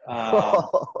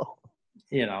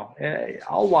you know,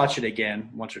 I'll watch it again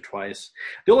once or twice.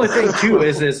 The only thing too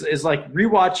is like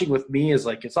rewatching with me is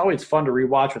like, it's always fun to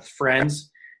rewatch with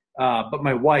friends. But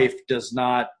my wife does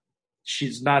not,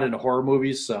 she's not into horror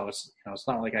movies. So it's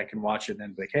not like I can watch it and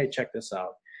then be like, hey, check this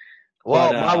out.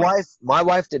 Well, my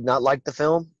wife did not like the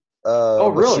film. Oh,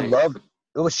 really?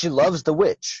 She loves The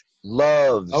Witch.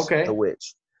 Loves Okay. The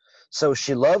Witch. So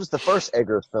she loves the first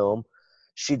Eggers film.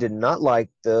 She did not like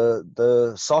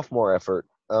the sophomore effort.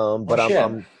 But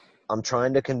I'm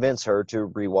trying to convince her to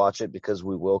rewatch it because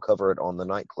we will cover it on the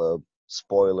nightclub.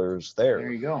 Spoilers there.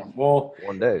 There you go. Well,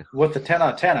 one day with the 10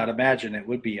 out of 10, I'd imagine it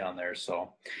would be on there.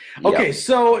 So, okay.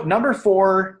 So number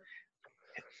 4,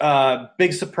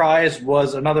 big surprise,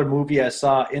 was another movie I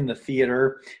saw in the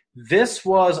theater. This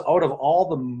was, out of all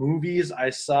the movies I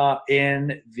saw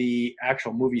in the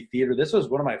actual movie theater, this was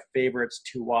one of my favorites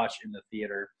to watch in the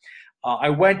theater. I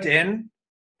went in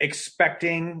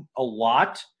expecting a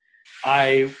lot.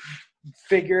 I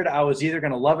figured I was either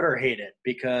going to love it or hate it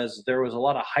because there was a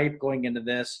lot of hype going into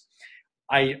this.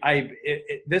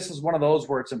 This is one of those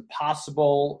where it's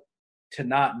impossible to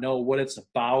not know what it's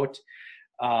about.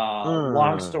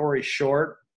 Long story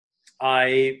short,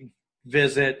 I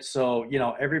visit. So,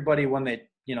 everybody, when they,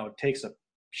 takes a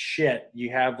shit,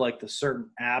 you have like the certain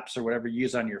apps or whatever you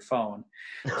use on your phone.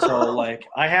 So like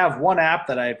I have one app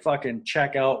that I fucking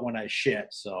check out when I shit.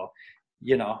 So,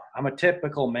 I'm a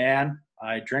typical man.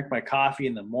 I drink my coffee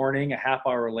in the morning. A half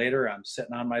hour later, I'm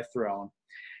sitting on my throne.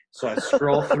 So I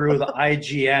scroll through the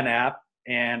IGN app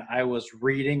and I was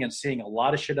reading and seeing a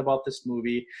lot of shit about this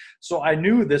movie. So I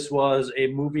knew this was a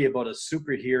movie about a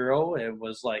superhero. It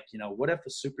was like, what if a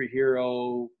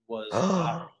superhero was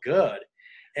not good?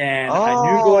 And I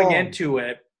knew going Oh, into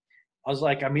it, I was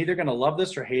like, I'm either going to love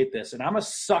this or hate this. And I'm a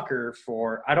sucker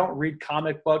I don't read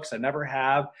comic books. I never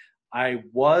have. I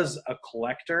was a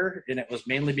collector, and it was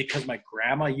mainly because my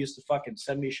grandma used to fucking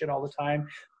send me shit all the time,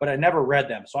 but I never read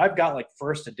them. So I've got like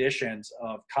first editions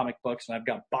of comic books, and I've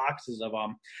got boxes of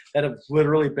them that have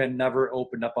literally been never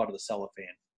opened up out of the cellophane.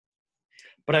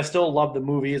 But I still love the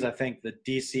movies. I think the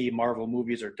DC Marvel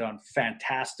movies are done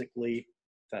fantastically,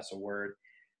 if that's a word.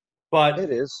 But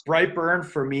it is. Brightburn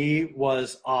for me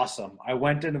was awesome. I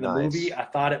went into the Nice. movie. I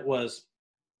thought it was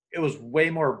way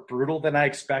more brutal than I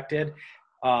expected.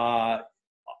 Uh,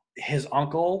 his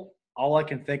uncle, all I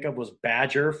can think of was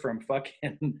Badger from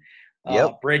fucking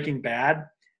Yep. Breaking Bad.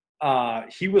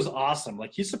 He was awesome.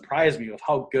 Like, he surprised me with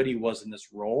how good he was in this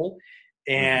role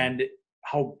Hmm. and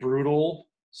how brutal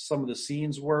some of the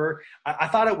scenes were. I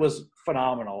thought it was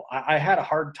phenomenal. I had a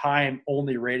hard time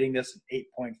only rating this an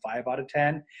 8.5 out of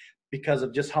 10 because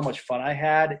of just how much fun I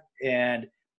had. And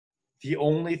the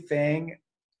only thing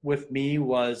with me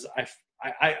was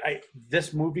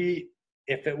this movie,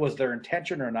 if it was their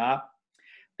intention or not,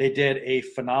 they did a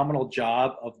phenomenal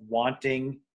job of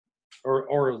wanting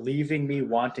or leaving me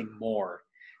wanting more.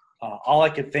 All I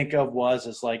could think of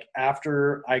is like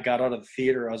after I got out of the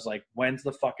theater, I was like, when's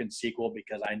the fucking sequel?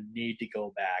 Because I need to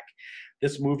go back.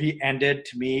 This movie ended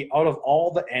to me out of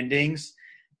all the endings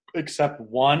except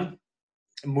one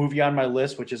movie on my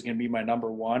list, which is going to be my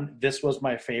number one. This was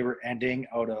my favorite ending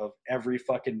out of every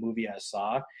fucking movie I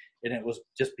saw. And it was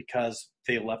just because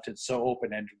they left it so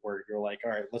open ended where you're like,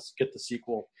 all right, let's get the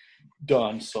sequel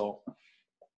done. So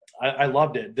I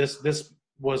loved it. This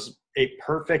was a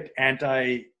perfect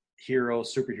anti-hero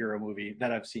superhero movie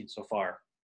that I've seen so far.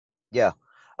 Yeah.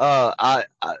 I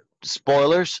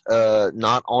spoilers,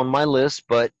 not on my list,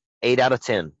 but 8 out of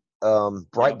 10. Yep.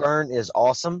 Brightburn is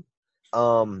awesome.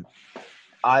 Um,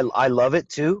 I love it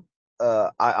too.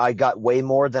 I got way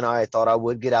more than I thought I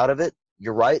would get out of it.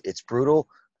 You're right. It's brutal.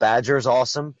 Badger's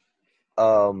awesome.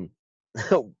 Um,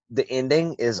 the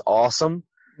ending is awesome.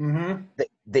 Mm-hmm.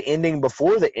 The ending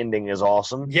before the ending is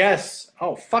awesome. Yes.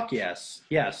 Oh, fuck yes.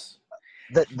 Yes.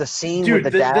 The scene with Dude, the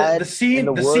the dad in scene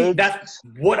the the scene woods. that's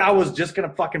what I was just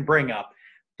gonna fucking bring up.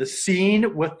 The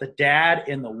scene with the dad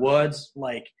in the woods,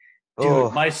 like, dude,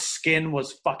 Oh, my skin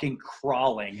was fucking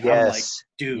crawling. I'm like, yes,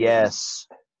 dude, yes.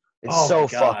 It's oh my so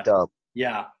fucked god. up.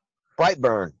 Yeah,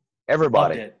 Brightburn. loved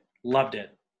Everybody. it. Loved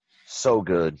it. So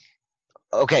good.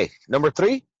 Okay, number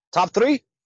three. Top three.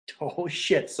 Oh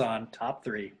shit, son. Top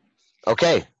three.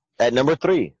 Okay, at number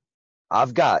three,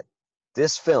 I've got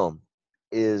this film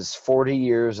is 40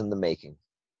 years in the making.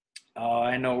 Oh,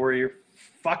 I know where you're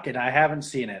fucking I haven't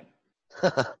seen it.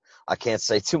 I can't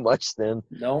say too much then,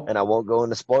 and Nope. I won't go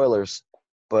into spoilers.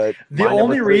 But The my number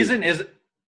only three. reason is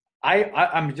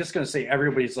I'm just gonna say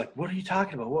everybody's like, what are you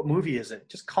talking about? What movie is it?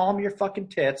 Just calm your fucking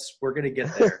tits. We're gonna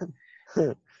get there.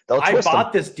 They'll I twist them.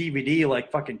 bought this DVD like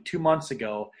fucking 2 months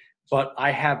ago, but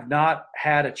I have not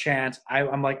had a chance.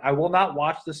 I'm like, I will not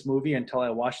watch this movie until I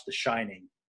watch The Shining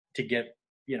to get,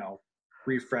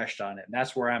 refreshed on it. And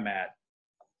that's where I'm at.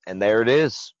 And there it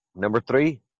is. Number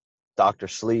three, Doctor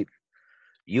Sleep.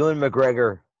 Ewan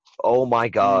McGregor. Oh my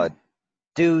Mm. God.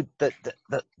 Dude,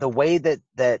 the way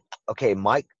that okay,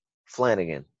 Mike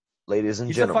Flanagan, ladies and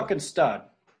He's a gentlemen. fucking stud.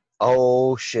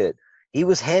 Oh shit. He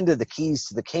was handed the keys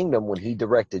to the kingdom when he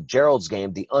directed Gerald's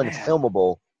Game,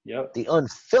 Man. Yep. the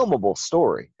unfilmable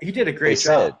story. He did a They great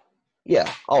said, job.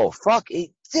 yeah. Oh fuck,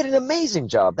 he did an amazing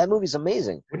job. That movie's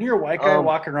amazing. When you're a white guy Um,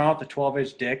 walking around with a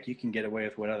 12-inch dick, you can get away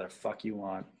with whatever the fuck you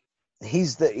want.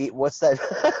 what's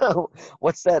that?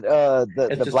 What's that? It's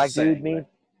The just a black dude saying, mean? but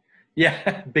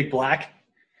yeah, Big Black.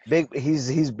 Big.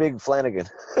 He's Big Flanagan.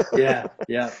 Yeah,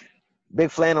 yeah. Big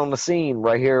Flan on the scene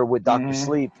right here with Doctor Mm-hmm.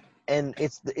 Sleep, and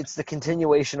it's the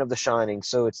continuation of The Shining.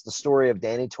 So it's the story of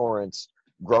Danny Torrance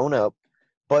grown up,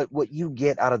 but what you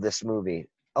get out of this movie,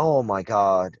 oh my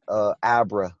God,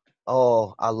 Abra,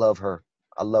 oh I love her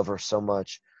so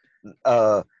much.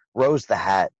 Uh, Rose the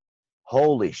Hat,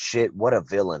 holy shit, what a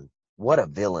villain,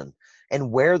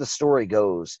 and where the story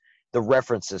goes, the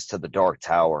references to the Dark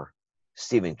Tower,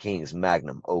 Stephen King's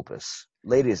magnum opus,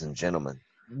 ladies and gentlemen.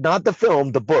 Not the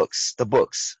film, the books.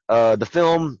 The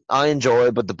film I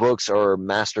enjoy, but the books are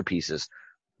masterpieces.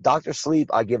 Doctor Sleep,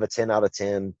 I give a 10 out of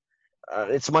 10.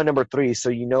 It's my number three, so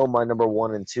you know my number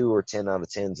one and two are 10 out of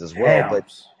 10s as well. Damn.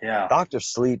 But Yeah. Doctor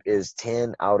Sleep is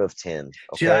 10 out of 10.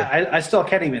 See, Okay, I still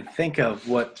can't even think of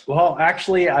what. Well,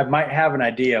 actually, I might have an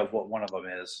idea of what one of them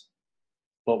is.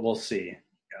 but we'll see.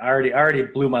 I already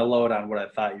blew my load on what I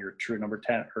thought your true number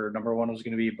 10 or number one was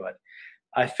going to be, but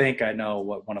I think I know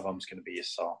what one of them is going to be.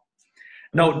 So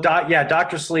no,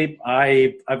 Doctor Sleep.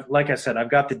 I've like I said,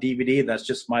 I've got the DVD. That's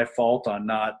just my fault on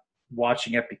not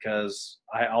watching it because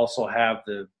I also have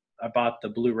I bought the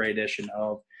Blu-ray edition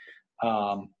of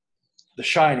The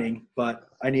Shining, but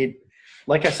I need,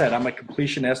 like I said, I'm a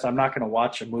completionist. I'm not going to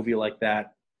watch a movie like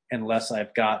that unless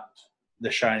I've got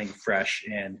The Shining fresh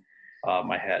in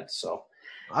my head. So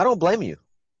I don't blame you.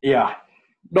 yeah,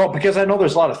 no, because I know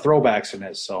there's a lot of throwbacks in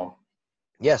it. So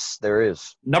Yes, there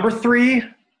is. number 3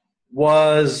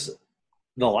 was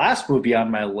the last movie on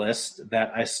my list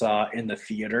that I saw in the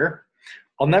theater.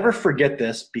 I'll never forget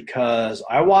this because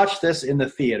I watched this in the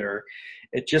theater.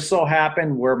 It just so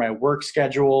happened where my work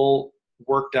schedule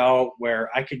worked out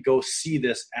where I could go see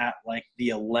this at like the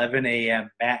 11 a.m.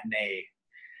 matinee.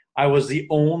 I was the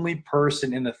only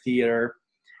person in the theater.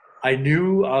 I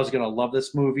knew I was going to love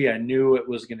this movie. I knew it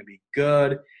was going to be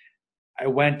good. I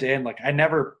went in, like, I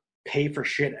never pay for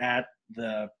shit at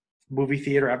the movie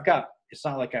theater. It's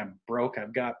not like I'm broke.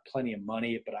 I've got plenty of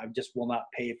money, but I just will not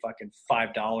pay fucking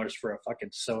 $5 for a fucking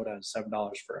soda and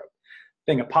 $7 for a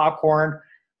thing of popcorn.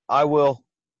 I will.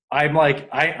 I'm like,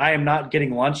 I am not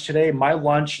getting lunch today. My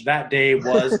lunch that day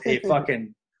was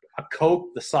a Coke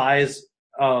the size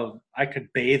of I could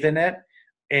bathe in it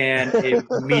and a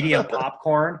medium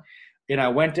popcorn. And I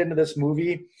went into this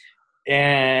movie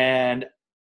and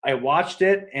I watched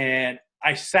it and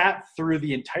I sat through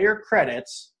the entire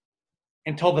credits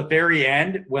until the very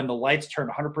end when the lights turned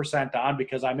 100% on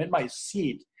because I'm in my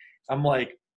seat. I'm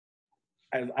like,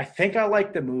 I think I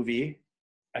like the movie.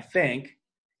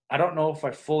 I don't know if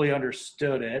I fully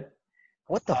understood it.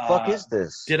 What the fuck is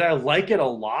this? Did I like it a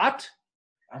lot?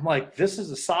 I'm like, this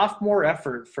is a sophomore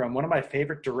effort from one of my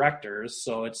favorite directors,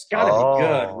 so it's got to be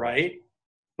good, right?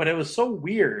 But it was so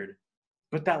weird.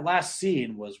 But that last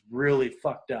scene was really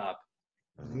fucked up.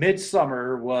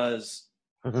 Midsummer was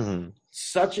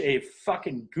such a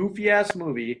fucking goofy-ass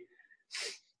movie.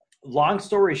 Long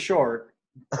story short,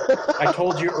 I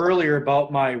told you earlier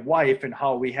about my wife and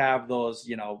how we have those,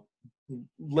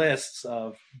 lists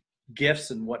of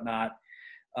gifts and whatnot.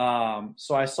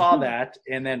 So I saw that,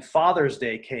 and then Father's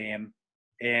Day came,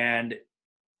 and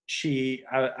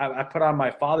I put on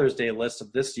my Father's Day list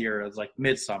of this year as like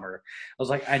Midsummer. I was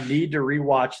like, I need to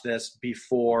rewatch this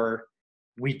before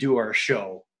we do our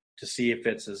show to see if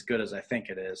it's as good as I think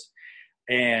it is.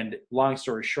 And long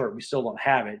story short, we still don't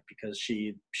have it because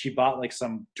she bought like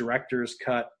some director's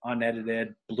cut,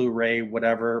 unedited Blu-ray,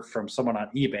 whatever, from someone on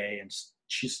eBay, and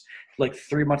she's like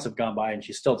 3 months have gone by and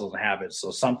she still doesn't have it.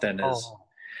 So something is.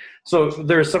 So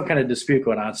there's some kind of dispute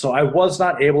going on. So I was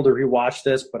not able to rewatch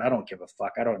this, but I don't give a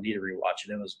fuck. I don't need to rewatch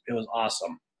it. It was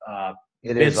awesome.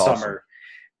 It is Midsummer. awesome.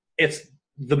 It's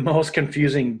the most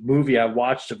confusing movie I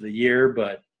watched of the year,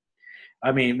 but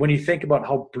I mean, when you think about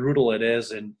how brutal it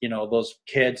is and, those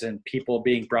kids and people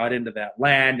being brought into that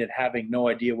land and having no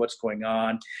idea what's going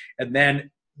on. And then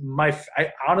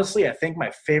honestly, I think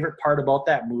my favorite part about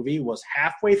that movie was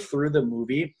halfway through the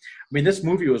movie. I mean, this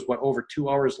movie was over 2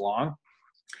 hours long.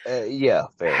 Yeah.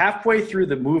 Fair. Halfway through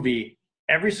the movie,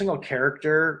 every single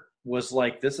character was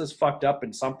like, this is fucked up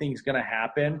and something's going to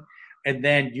happen. And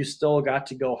then you still got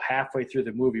to go halfway through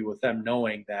the movie with them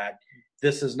knowing that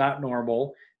this is not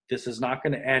normal. This is not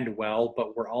going to end well,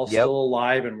 but we're all still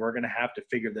alive and we're going to have to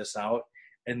figure this out.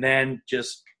 And then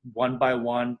just one by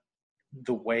one,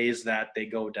 the ways that they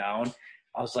go down,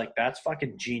 I was like, that's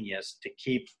fucking genius to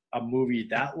keep a movie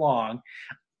that long.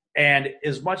 And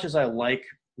as much as I like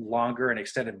longer and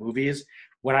extended movies,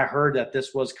 when I heard that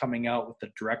this was coming out with the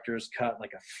director's cut,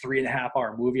 like a 3.5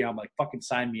 hour movie, I'm like, fucking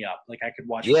sign me up. Like I could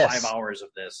watch 5 hours of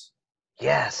this.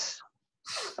 Yes.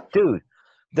 Dude,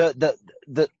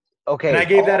 the okay. And I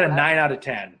gave that a 9 out of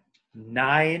 10.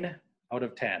 9 out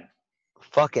of 10.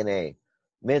 Fucking A.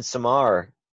 Midsommar,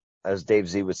 as Dave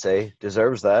Z would say,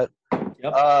 deserves that.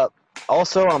 Yep.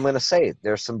 Also, I'm going to say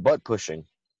there's some butt pushing.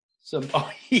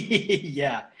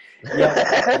 Yeah.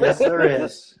 Yes, there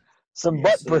is. Some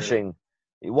butt pushing.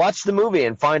 You watch the movie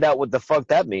and find out what the fuck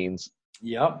that means.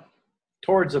 Yep.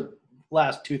 Towards the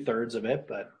last 2/3 of it,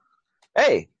 but.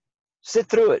 Hey, sit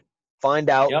through it. Find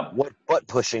out what butt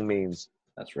pushing means.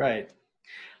 That's right.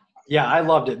 Yeah, I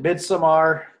loved it.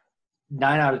 Midsommar,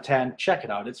 9 out of 10. Check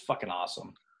it out. It's fucking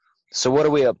awesome. So what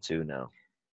are we up to now?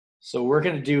 So we're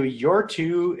going to do your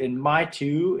 2 and my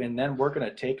 2, and then we're going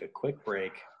to take a quick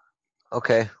break.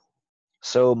 Okay.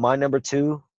 So my number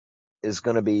 2 is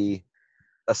going to be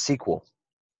a sequel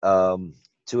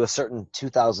to a certain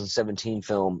 2017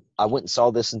 film. I went and saw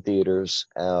this in theaters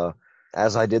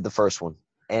as I did the first one.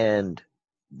 And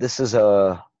This is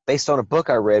based on a book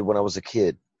I read when I was a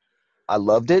kid. I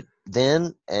loved it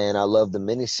then, and I love the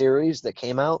miniseries that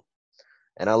came out,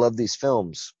 and I love these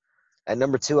films. At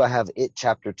number 2, I have It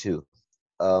Chapter 2.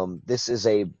 This is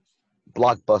a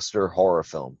blockbuster horror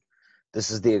film. This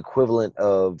is the equivalent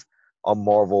of a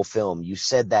Marvel film. You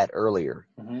said that earlier.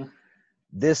 Mm-hmm.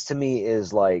 This to me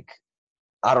is like,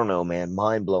 I don't know, man,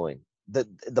 mind blowing.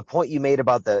 The point you made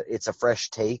about it's a fresh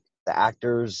take. The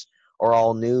actors are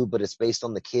all new, but it's based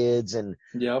on the kids, and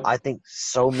Yep. I think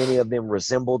so many of them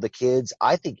resemble the kids.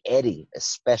 I think Eddie,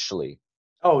 especially,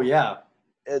 Oh yeah.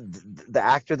 the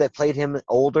actor that played him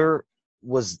older,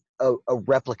 was a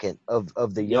replicant of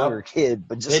the younger Yep. kid,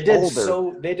 but They just did older.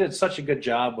 so. They did such a good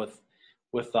job with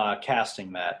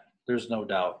casting that. There's no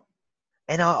doubt.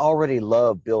 And I already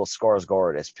love Bill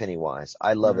Skarsgård as Pennywise.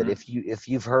 I love it. Mm-hmm. If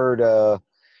you've heard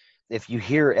if you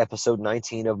hear episode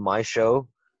 19 of my show,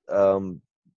 um,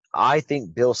 I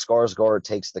think Bill Skarsgård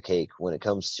takes the cake when it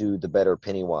comes to the better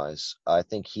Pennywise. I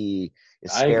think he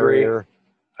is I agree. scarier.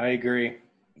 I agree.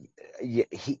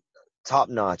 He top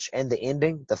notch, and the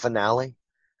ending, the finale.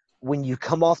 When you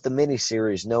come off the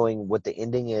miniseries knowing what the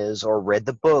ending is, or read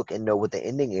the book and know what the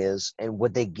ending is, and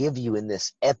what they give you in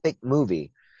this epic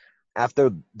movie,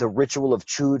 after the ritual of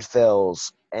Chud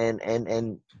fails, and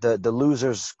the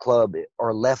losers club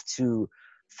are left to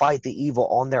fight the evil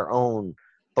on their own,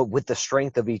 but with the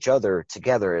strength of each other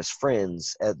together as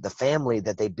friends, the family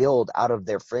that they build out of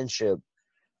their friendship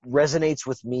resonates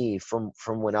with me from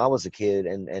when I was a kid,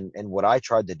 and what I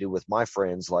tried to do with my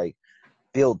friends, like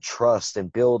build trust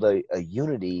and build a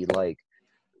unity. Like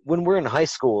when we're in high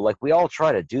school, like we all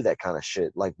try to do that kind of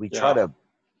shit. Like we try Yeah. to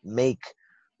make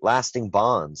lasting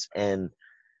bonds, and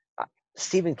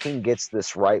Stephen King gets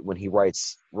this right when he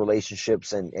writes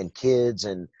relationships and kids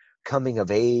and coming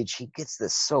of age. He gets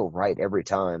this so right every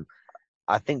time.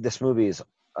 I think this movie is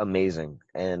amazing.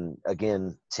 And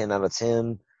again, 10 out of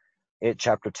 10. It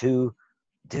Chapter 2,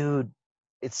 dude,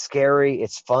 it's scary,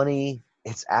 it's funny,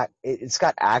 it's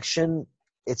got action,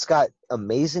 it's got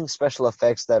amazing special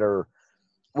effects that are,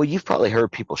 well, you've probably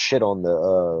heard people shit on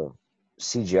the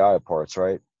CGI parts,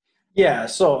 right? Yeah,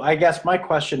 so I guess my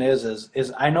question is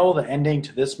I know the ending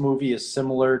to this movie is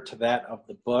similar to that of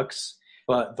the books,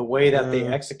 but the way that they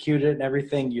Mm, execute it and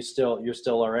everything, you're still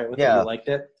all right with it. You yeah. liked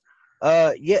it?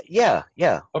 Yeah.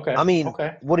 I Okay, mean,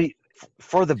 okay. what do you,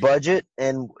 for the budget,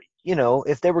 and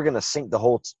if they were gonna sink the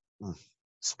whole,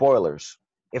 spoilers,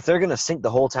 if they're gonna sink the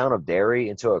whole town of Derry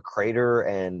into a crater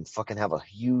and fucking have a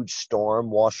huge storm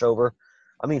wash over,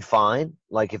 I mean, fine.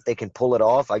 Like if they can pull it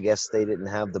off, I guess they didn't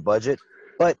have the budget.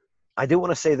 But I do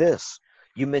want to say this: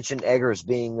 you mentioned Eggers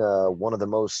being one of the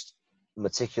most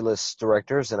meticulous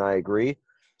directors, and I agree.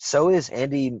 So is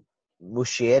Andy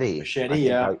Muschietti. Machete, I think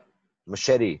yeah. how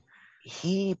Machete.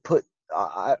 He put.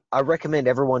 I recommend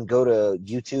everyone go to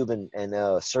YouTube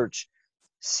and search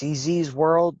CZ's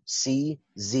World,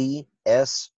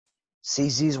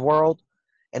 CZ's World,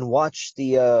 and watch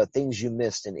the things you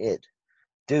missed in it.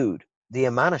 Dude, the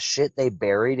amount of shit they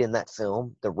buried in that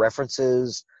film, the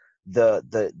references,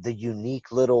 the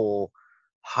unique little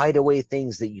hideaway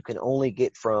things that you can only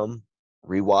get from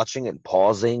rewatching and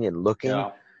pausing and looking.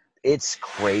 Yeah. It's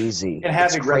crazy. And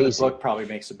It's having read the crazy. book probably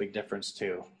makes a big difference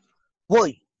too.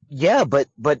 Well, yeah, but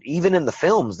even in the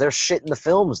films, there's shit in the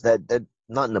films that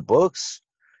not in the books.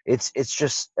 It's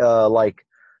just like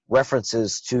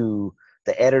references to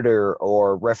the editor,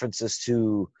 or references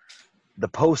to the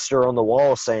poster on the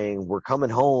wall saying we're coming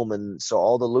home, and so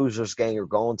all the losers gang are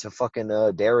going to fucking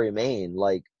Derry, Maine.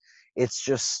 Like it's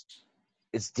just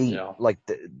it's deep. Yeah. Like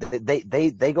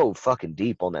they go fucking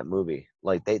deep on that movie.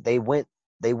 Like they went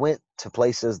to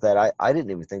places that I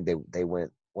didn't even think they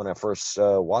went when I first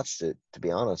watched it, to be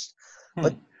honest.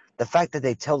 But Hmm. the fact that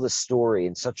they tell this story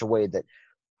in such a way that,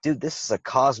 dude, this is a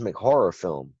cosmic horror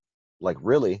film. Like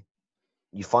really,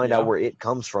 you find out Yeah. where it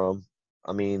comes from.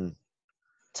 I mean,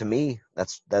 to me,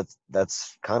 that's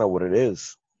kind of what it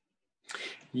is.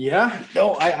 Yeah.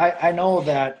 No, I know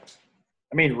that.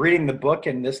 I mean, reading the book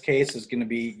in this case is going to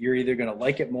be you're either going to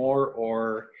like it more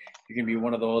or you're going to be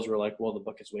one of those where like, well, the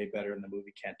book is way better and the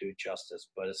movie can't do it justice.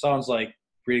 But it sounds like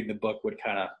reading the book would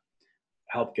kind of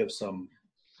help give some,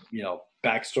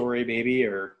 backstory maybe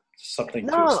or something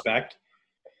to No, expect.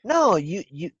 no,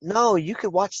 no, you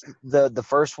could watch the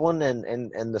first one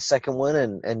and the second one,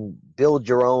 and build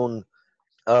your own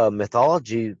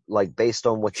mythology, like based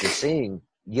on what you're seeing.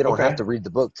 You don't have Okay. to read the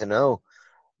book to know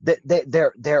that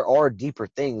there are deeper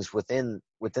things within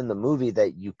the movie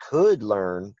that you could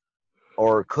learn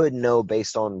or could know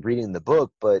based on reading the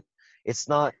book, but it's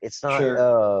not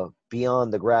Sure.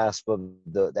 beyond the grasp of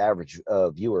the average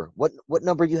viewer. What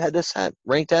number you had this at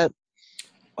ranked at?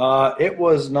 It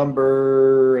was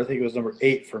number, I think it was number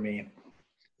 8 for me.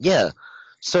 Yeah.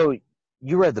 So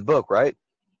you read the book, right?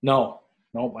 No,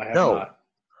 nope, I have No. not.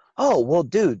 Oh, well,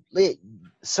 dude.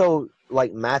 So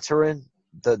like Maturin,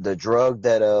 the drug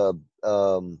that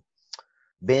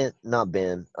Ben, not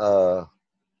Ben, oh,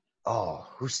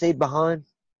 who stayed behind?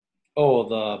 Oh,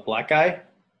 the black guy.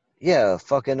 Yeah,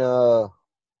 fucking I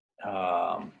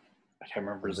can't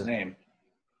remember his the, name.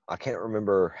 I can't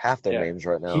remember half their Yeah, names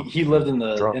right he now. he lived in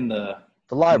the Drunk. in the The in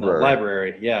the library.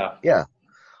 library. Yeah. Yeah.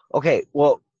 Okay.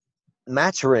 Well,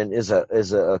 Maturin is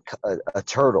a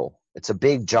turtle. It's a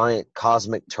big giant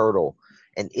cosmic turtle,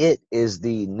 and it is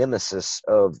the nemesis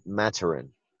of Maturin.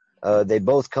 They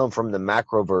both come from the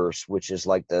macroverse, which is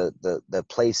like the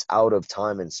place out of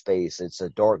time and space. It's a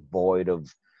dark void of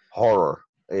horror.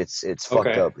 It's fucked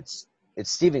Okay. up. It's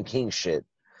Stephen King shit.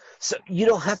 So you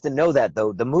don't have to know that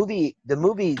though. The movie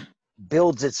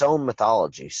builds its own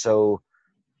mythology. So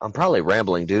I'm probably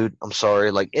rambling, dude. I'm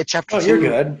sorry. Like it chapter Oh, you're 2,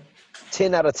 good.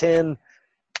 10 out of 10.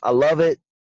 I love it.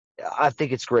 I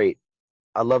think it's great.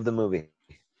 I love the movie.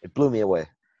 It blew me away.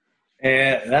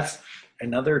 And that's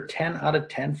another 10 out of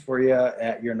 10 for you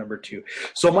at your number 2.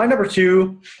 So my number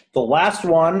 2, the last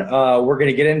one, we're going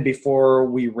to get in before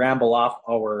we ramble off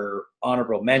our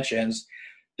honorable mentions.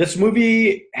 This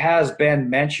movie has been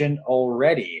mentioned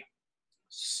already.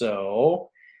 So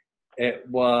it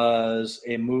was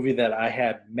a movie that I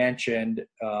had mentioned,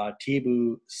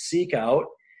 Tibu Seek Out.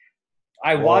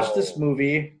 I watched this Whoa.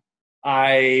 movie.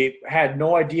 I had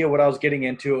no idea what I was getting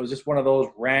into. It was just one of those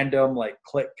random, like,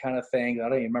 click kind of things. I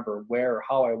don't even remember where or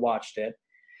how I watched it.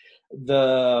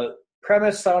 The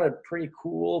premise sounded pretty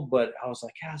cool, but I was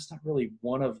like, yeah, it's not really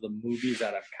one of the movies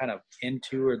that I'm kind of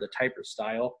into or the type of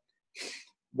style.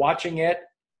 Watching it,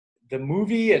 the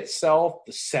movie itself,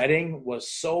 the setting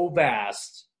was so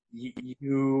vast.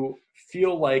 You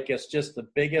feel like it's just the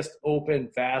biggest open,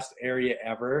 vast area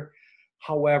ever.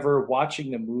 However,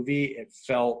 watching the movie, it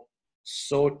felt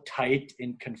so tight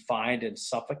and confined and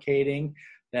suffocating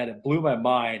that it blew my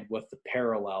mind with the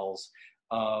parallels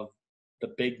of the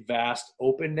big, vast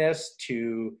openness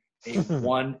to a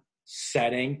one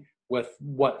setting with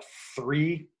what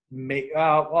three,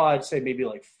 well, I'd say maybe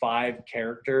like 5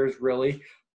 characters, really,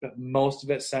 but most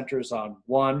of it centers on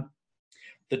one.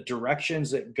 The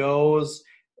directions it goes,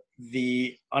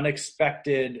 the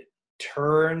unexpected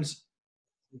turns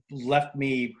left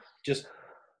me just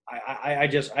I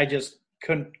just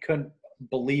couldn't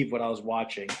believe what I was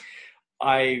watching.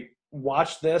 I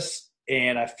watched this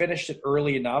and I finished it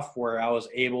early enough where I was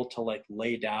able to like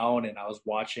lay down and I was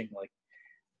watching like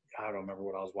I don't remember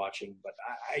what I was watching, but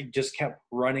I just kept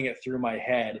running it through my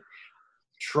head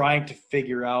trying to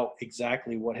figure out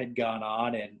exactly what had gone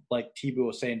on. And like Tibu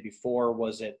was saying before,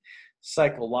 was it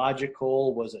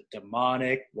psychological? Was it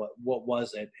demonic? What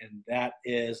was it? And that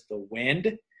is The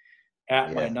Wind.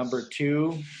 At my number Yes.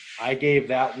 2, I gave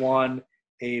that one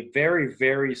a very,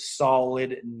 very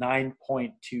solid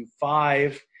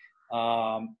 9.25.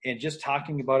 And just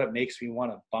talking about it makes me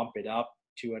want to bump it up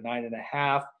to a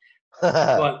 9.5.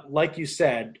 But like you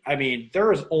said, I mean,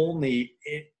 there is only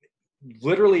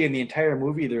literally in the entire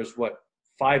movie. There's what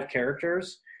 5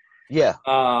 characters. Yeah.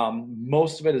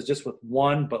 Most of it is just with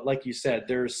one, but like you said,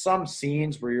 there's some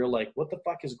scenes where you're like, "What the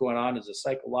fuck is going on? Is it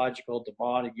psychological,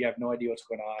 demonic? You have no idea what's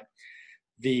going on."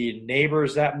 The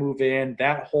neighbors that move in,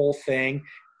 that whole thing.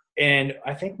 And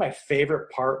I think my favorite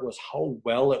part was how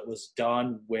well it was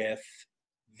done with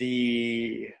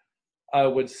the, I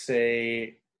would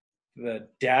say, the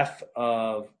death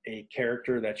of a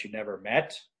character that you never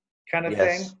met kind of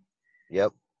thing. Yes.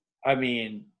 Yep. I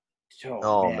mean, oh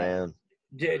Oh man, man.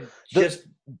 The just,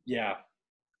 yeah,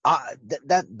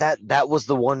 that was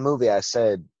the one movie I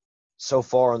said so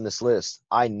far on this list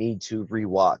I need to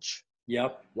rewatch.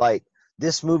 yep, Like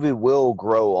this movie will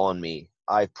grow on me.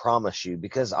 I promise you,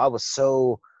 because I was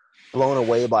so blown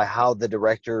away by how the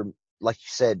director, like you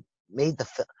said, made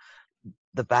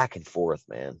the back and forth,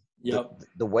 man. The yep,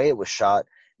 the way it was shot,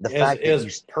 the is fact that is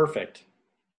you perfect.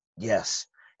 yes,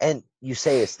 and you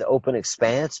say it's the open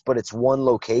expanse, but it's one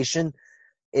location.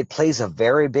 It plays a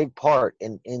very big part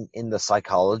in the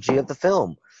psychology of the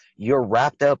film. You're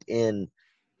wrapped up in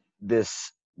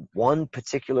this one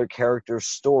particular character's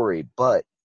story, but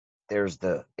there's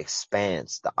the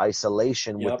expanse, the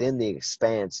isolation Yep, within the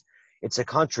expanse. It's a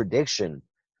contradiction,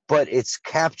 but it's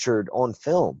captured on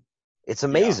film. It's yeah.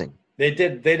 amazing. They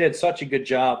did such a good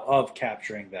job of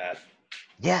capturing that.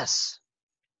 Yes.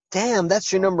 Damn,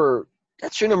 that's your So number.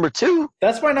 That's your number 2.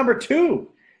 that's my number 2.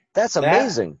 That's That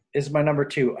amazing. is my number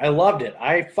 2. I loved it.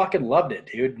 I fucking loved it,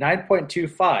 dude.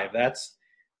 9.25.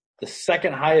 the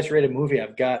second highest rated movie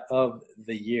I've got of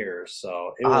the year.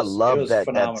 So it I was love that.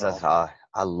 phenomenal.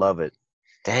 I love it.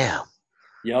 Damn.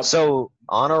 Yep. So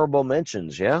honorable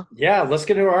mentions, yeah? Yeah, let's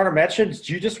get into our honor mentions.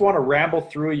 Do you just want to ramble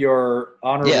through your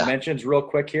honorable mentions real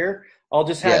quick here? I'll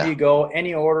just have you go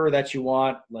any order that you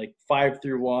want, like 5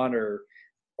 through 1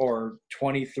 or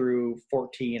 20 through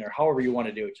 14 or however you want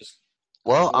to do it. Just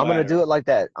I'm going to do it like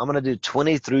that. I'm going to do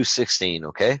 20 through 16,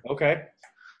 okay? Okay.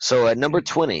 So at number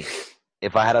 20,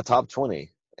 if I had a top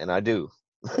 20, and I do.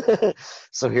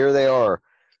 So here they are.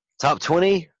 Top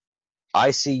 20,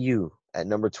 ICU at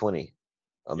number 20.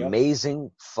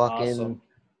 Amazing fucking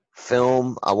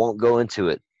film. I won't go into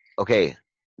it. Okay,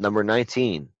 number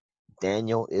 19,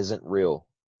 Daniel Isn't Real.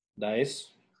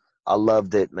 Nice. I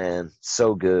loved it, man.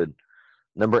 So good.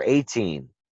 Number 18,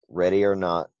 Ready or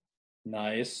Not.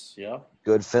 Nice. Yeah.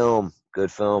 Good film.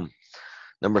 Good film.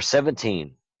 Number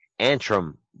 17,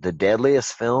 Antrim, the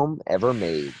deadliest film ever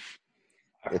made.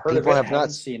 I've heard of it,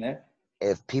 haven't seen it.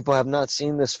 If people have not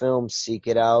seen this film, seek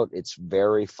it out. It's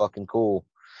very fucking cool.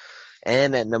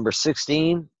 And at number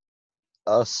 16,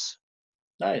 Us.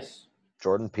 Nice.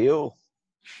 Jordan Peele.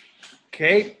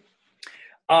 Okay.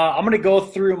 I'm going to go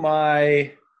through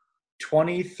my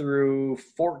 20 through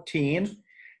 14,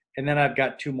 and then I've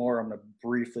got 2 more I'm going to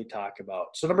briefly talk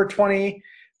about. So number 20,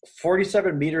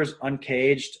 47 Meters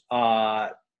Uncaged.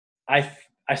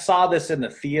 I saw this in the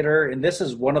theater, and this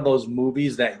is one of those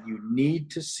movies that you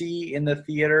need to see in the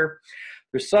theater.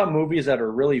 There's some movies that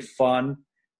are really fun,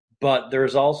 but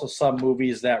there's also some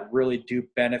movies that really do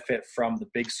benefit from the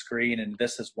big screen, and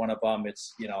this is one of them.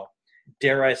 It's,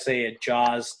 dare I say, a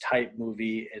Jaws type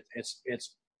movie. It's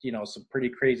some pretty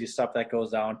crazy stuff that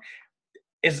goes down.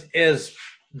 Is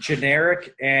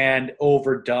generic and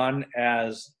overdone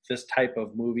as this type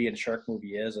of movie and shark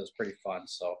movie is pretty fun.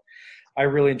 So I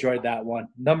really enjoyed that one.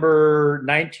 Number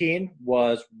 19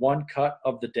 was One Cut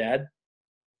of the Dead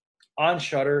on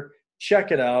Shudder.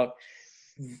 Check it out.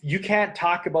 You can't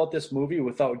talk about this movie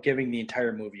without giving the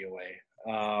entire movie away.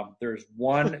 There's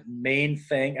one main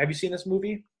thing. Have you seen this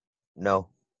movie? No.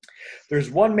 There's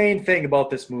one main thing about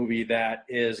this movie that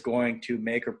is going to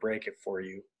make or break it for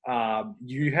you.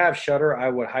 You have Shudder. I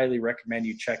would highly recommend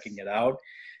you checking it out.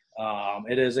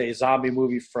 It is a zombie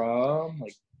movie from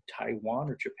like Taiwan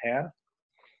or Japan.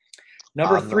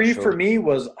 Number 3 for me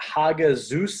was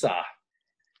Hagazusa.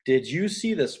 Did you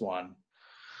see this one?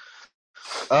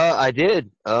 I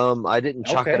did. I didn't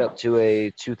chalk it up to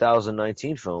a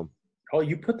 2019 film. Oh,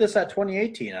 you put this at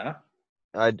 2018, huh?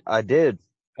 I did.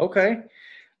 Okay.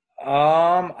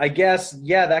 I guess,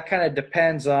 that kind of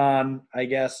depends on,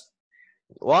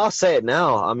 Well, I'll say it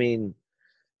now. I mean,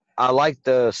 I like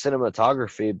the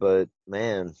cinematography, but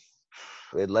man,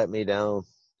 it let me down.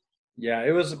 Yeah,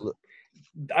 it was.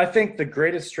 I think the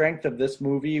greatest strength of this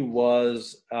movie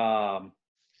was,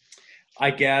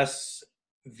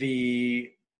 the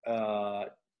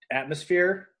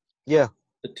atmosphere. Yeah.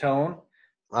 The tone.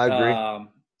 I agree.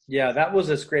 That was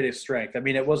its greatest strength. I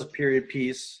mean, it was a period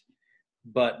piece,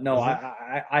 but no,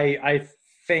 I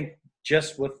think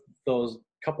just with those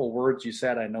couple words you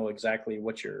said, I know exactly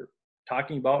what you're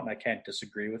talking about, and I can't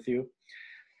disagree with you.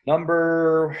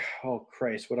 Number,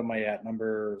 what am I at?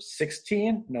 Number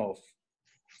 16? No,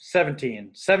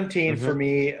 17. 17 for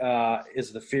me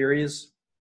is The Furies.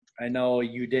 I know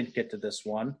you didn't get to this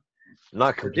one.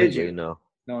 Not completely, did you? No.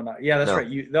 No, not. Yeah, that's right.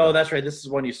 That's right. This is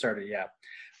when you started, yeah.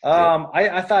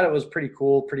 I thought it was pretty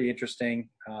cool, pretty interesting.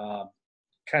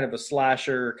 Kind of a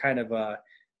slasher, kind of a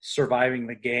surviving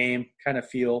the game kind of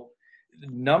feel.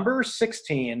 Number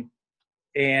 16,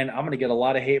 and I'm going to get a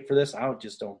lot of hate for this. I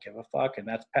just don't give a fuck, and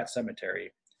that's Pet Sematary.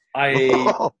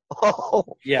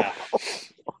 Yeah.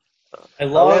 I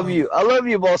love you. I love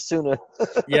you, Boss Tuna.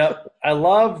 Yep. I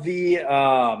love the,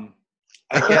 I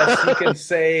guess you can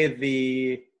say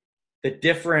the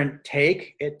different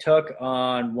take it took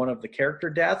on one of the character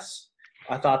deaths.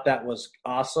 I thought that was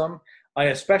awesome. I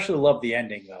especially love the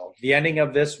ending, though. The ending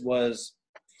of this was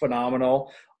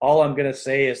phenomenal. All I'm going to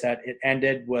say is that it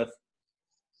ended with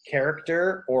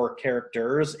character or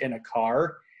characters in a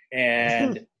car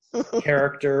and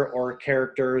character or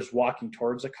characters walking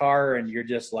towards a car, and you're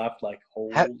just left like,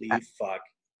 holy fuck.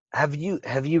 Have you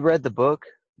read the book?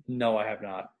 No, I have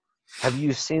not. Have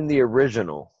you seen the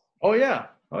original? Oh yeah.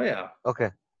 Okay.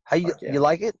 You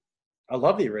like it? I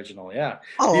love the original, yeah.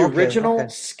 Oh, the original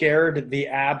scared the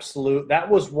absolute. That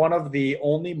was one of the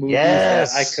only movies that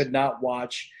I could not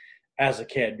watch as a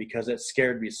kid because it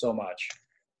scared me so much.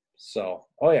 So,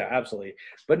 absolutely.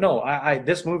 But no,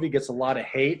 this movie gets a lot of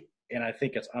hate, and I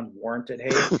think it's unwarranted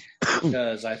hate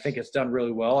because I think it's done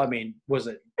really well. I mean, was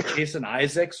it Jason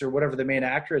Isaacs or whatever the main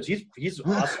actor is? He's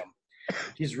awesome.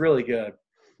 He's really good.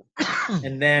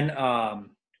 And then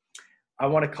I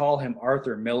want to call him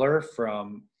Arthur Miller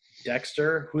from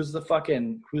Dexter. Who's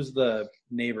the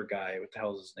neighbor guy? What the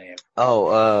hell is his name?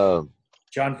 Oh,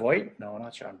 John Voight? No,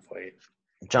 not John Voight.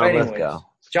 But John anyways, Lithgow.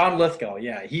 John Lithgow.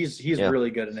 Yeah, he's Yeah. really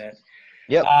good in it.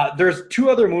 Yep. There's two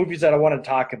other movies that I want to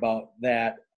talk about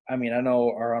that, I mean, I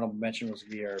know our honorable mention was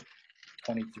going to be our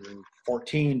 20 through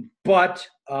 14, but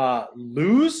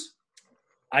Lose,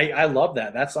 I love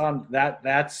that. That's on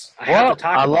that's I have to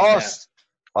talk I about lost.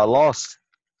 I lost.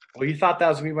 that. Well, you thought that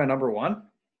was going to be my number one?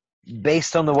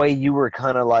 Based on the way you were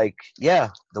kind of like,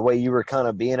 the way you were kind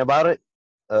of being about it.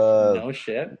 No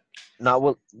shit. Not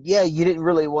what. Yeah, you didn't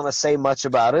really want to say much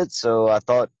about it, so I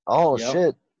thought, oh Yep.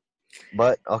 shit.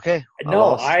 But okay.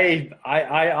 No, I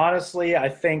honestly I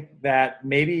think that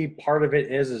maybe part of it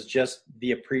is just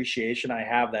the appreciation I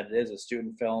have that it is a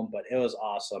student film, but it was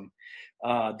awesome.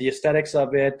 The aesthetics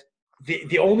of it.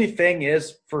 The only thing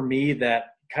is for me that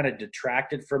kind of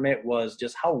detracted from it was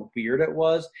just how weird it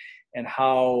was, and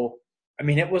how, I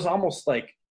mean, it was almost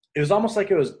like it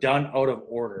was done out of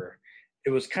order. It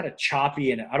was kind of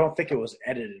choppy, and I don't think it was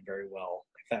edited very well,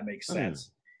 if that makes sense,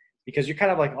 because you're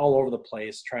kind of like all over the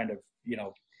place trying to,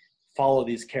 follow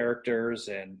these characters,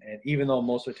 and even though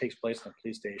most of it takes place in a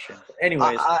police station. But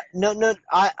anyways, I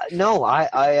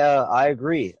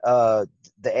agree. The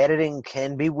editing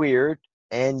can be weird,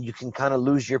 and you can kind of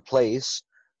lose your place.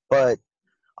 But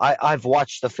I've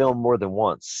watched the film more than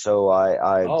once, so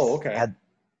I've okay.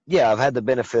 I've had the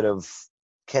benefit of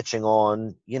catching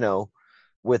on,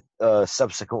 with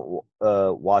subsequent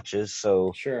watches.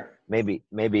 So Sure.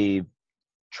 maybe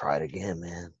try it again,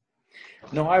 man.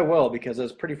 No, I will, because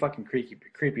it's pretty fucking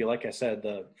creepy. Like I said,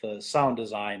 the sound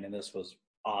design in this was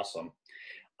awesome.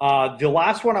 The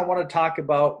last one I want to talk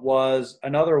about was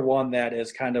another one that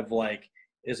is kind of like,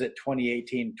 is it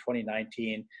 2018,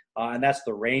 2019? And that's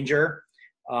The Ranger.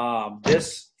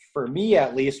 This, for me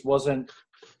at least, wasn't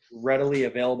readily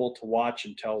available to watch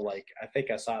until, like, I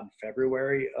think I saw it in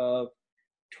February of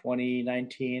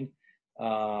 2019.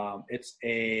 It's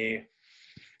a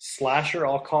slasher,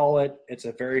 I'll call it. It's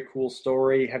a very cool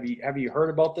story. Have you heard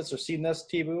about this or seen this,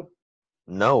 Tibu?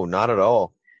 No, not at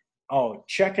all. Oh,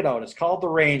 check it out. It's called The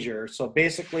Ranger. So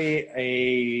basically,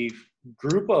 a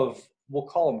group of, we'll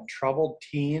call them troubled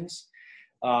teens,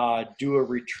 do a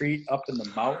retreat up in the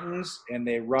mountains, and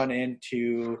they run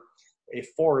into a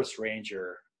forest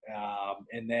ranger.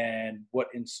 And then what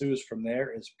ensues from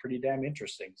there is pretty damn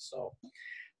interesting. So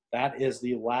that is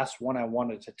the last one I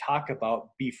wanted to talk about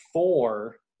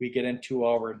before we get into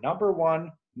our number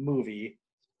one movie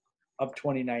of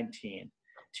 2019.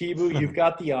 Tibu, you've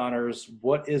got the honors.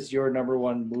 What is your number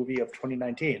one movie of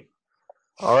 2019?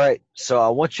 All right. So I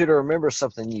want you to remember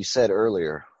something you said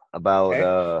earlier about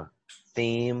Okay.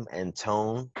 theme and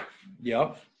tone.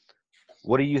 Yep.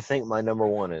 What do you think my number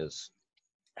one is?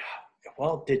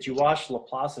 Well, did you watch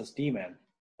Laplace's Demon?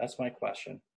 That's my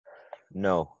question.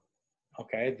 No.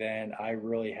 Okay, then I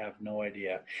really have no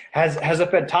idea. Has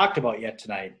it been talked about yet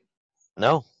tonight?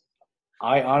 No.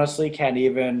 I honestly can't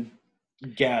even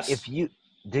guess.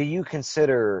 Do you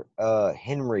consider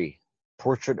Henry,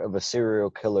 Portrait of a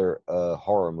Serial Killer, a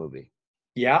horror movie?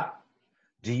 Yeah,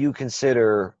 Do you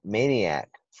consider Maniac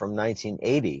from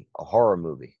 1980 a horror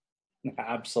movie?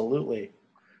 absolutely.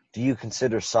 Do you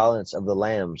consider Silence of the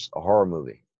Lambs a horror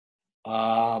movie?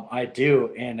 I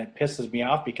do, and it pisses me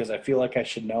off because I feel like I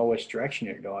should know which direction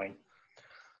you're going.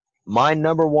 My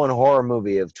number one horror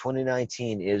movie of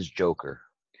 2019 is Joker.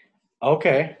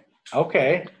 Okay,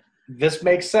 okay. This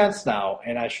makes sense now,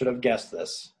 and I should have guessed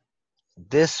this.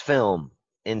 This film,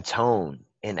 in tone,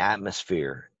 in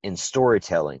atmosphere, in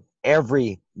storytelling,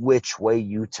 every which way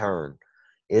you turn,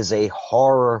 is a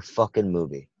horror fucking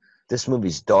movie. This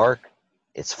movie's dark.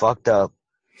 It's fucked up.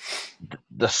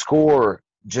 The score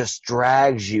just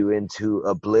drags you into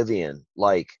oblivion.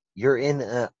 Like you're in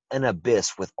an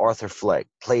abyss with Arthur Fleck,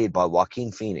 played by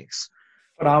Joaquin Phoenix.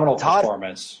 Phenomenal Todd,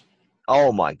 performance.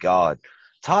 oh my God.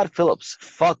 Todd Phillips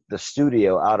fucked the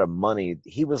studio out of money.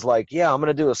 He was like, yeah, I'm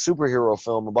going to do a superhero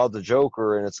film about the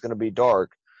Joker and it's going to be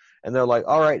dark. And they're like,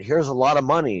 all right, here's a lot of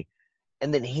money.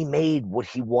 And then he made what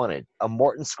he wanted, a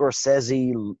Martin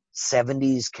Scorsese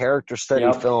 70s character study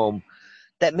Yep. film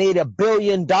that made $1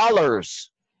 billion.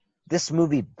 This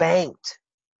movie banked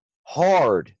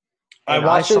hard. I And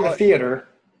watched it in the theater.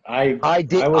 I was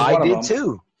I one of did them.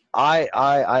 too.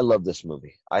 I love this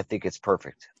movie. I think it's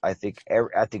perfect. I think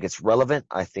it's relevant.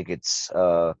 I think it's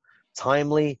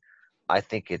timely. I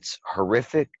think it's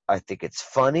horrific. I think it's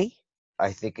funny.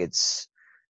 I think it's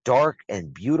dark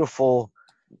and beautiful.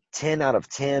 10 out of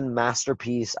 10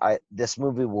 masterpiece. This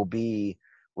movie will be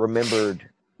remembered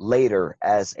later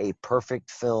as a perfect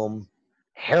film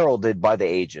heralded by the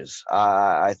ages.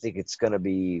 I think it's going to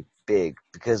be big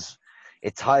because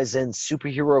it ties in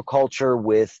superhero culture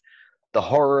with the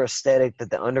horror aesthetic that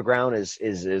the underground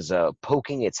is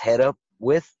poking its head up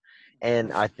with,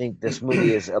 and I think this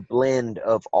movie is a blend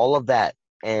of all of that,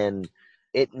 and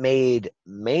it made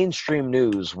mainstream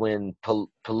news when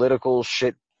political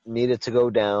shit needed to go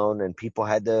down and people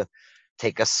had to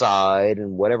take a side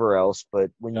and whatever else.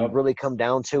 But when you Yep. really come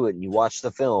down to it and you watch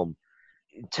the film,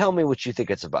 tell me what you think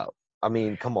it's about. I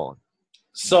mean, come on.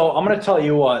 So I'm going to tell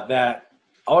you what, that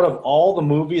out of all the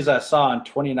movies I saw in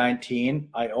 2019,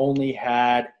 I only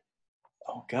had,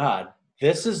 oh God,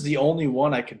 this is the only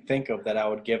one I can think of that I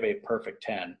would give a perfect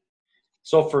 10.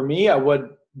 So for me,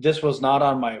 this was not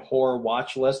on my horror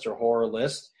watch list or horror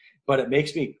list, but it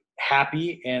makes me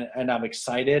happy and I'm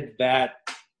excited that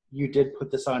you did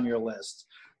put this on your list.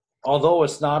 Although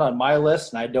it's not on my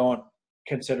list and I don't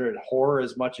consider it horror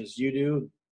as much as you do,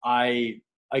 I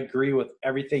agree with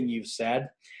everything you've said.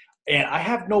 And I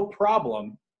have no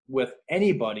problem with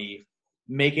anybody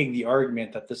making the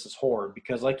argument that this is horror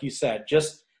because, like you said,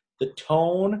 just the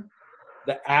tone,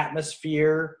 the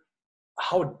atmosphere,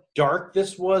 how dark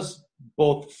this was,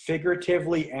 both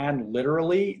figuratively and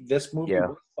literally. This movie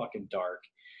was fucking dark.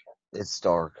 It's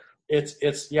dark.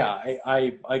 It's yeah.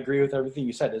 I agree with everything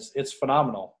you said. It's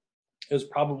phenomenal. It's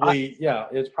probably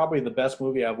the best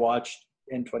movie I've watched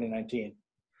in 2019.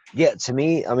 Yeah, to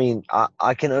me, I mean,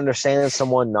 I can understand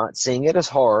someone not seeing it as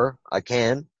horror. I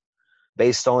can,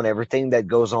 based on everything that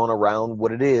goes on around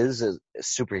what it is, a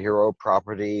superhero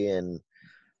property, and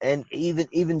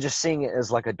even just seeing it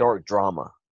as like a dark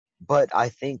drama. But I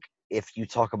think if you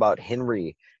talk about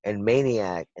Henry and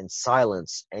Maniac and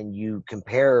Silence, and you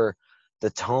compare the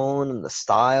tone and the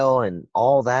style and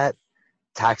all that,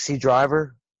 Taxi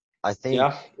Driver, I think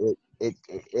Yeah.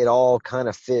 it all kind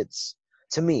of fits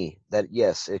to me. That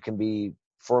yes, it can be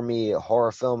for me a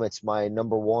horror film. It's my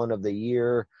number one of the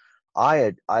year.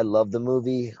 I love the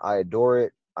movie. I adore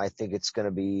it. I think it's going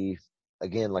to be,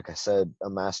 again, like I said, a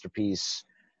masterpiece,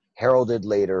 heralded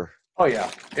later. Oh yeah,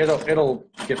 it'll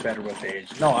get better with age.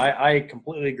 No, I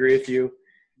completely agree with you.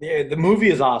 The movie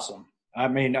is awesome. I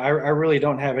mean, I really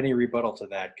don't have any rebuttal to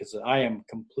that because I am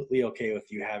completely okay with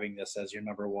you having this as your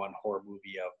number one horror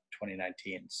movie of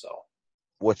 2019. So,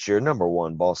 What's your number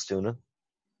one, Boss Tuna?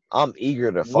 I'm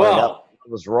eager to find out well,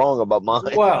 what was wrong about mine.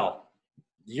 well,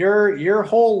 your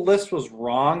whole list was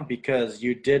wrong because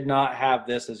you did not have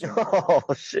this as your number one.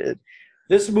 Oh shit!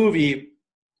 This movie.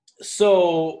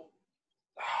 So,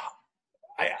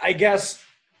 I guess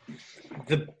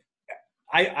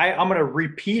I'm going to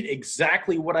repeat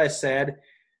exactly what I said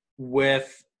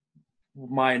with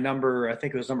my number. I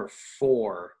think it was number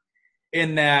 4.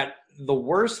 In that the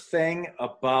worst thing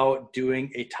about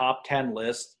doing a top 10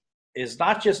 list is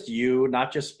not just you,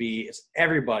 not just me, it's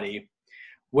everybody.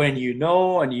 When you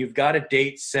know and you've got a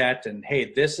date set and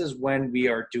hey, this is when we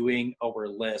are doing our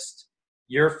list,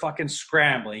 you're fucking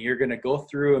scrambling. You're going to go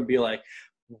through and be like,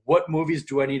 what movies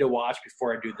do I need to watch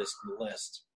before I do this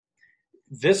list?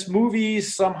 This movie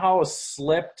somehow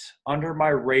slipped under my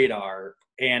radar,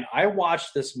 and I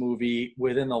watched this movie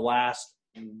within the last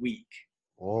week.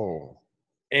 Oh,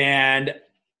 And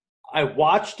I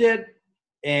watched it,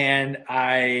 and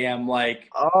I am like,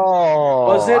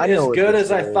 was oh! it I as know what good this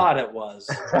as I is. thought it was?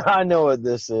 I know what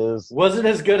this is. Was it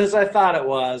as good as I thought it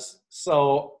was?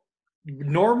 So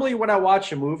normally when I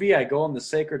watch a movie, I go in the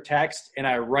sacred text and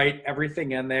I write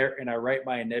everything in there and I write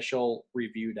my initial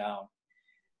review down.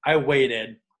 I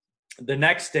waited. The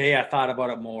next day, I thought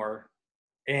about it more,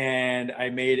 and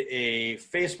I made a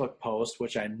Facebook post,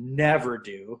 which I never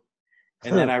do.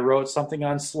 And then I wrote something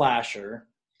on Slasher,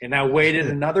 and I waited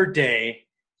another day,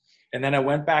 and then I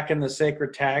went back in the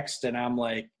sacred text, and I'm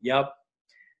like, yep,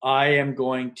 I am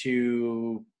going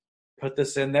to put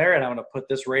this in there, and I'm going to put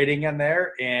this rating in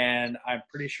there, and I'm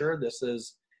pretty sure this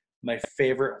is my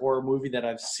favorite horror movie that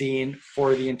I've seen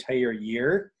for the entire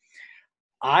year.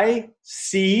 I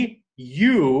See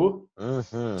You,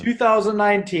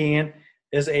 2019,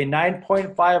 is a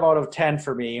 9.5 out of 10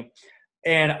 for me.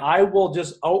 And I will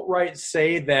just outright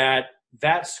say that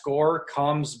that score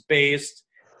comes based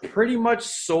pretty much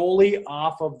solely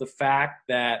off of the fact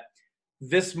that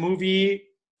this movie,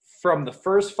 from the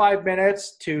first 5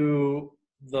 minutes to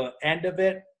the end of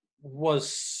it, was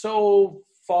so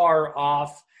far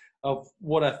off of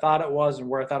what I thought it was and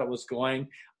where I thought it was going.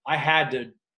 I had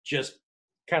to just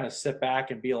kind of sit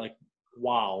back and be like,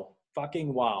 wow,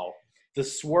 fucking wow. The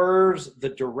swerves, the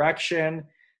direction.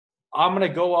 I'm going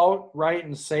to go outright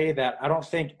and say that I don't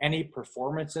think any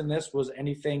performance in this was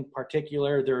anything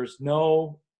particular. There's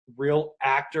no real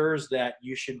actors that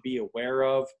you should be aware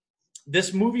of.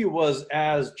 This movie was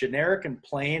as generic and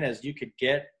plain as you could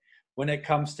get when it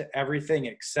comes to everything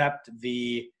except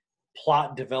the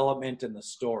plot development and the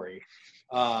story.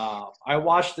 I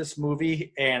watched this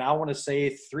movie, and I want to say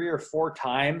 3 or 4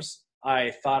 times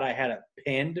I thought I had it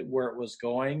pinned where it was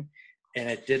going, and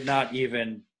it did not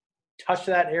even touch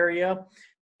that area.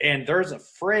 And there's a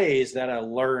phrase that I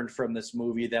learned from this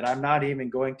movie that I'm not even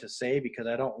going to say because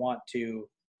I don't want to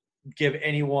give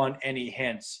anyone any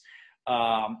hints.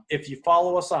 If you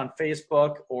follow us on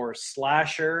Facebook or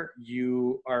Slasher,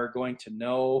 you are going to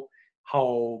know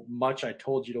how much I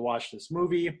told you to watch this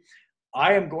movie.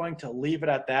 I am going to leave it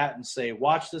at that and say,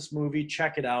 watch this movie,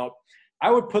 check it out. I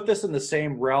would put this in the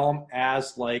same realm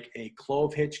as like a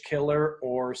Clove Hitch Killer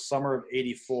or Summer of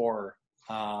 '84.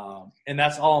 And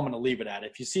that's all I'm going to leave it at.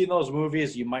 If you see those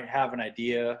movies, you might have an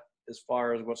idea as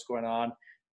far as what's going on.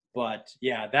 But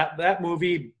yeah, that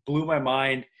movie blew my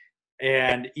mind.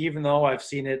 And even though I've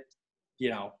seen it,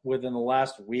 within the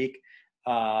last week,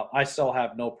 I still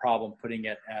have no problem putting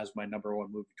it as my number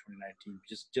one movie 2019.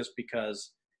 Just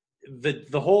because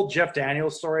the whole Jeff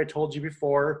Daniels story I told you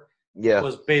before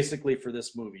was basically for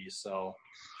this movie. So,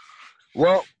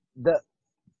 well,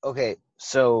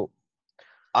 so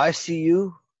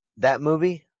ICU, that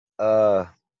movie, I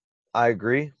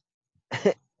agree.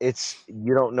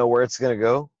 You don't know where it's gonna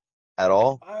go at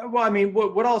all. Well, I mean,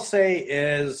 what I'll say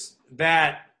is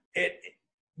that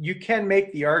you can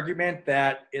make the argument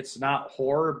that it's not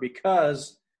horror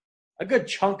because a good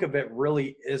chunk of it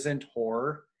really isn't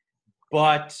horror.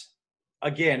 But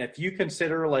again, if you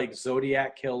consider like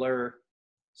Zodiac Killer,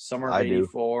 Summer of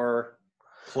 '84,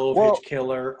 Clove Hitch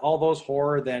Killer, all those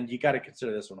horror, then you got to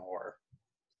consider this one horror.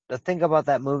 The thing about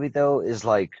that movie, though, is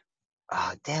like,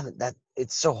 damn it, that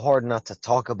it's so hard not to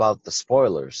talk about the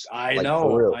spoilers. I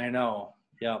know.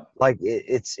 Yeah. Like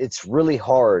it's really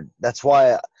hard. That's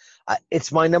why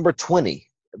it's my number 20.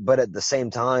 But at the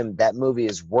same time, that movie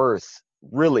is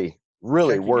really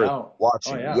worth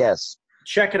watching. Oh, yeah. Yes.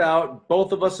 Check it out.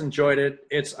 Both of us enjoyed it.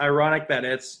 It's ironic that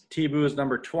it's T-Boo's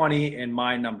number 20 and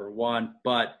my number 1.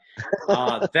 But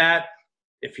that,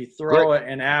 if you throw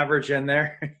an average in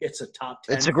there, it's a top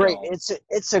 10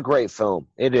 It's a great film.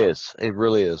 It is. It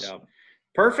really is. Yeah.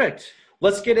 Perfect.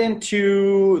 Let's get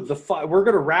into we're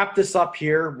going to wrap this up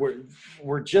here.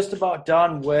 We're just about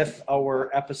done with our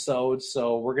episode,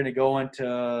 so we're going to go into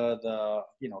the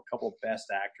couple of best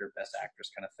actor, best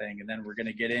actress kind of thing, and then we're going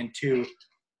to get into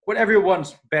what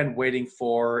everyone's been waiting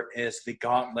for is the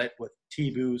Gauntlet with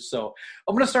T-Boo. So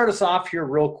I'm going to start us off here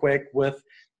real quick with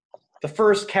the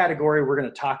first category we're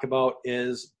going to talk about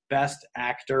is best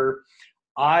actor.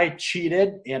 I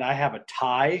cheated, and I have a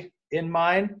tie in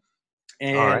mine.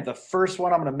 And the first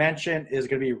one I'm going to mention is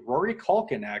going to be Rory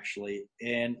Culkin, actually,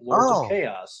 in Lords of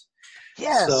Chaos.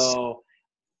 Yes. So,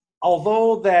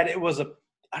 although that it was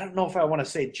I don't know if I want to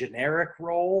say generic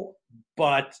role,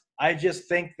 but I just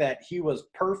think that he was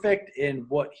perfect in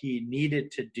what he needed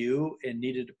to do and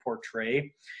needed to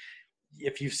portray.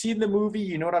 If you've seen the movie,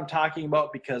 you know what I'm talking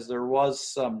about because there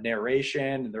was some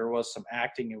narration and there was some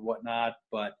acting and whatnot,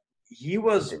 but he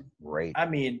was great. I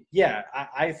mean, yeah,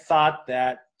 I thought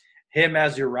that him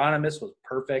as Euronymous was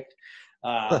perfect.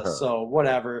 So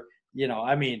whatever,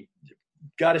 I mean,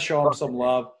 got to show him some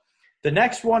love. The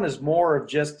next one is more of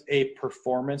just a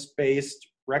performance-based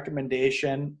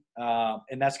recommendation,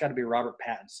 and that's got to be Robert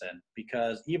Pattinson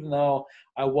because even though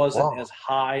I wasn't as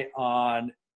high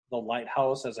on The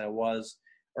Lighthouse as I was,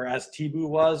 or as T-Boo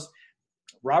was,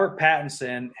 Robert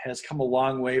Pattinson has come a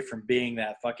long way from being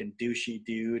that fucking douchey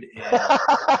dude in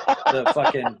the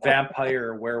fucking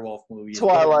vampire werewolf movies.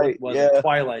 Twilight.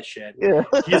 Twilight shit. Yeah.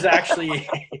 He's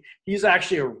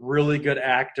actually a really good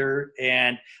actor.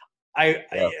 And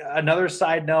another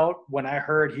side note, when I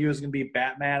heard he was going to be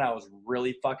Batman, I was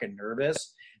really fucking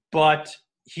nervous. But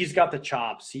he's got the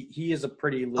chops. He is a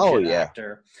pretty legit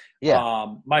actor.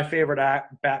 Yeah. My favorite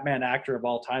Batman actor of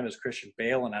all time is Christian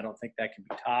Bale, and I don't think that can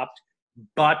be topped.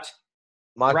 But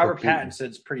Robert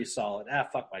Pattinson's pretty solid.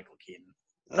 Fuck Michael Keaton.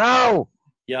 No.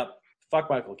 Yep. Fuck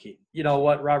Michael Keaton. You know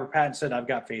what, Robert Pattinson, I've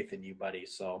got faith in you, buddy.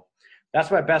 So that's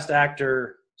my best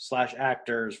actor /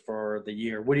 actors for the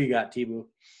year. What do you got, T-Boo?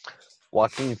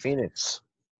 Joaquin Phoenix.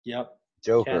 Yep.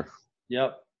 Joker.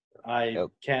 I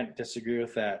can't disagree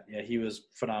with that. Yeah, he was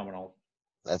phenomenal.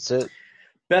 That's it.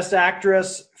 Best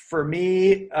actress for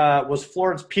me was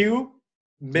Florence Pugh,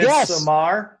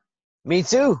 Midsommar. Me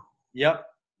too. Yep.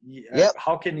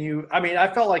 How can you – I mean,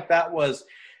 I felt like that was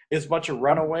as much a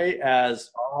runaway as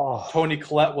Toni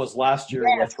Collette was last year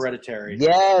with Hereditary.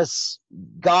 Yes.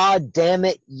 God damn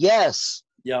it. Yes.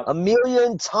 Yep. A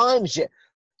million times.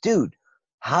 Dude,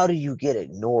 How do you get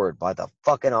ignored by the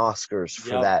fucking Oscars for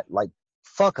Yep. that? Like,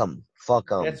 fuck them. Fuck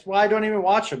them. That's why I don't even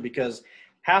watch them, because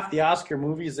half the Oscar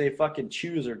movies they fucking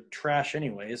choose are trash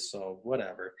anyways, so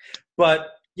whatever. But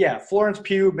yeah, Florence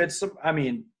Pugh, I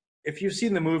mean, if you've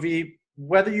seen the movie,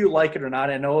 whether you like it or not,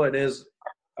 I know it is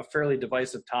a fairly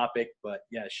divisive topic, but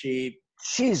yeah,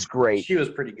 She's great. she was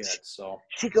pretty good. So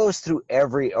She goes through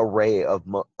every array of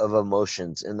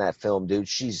emotions in that film, dude.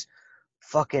 She's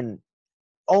fucking,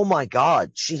 oh my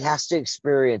god, she has to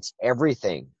experience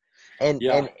everything, and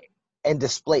yeah,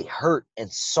 display hurt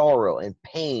and sorrow and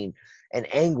pain and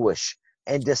anguish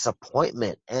and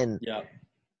disappointment yeah,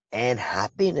 and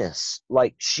happiness.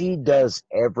 Like, she does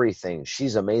everything.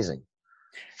 She's amazing.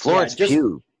 yeah. Florence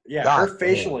Pugh, Her god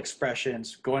facial damn.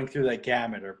 expressions going through that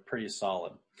gamut are pretty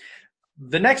solid.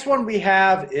 The next one we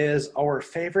have is our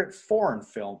favorite foreign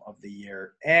film of the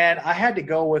year. And I had to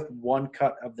go with One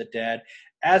Cut of the Dead.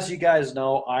 As you guys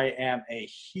know, I am a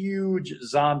huge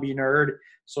zombie nerd,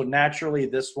 so naturally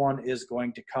this one is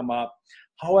going to come up.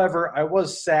 However, I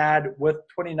was sad with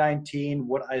 2019.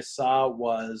 What I saw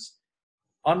was,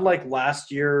 unlike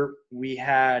last year, we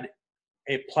had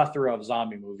a plethora of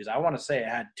zombie movies. I want to say I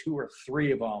had 2 or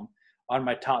 3 of them on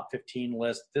my top 15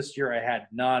 list. This year I had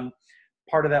none.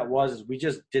 Part of that is we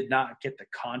just did not get the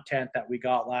content that we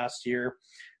got last year.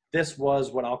 This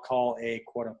was what I'll call a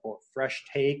quote unquote fresh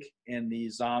take in the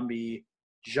zombie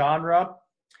genre.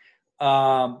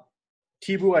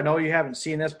 Tibu, I know you haven't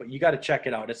seen this, but you got to check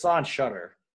it out. It's on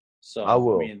Shudder, so I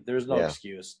will. mean, there's no Yeah.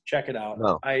 excuse. Check it out.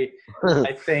 No. I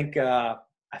think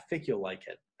you'll like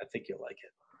it. I think you'll like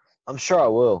it. I'm sure I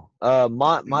will.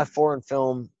 My foreign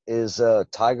film is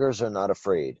Tigers Are Not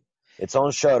Afraid. It's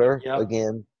on Shudder. Yep.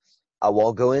 Again, I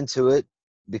won't go into it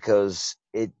because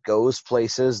it goes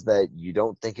places that you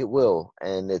don't think it will,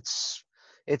 and it's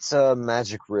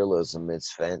magic realism.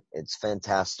 It's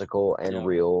fantastical and Yep.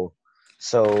 real.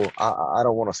 So I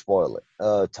don't want to spoil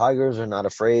it. Tigers Are Not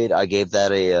Afraid. I gave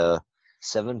that a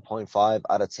 7.5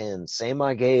 out of 10. Same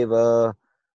I gave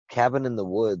Cabin in the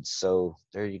Woods. So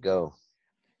there you go.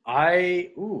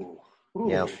 Ooh.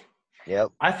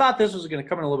 Yep. I thought this was going to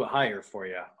come in a little bit higher for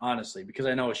you, honestly, because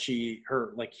I know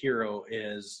her like hero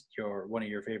is one of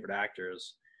your favorite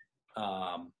actors,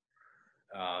 not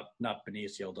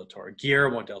Benicio del Toro,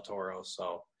 Guillermo del Toro.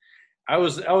 So I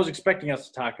was expecting us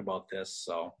to talk about this.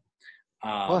 So,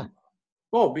 What?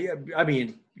 well, I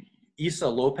mean, Issa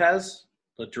Lopez,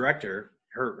 the director,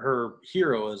 her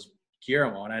hero is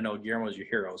Guillermo, and I know Guillermo is your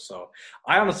hero. So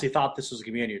I honestly thought this was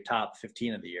going to be in your top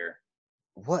 15 of the year.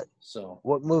 What? So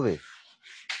What movie?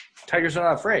 Tigers Are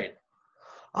Not Afraid.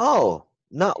 Oh,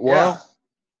 not well.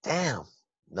 Damn.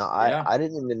 No, I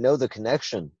didn't even know the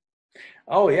connection.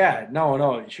 Oh yeah,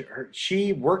 no.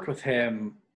 She worked with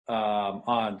him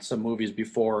on some movies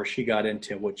before she got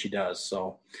into what she does.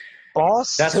 So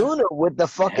Boss Tuna with the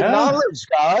fucking knowledge,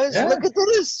 guys. Yeah. Look at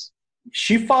this.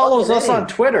 She follows us on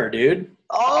Twitter, dude.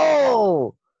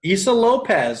 Oh, Issa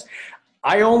Lopez.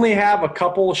 I only have a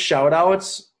couple shout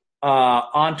outs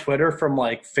on Twitter from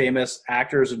like famous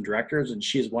actors and directors, and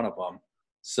she's one of them.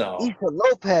 So Issa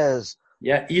Lopez.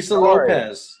 Yeah, Issa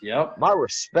Lopez. Yep. My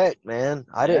respect, man.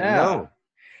 I didn't know.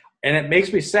 And it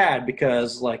makes me sad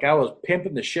because like I was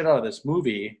pimping the shit out of this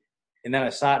movie, and then I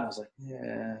saw it and I was like,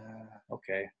 yeah,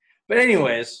 okay. But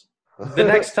anyways, the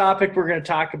next topic we're going to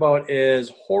talk about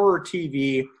is horror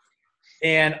TV.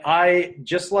 And I,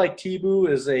 just like Tibu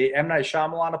is a M. Night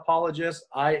Shyamalan apologist,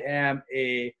 I am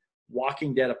a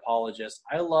Walking Dead apologist.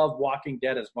 I love Walking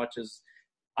Dead as much as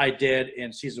I did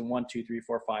in season 1, 2, 3,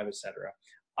 4, 5, etc.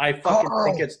 I fucking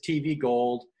think it's TV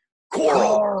gold.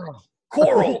 Coral.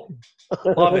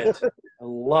 Love it. I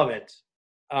love it.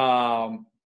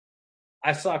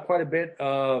 I saw quite a bit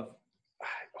of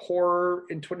horror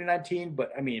in 2019,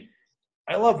 but I mean,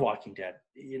 I love Walking Dead.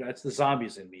 You know, it's the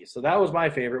zombies in me. So that was my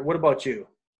favorite. What about you?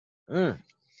 I'm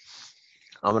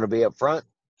going to be up front.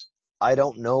 I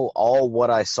don't know all what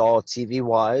I saw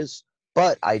TV-wise,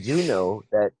 but I do know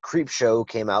that Creepshow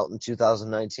came out in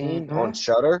 2019 on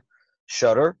Shudder.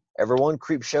 Everyone,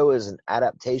 Creepshow is an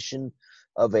adaptation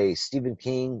of a Stephen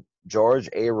King, George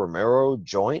A. Romero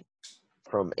joint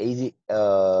from early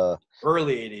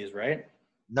 80s, right?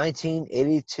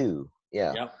 1982.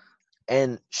 Yeah. Yep.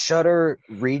 And Shudder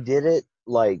redid it.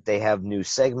 Like, they have new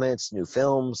segments, new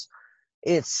films.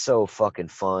 It's so fucking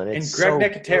fun. And Greg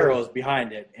Nicotero is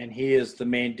behind it, and he is the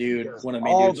main dude, one of the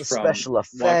main all dudes the from special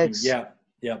effects. Yep.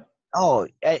 Oh,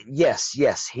 yes.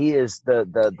 He is the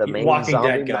main Walking zombie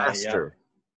Dead guy, master.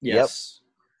 Yes.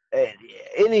 Yep.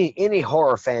 Any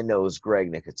horror fan knows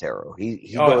Greg Nicotero.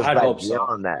 He goes back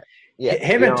beyond that. Yeah.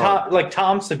 Him and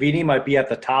Tom Savini might be at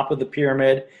the top of the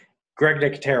pyramid. Greg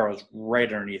Nicotero is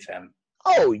right underneath him.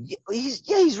 Oh,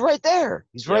 he's right there.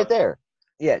 He's right there.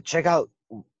 Yeah, check out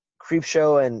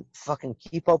Creepshow and fucking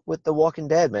keep up with The Walking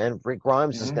Dead, man. Rick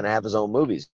Grimes is going to have his own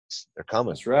movies. They're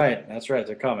coming. That's right.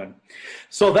 They're coming.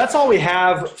 So that's all we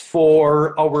have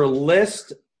for our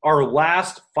list, our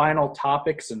last final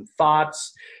topics and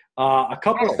thoughts. A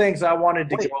couple things I wanted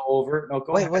to go over. No,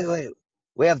 go ahead. Wait.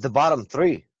 We have the bottom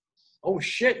three. Oh,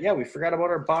 shit. Yeah, we forgot about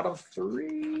our bottom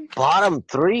three. Bottom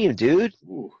three, dude.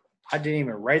 Ooh, I didn't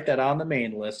even write that on the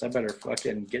main list. I better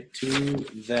fucking get to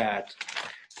that.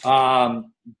 Why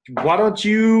don't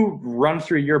you run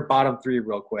through your bottom three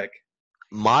real quick?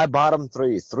 My bottom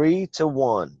three,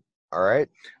 3-1. All right.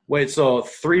 Wait, so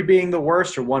 3 being the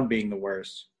worst or 1 being the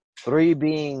worst? 3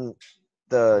 being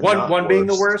the one being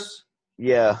the worst?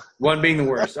 Yeah. 1 being the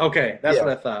worst. Okay, that's what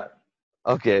I thought.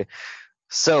 Okay.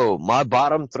 So my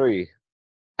bottom three.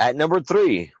 At number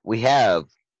 3, we have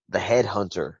The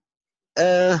Headhunter.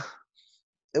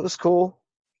 It was cool.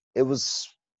 It was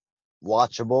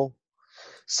watchable.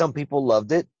 Some people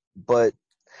loved it, but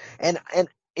and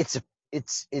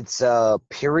it's a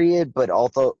period, but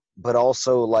also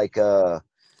like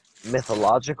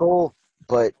mythological,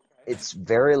 but it's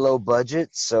very low budget,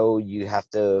 so you have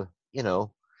to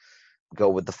go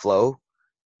with the flow.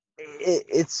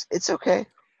 It's okay.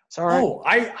 It's all right.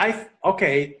 Oh,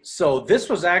 okay. So this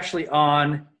was actually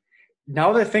on.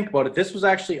 Now that I think about it, this was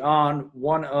actually on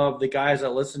one of the guys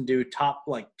that listened to top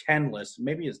 10 lists,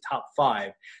 maybe his top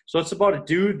 5. So it's about a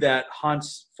dude that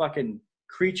hunts fucking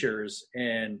creatures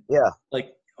and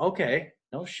okay,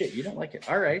 no shit, you don't like it.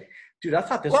 All right, dude, I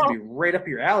thought this would be right up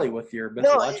your alley with your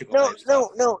mythological stuff.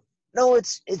 No,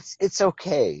 it's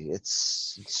okay.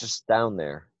 It's just down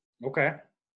there. Okay.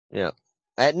 Yeah.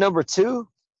 At number 2,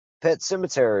 Pet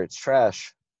Sematary. It's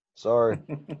trash. Sorry.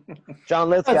 John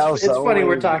Lithgow. It's funny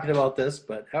we're talking about this,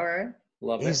 but all right.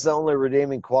 Love it. He's the only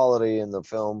redeeming quality in the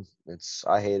film.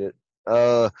 I hate it.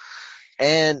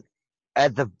 And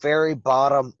at the very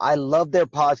bottom, I love their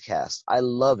podcast. I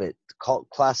love it. Called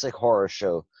Classic Horror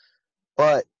Show.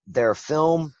 But their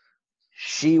film,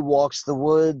 She Walks the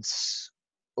Woods,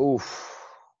 oof.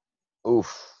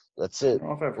 That's it. I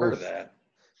don't know if I've heard of that.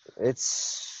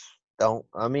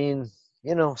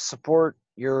 Support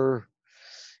your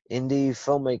indie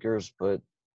filmmakers, but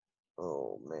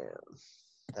oh man,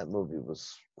 that movie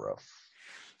was rough.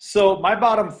 So my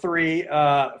bottom 3,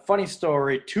 funny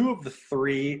story, 2 of the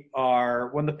 3 are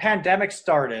when the pandemic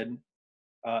started.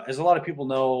 As a lot of people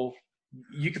know,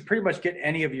 you could pretty much get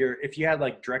any of your, if you had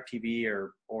like DirecTV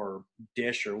or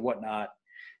Dish or whatnot,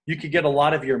 you could get a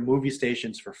lot of your movie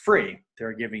stations for free.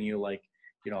 They're giving you a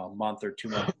month or 2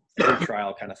 month free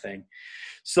trial kind of thing.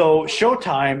 So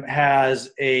Showtime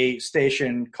has a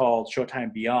station called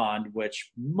Showtime Beyond, which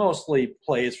mostly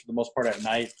plays for the most part at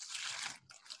night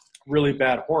really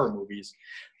bad horror movies.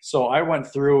 So I went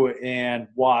through and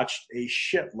watched a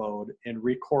shitload and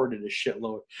recorded a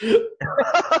shitload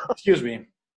excuse me,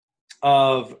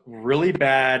 of really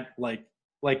bad, like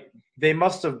they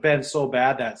must have been so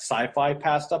bad that Sci-Fi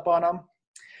passed up on them.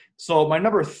 So my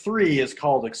number 3 is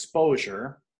called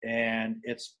Exposure, and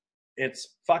it's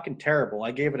fucking terrible.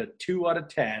 I gave it a 2 out of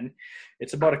 10.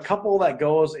 It's about a couple that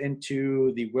goes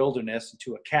into the wilderness,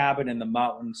 into a cabin in the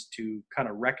mountains to kind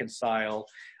of reconcile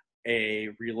a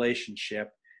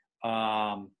relationship.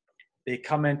 They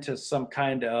come into some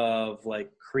kind of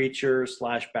creature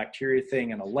 / bacteria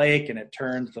thing in a lake, and it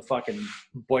turns the fucking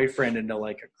boyfriend into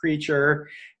a creature.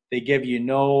 They give you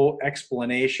no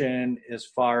explanation as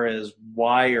far as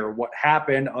why or what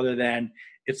happened, other than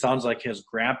it sounds like his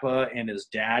grandpa and his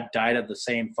dad died of the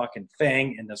same fucking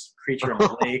thing in this creature in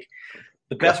the lake.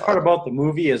 The best part about the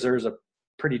movie is there's a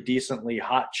pretty decently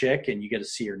hot chick, and you get to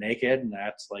see her naked, and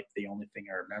that's the only thing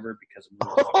I remember because the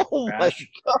movie was trash.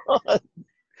 My God.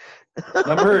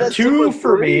 Number 2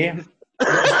 for me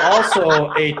was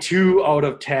also a 2 out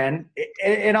of 10.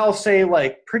 And I'll say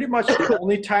pretty much the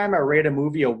only time I rate a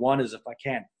movie a 1 is if I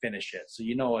can't finish it. So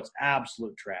it's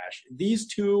absolute trash. These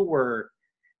 2 were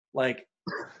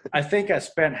I think I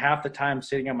spent half the time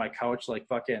sitting on my couch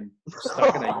fucking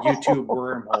stuck in a YouTube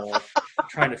wormhole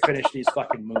trying to finish these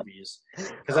fucking movies.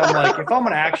 Because I'm if I'm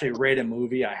going to actually rate a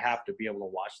movie, I have to be able to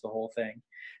watch the whole thing.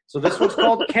 So this one's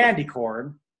called Candy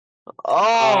Corn.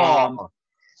 Oh,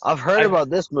 I've heard about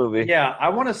this movie. Yeah, I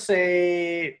want to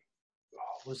say,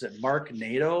 was it Mark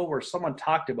Nato, where someone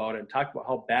talked about it and talked about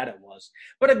how bad it was.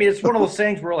 But I mean, it's one of those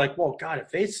things where well, God,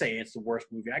 if they say it's the worst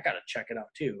movie, I got to check it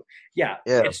out too. Yeah,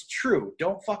 it's true.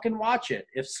 Don't fucking watch it.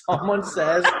 If someone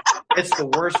says it's the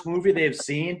worst movie they've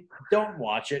seen, don't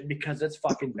watch it because it's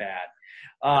fucking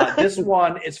bad. This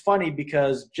one, it's funny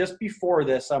because just before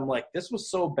this, I'm like, this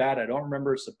was so bad, I don't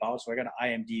remember it's about, so I got to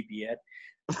IMDb it.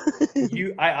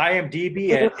 I IMDb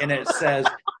it, and it says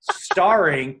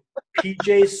starring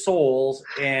PJ Souls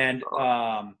and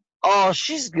oh,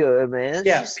 she's good, man.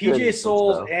 yeah, she's PJ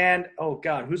Souls and oh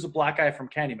god, who's the black guy from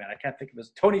Candyman? I can't think of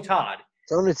his Tony Todd.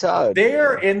 Tony Todd.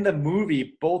 They're in the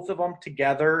movie, both of them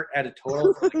together at a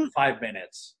total of like 5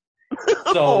 minutes.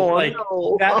 So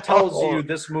that tells you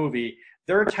this movie,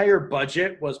 their entire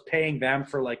budget was paying them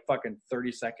for like fucking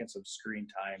 30 seconds of screen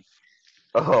time.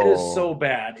 It is so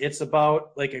bad. It's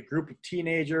about like a group of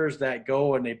teenagers that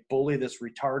go and they bully this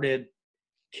retarded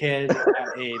kid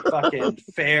at a fucking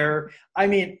fair. I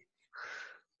mean,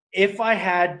 if I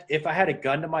had a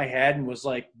gun to my head and was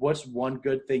like, what's one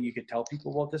good thing you could tell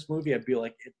people about this movie? I'd be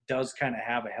like, it does kind of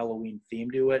have a Halloween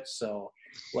theme to it. So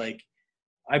like,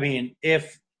 I mean,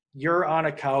 if you're on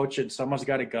a couch and someone's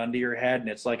got a gun to your head and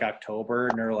it's like October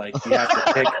and they're like, you have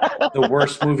to pick the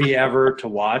worst movie ever to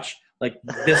watch, like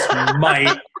this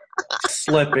might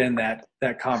slip in that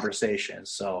conversation.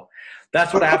 So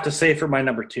that's what I have to say for my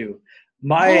number 2.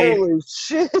 Holy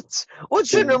shit.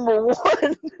 What's your number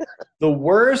 1? The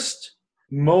worst,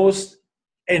 most,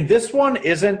 and this one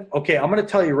isn't, okay, I'm going to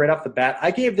tell you right off the bat,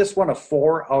 I gave this one a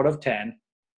 4 out of 10.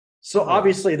 So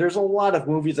obviously there's a lot of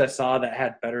movies I saw that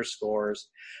had better scores.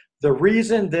 The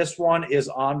reason this one is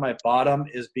on my bottom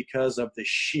is because of the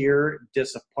sheer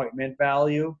disappointment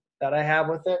value that I have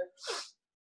with it.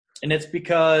 And it's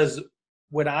because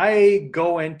when I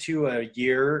go into a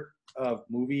year of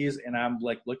movies and I'm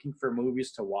like looking for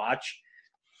movies to watch,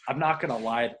 I'm not going to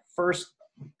lie. The first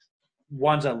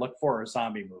ones I look for are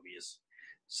zombie movies.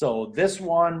 So this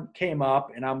one came up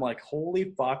and I'm like,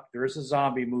 holy fuck, there's a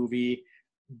zombie movie.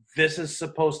 This is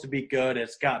supposed to be good.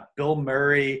 It's got Bill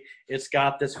Murray. It's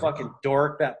got this fucking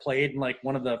dork that played in like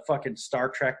one of the fucking Star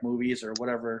Trek movies or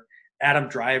whatever, Adam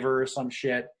Driver or some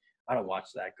shit. I don't watch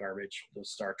that garbage,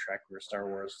 those Star Trek or Star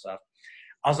Wars stuff.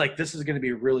 I was like, this is going to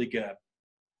be really good.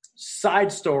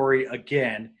 Side story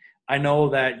again. I know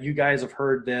that you guys have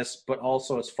heard this, but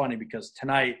also it's funny because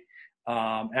tonight,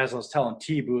 as I was telling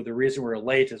T-Boo, the reason we were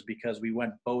late is because we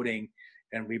went boating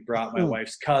and we brought my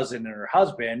wife's cousin and her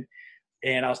husband.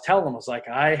 And I was telling them, I was like,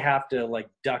 I have to like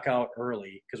duck out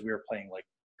early because we were playing like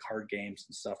card games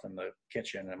and stuff in the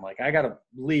kitchen. And I'm like, I got to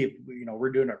leave. You know,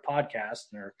 we're doing our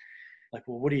podcast. And they're like,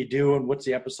 well, what are you doing? What's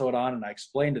the episode on? And I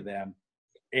explained to them.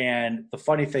 And the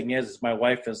funny thing is my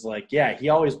wife is like, yeah, he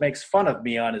always makes fun of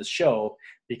me on his show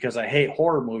because I hate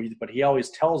horror movies, but he always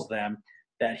tells them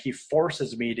that he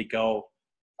forces me to go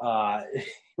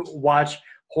watch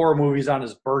horror movies on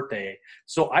his birthday.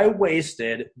 So I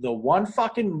wasted the one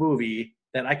fucking movie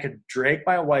that I could drag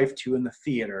my wife to in the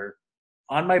theater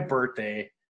on my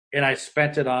birthday, and I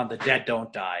spent it on The Dead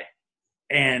Don't Die.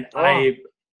 And I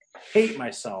hate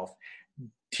myself.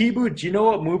 T-Boo, do you know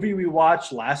what movie we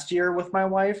watched last year with my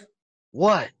wife?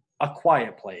 What? A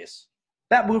Quiet Place.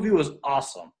 That movie was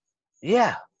awesome.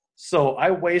 Yeah. So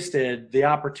I wasted the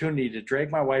opportunity to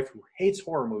drag my wife, who hates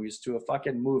horror movies, to a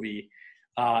fucking movie,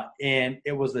 and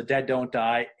it was The Dead Don't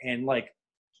Die. And like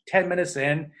 10 minutes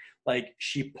in, like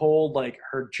she pulled like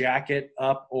her jacket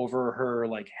up over her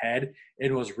like head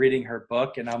and was reading her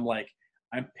book, and I'm like,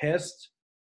 I'm pissed,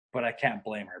 but I can't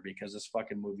blame her because this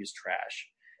fucking movie's trash.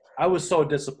 I was so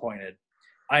disappointed.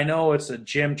 I know it's a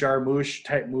Jim Jarmusch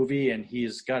type movie, and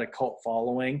he's got a cult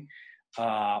following.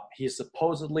 He's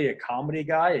supposedly a comedy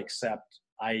guy, except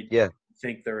I don't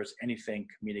think there is anything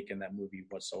comedic in that movie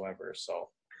whatsoever. So,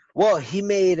 well, he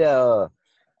made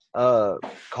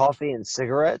Coffee and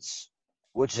Cigarettes,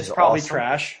 which is probably awesome.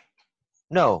 Trash.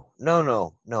 No,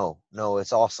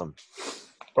 it's awesome.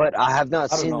 But I have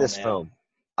not seen this film.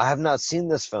 I have not seen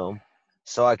this film,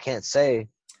 so I can't say.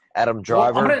 Adam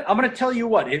Driver. Well, I'm gonna tell you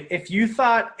what. If you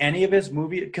thought any of his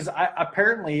movies, because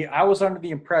I was under the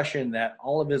impression that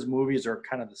all of his movies are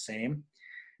kind of the same.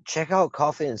 Check out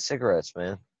Coffee and Cigarettes,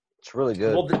 man. It's really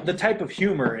good. Well, the type of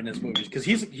humor in his movies, because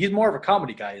he's more of a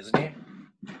comedy guy, isn't he?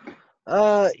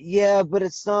 Yeah, but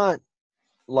it's not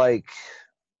like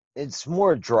it's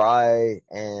more dry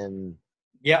and.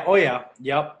 Yeah. Oh yeah.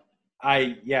 Yep.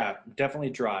 Definitely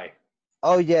dry.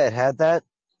 Oh yeah, it had that.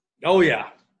 Oh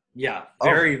yeah. Yeah,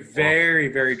 very,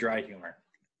 very dry humor.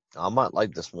 I might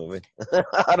like this movie.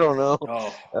 I don't know.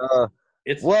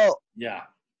 Yeah.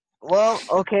 Well,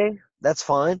 okay, that's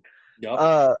fine.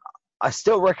 Yep. I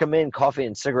still recommend Coffee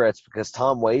and Cigarettes because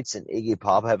Tom Waits and Iggy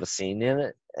Pop have a scene in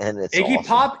it, and it's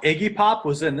awesome. Iggy Pop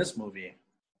was in this movie,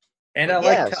 and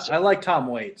I like Tom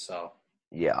Waits. So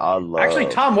yeah, I love. Actually,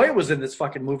 Tom Waits was in this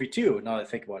fucking movie too. Now that I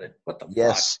think about it, what the fuck?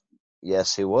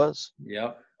 Yes, he was.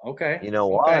 Yep. Okay. You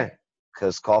know Okay. why?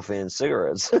 Because coffee and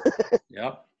cigarettes.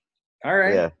 Yep. All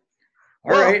right. Yeah.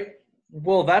 All right.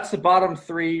 Well, that's the bottom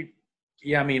three.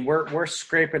 Yeah, I mean, we're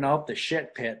scraping out the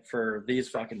shit pit for these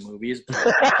fucking movies. But,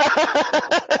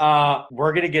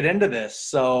 we're gonna get into this.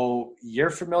 So you're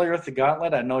familiar with the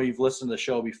Gauntlet. I know you've listened to the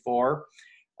show before.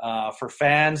 For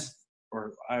fans,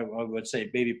 or I would say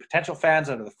maybe potential fans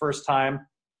that are the first time,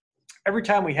 every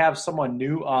time we have someone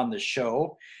new on the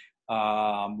show,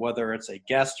 whether it's a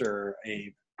guest or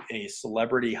a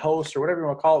celebrity host or whatever you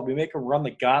want to call it, we make them run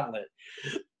the gauntlet.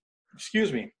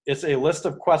 Excuse me. It's a list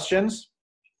of questions,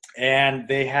 and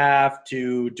they have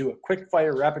to do a quick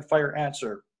fire, rapid fire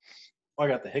answer. Oh, I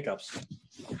got the hiccups.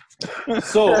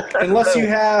 So unless you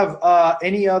have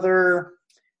any other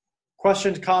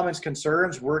questions, comments,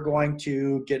 concerns, we're going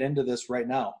to get into this right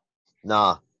now.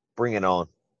 Nah, bring it on.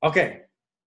 Okay.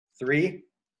 3,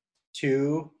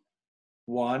 2,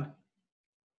 1.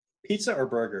 Pizza or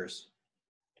burgers?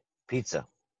 Pizza.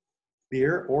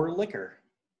 Beer or liquor?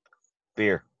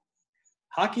 Beer.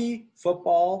 Hockey,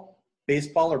 football,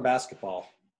 baseball, or basketball?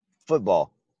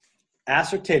 Football.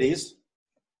 Ass or titties?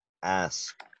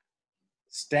 Ass.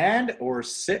 Stand or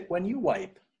sit when you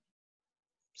wipe?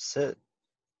 Sit.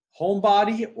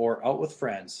 Homebody or out with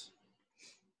friends?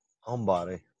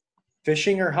 Homebody.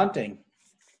 Fishing or hunting?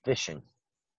 Fishing.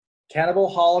 Cannibal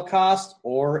Holocaust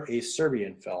or a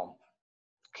Serbian film?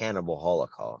 Cannibal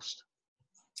Holocaust.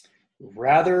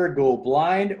 Rather go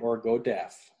blind or go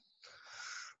deaf?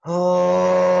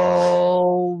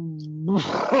 Oh,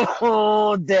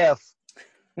 deaf.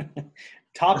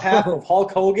 Top half of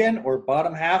Hulk Hogan or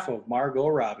bottom half of Margot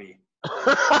Robbie? For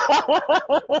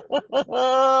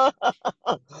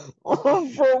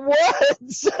what?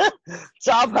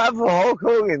 Top half of Hulk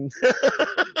Hogan.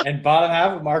 And bottom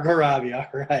half of Margot Robbie. All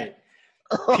right.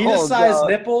 Penis-sized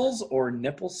nipples or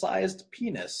nipple-sized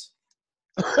penis?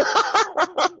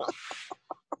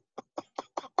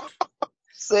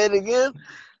 Say it again.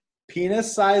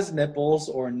 Penis-sized nipples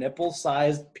or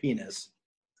nipple-sized penis?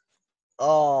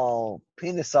 Oh,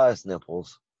 penis-sized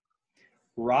nipples.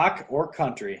 Rock or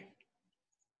country?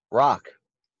 Rock.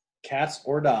 Cats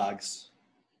or dogs?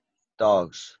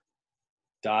 Dogs.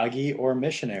 Doggy or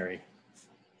missionary?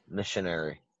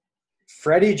 Missionary.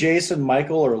 Freddy, Jason,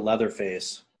 Michael, or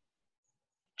Leatherface?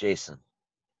 Jason.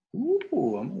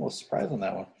 Ooh, I'm a little surprised on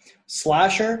that one.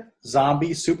 Slasher,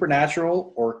 zombie,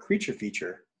 supernatural, or creature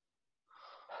feature?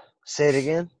 Say it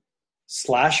again.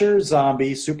 Slasher,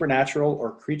 zombie, supernatural,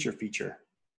 or creature feature?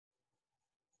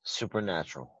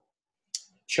 Supernatural.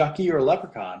 Chucky or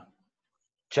Leprechaun?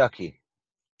 Chucky.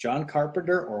 John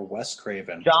Carpenter or Wes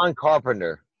Craven? John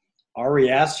Carpenter. Ari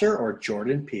Aster or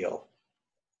Jordan Peele?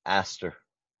 Aster.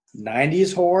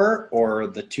 90s horror or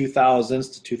the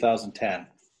 2000s to 2010?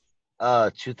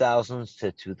 2000s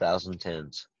to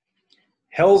 2010s.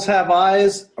 Hills Have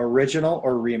Eyes, original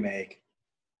or remake?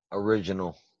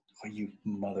 Original. Oh, you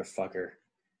motherfucker.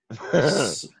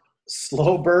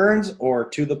 Slow burns or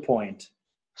to the point?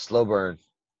 Slow burn.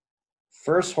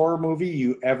 First horror movie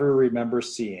you ever remember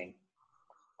seeing?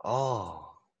 Oh,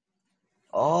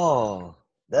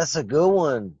 that's a good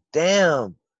one.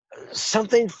 Damn.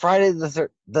 Something Friday the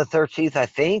 13th, I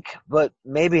think, but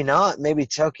maybe not. Maybe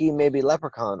Chucky, maybe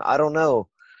Leprechaun. I don't know.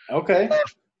 Okay.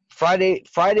 Friday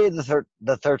the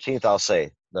 13th, I'll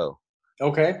say, though.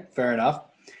 Okay, fair enough.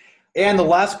 And the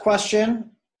last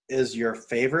question is your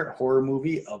favorite horror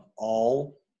movie of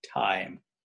all time?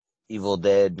 Evil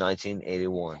Dead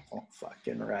 1981. Oh,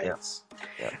 fucking right.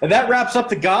 Yeah. And that wraps up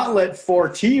the gauntlet for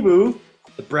Tibu,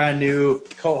 the brand new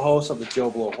co-host of the Joe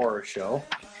Blow Horror Show.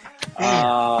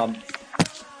 That's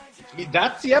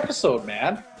the episode,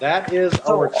 man. That is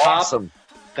our top. Awesome.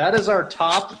 That is our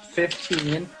top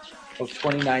 15 of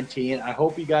 2019. I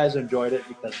hope you guys enjoyed it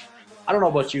because I don't know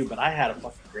about you, but I had a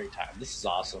fucking great time. This is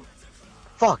awesome.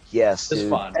 Fuck yes, dude. It was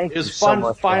fun. Thank It was you so fun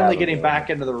much finally for getting having me. back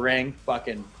into the ring,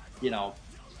 fucking,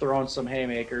 throwing some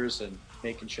haymakers and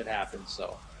making shit happen.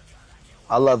 So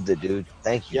I loved it, dude.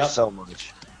 Thank you Yep. so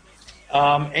much.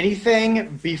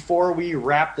 Anything before we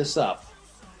wrap this up?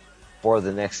 For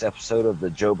the next episode of the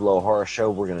Joe Blow Horror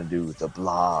Show, we're going to do The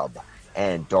Blob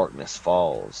and Darkness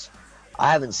Falls.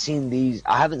 I haven't seen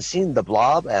The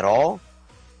Blob at all.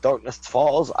 Darkness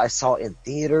Falls, I saw in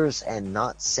theaters and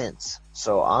not since.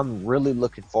 So I'm really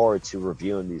looking forward to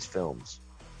reviewing these films.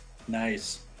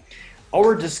 Nice.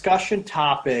 Our discussion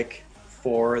topic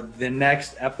for the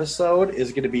next episode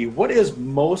is going to be what is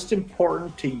most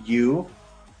important to you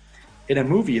in a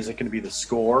movie. Is it going to be the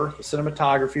score, the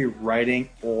cinematography, writing,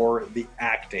 or the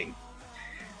acting?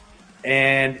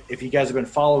 And if you guys have been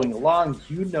following along,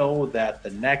 you know that the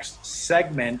next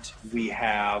segment we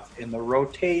have in the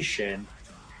rotation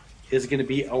is going to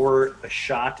be our A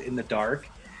Shot in the Dark.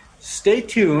 Stay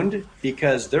tuned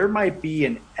because there might be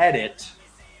an edit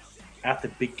at the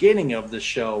beginning of the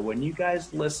show when you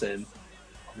guys listen,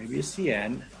 or maybe a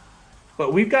CN.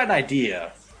 But we've got an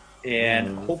idea,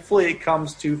 and hopefully it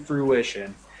comes to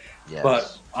fruition. Yes.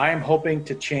 But I am hoping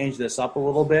to change this up a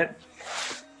little bit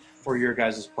for your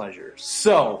guys' pleasure.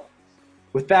 So,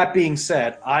 with that being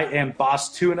said, I am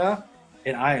Boss Tuna,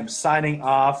 and I am signing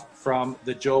off from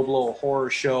the Joe Blow Horror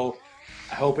Show.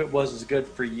 I hope it was as good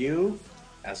for you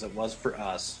as it was for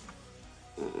us.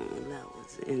 That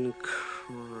was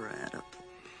incredible.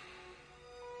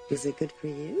 Was it good for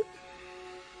you?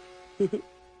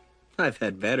 I've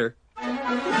had better.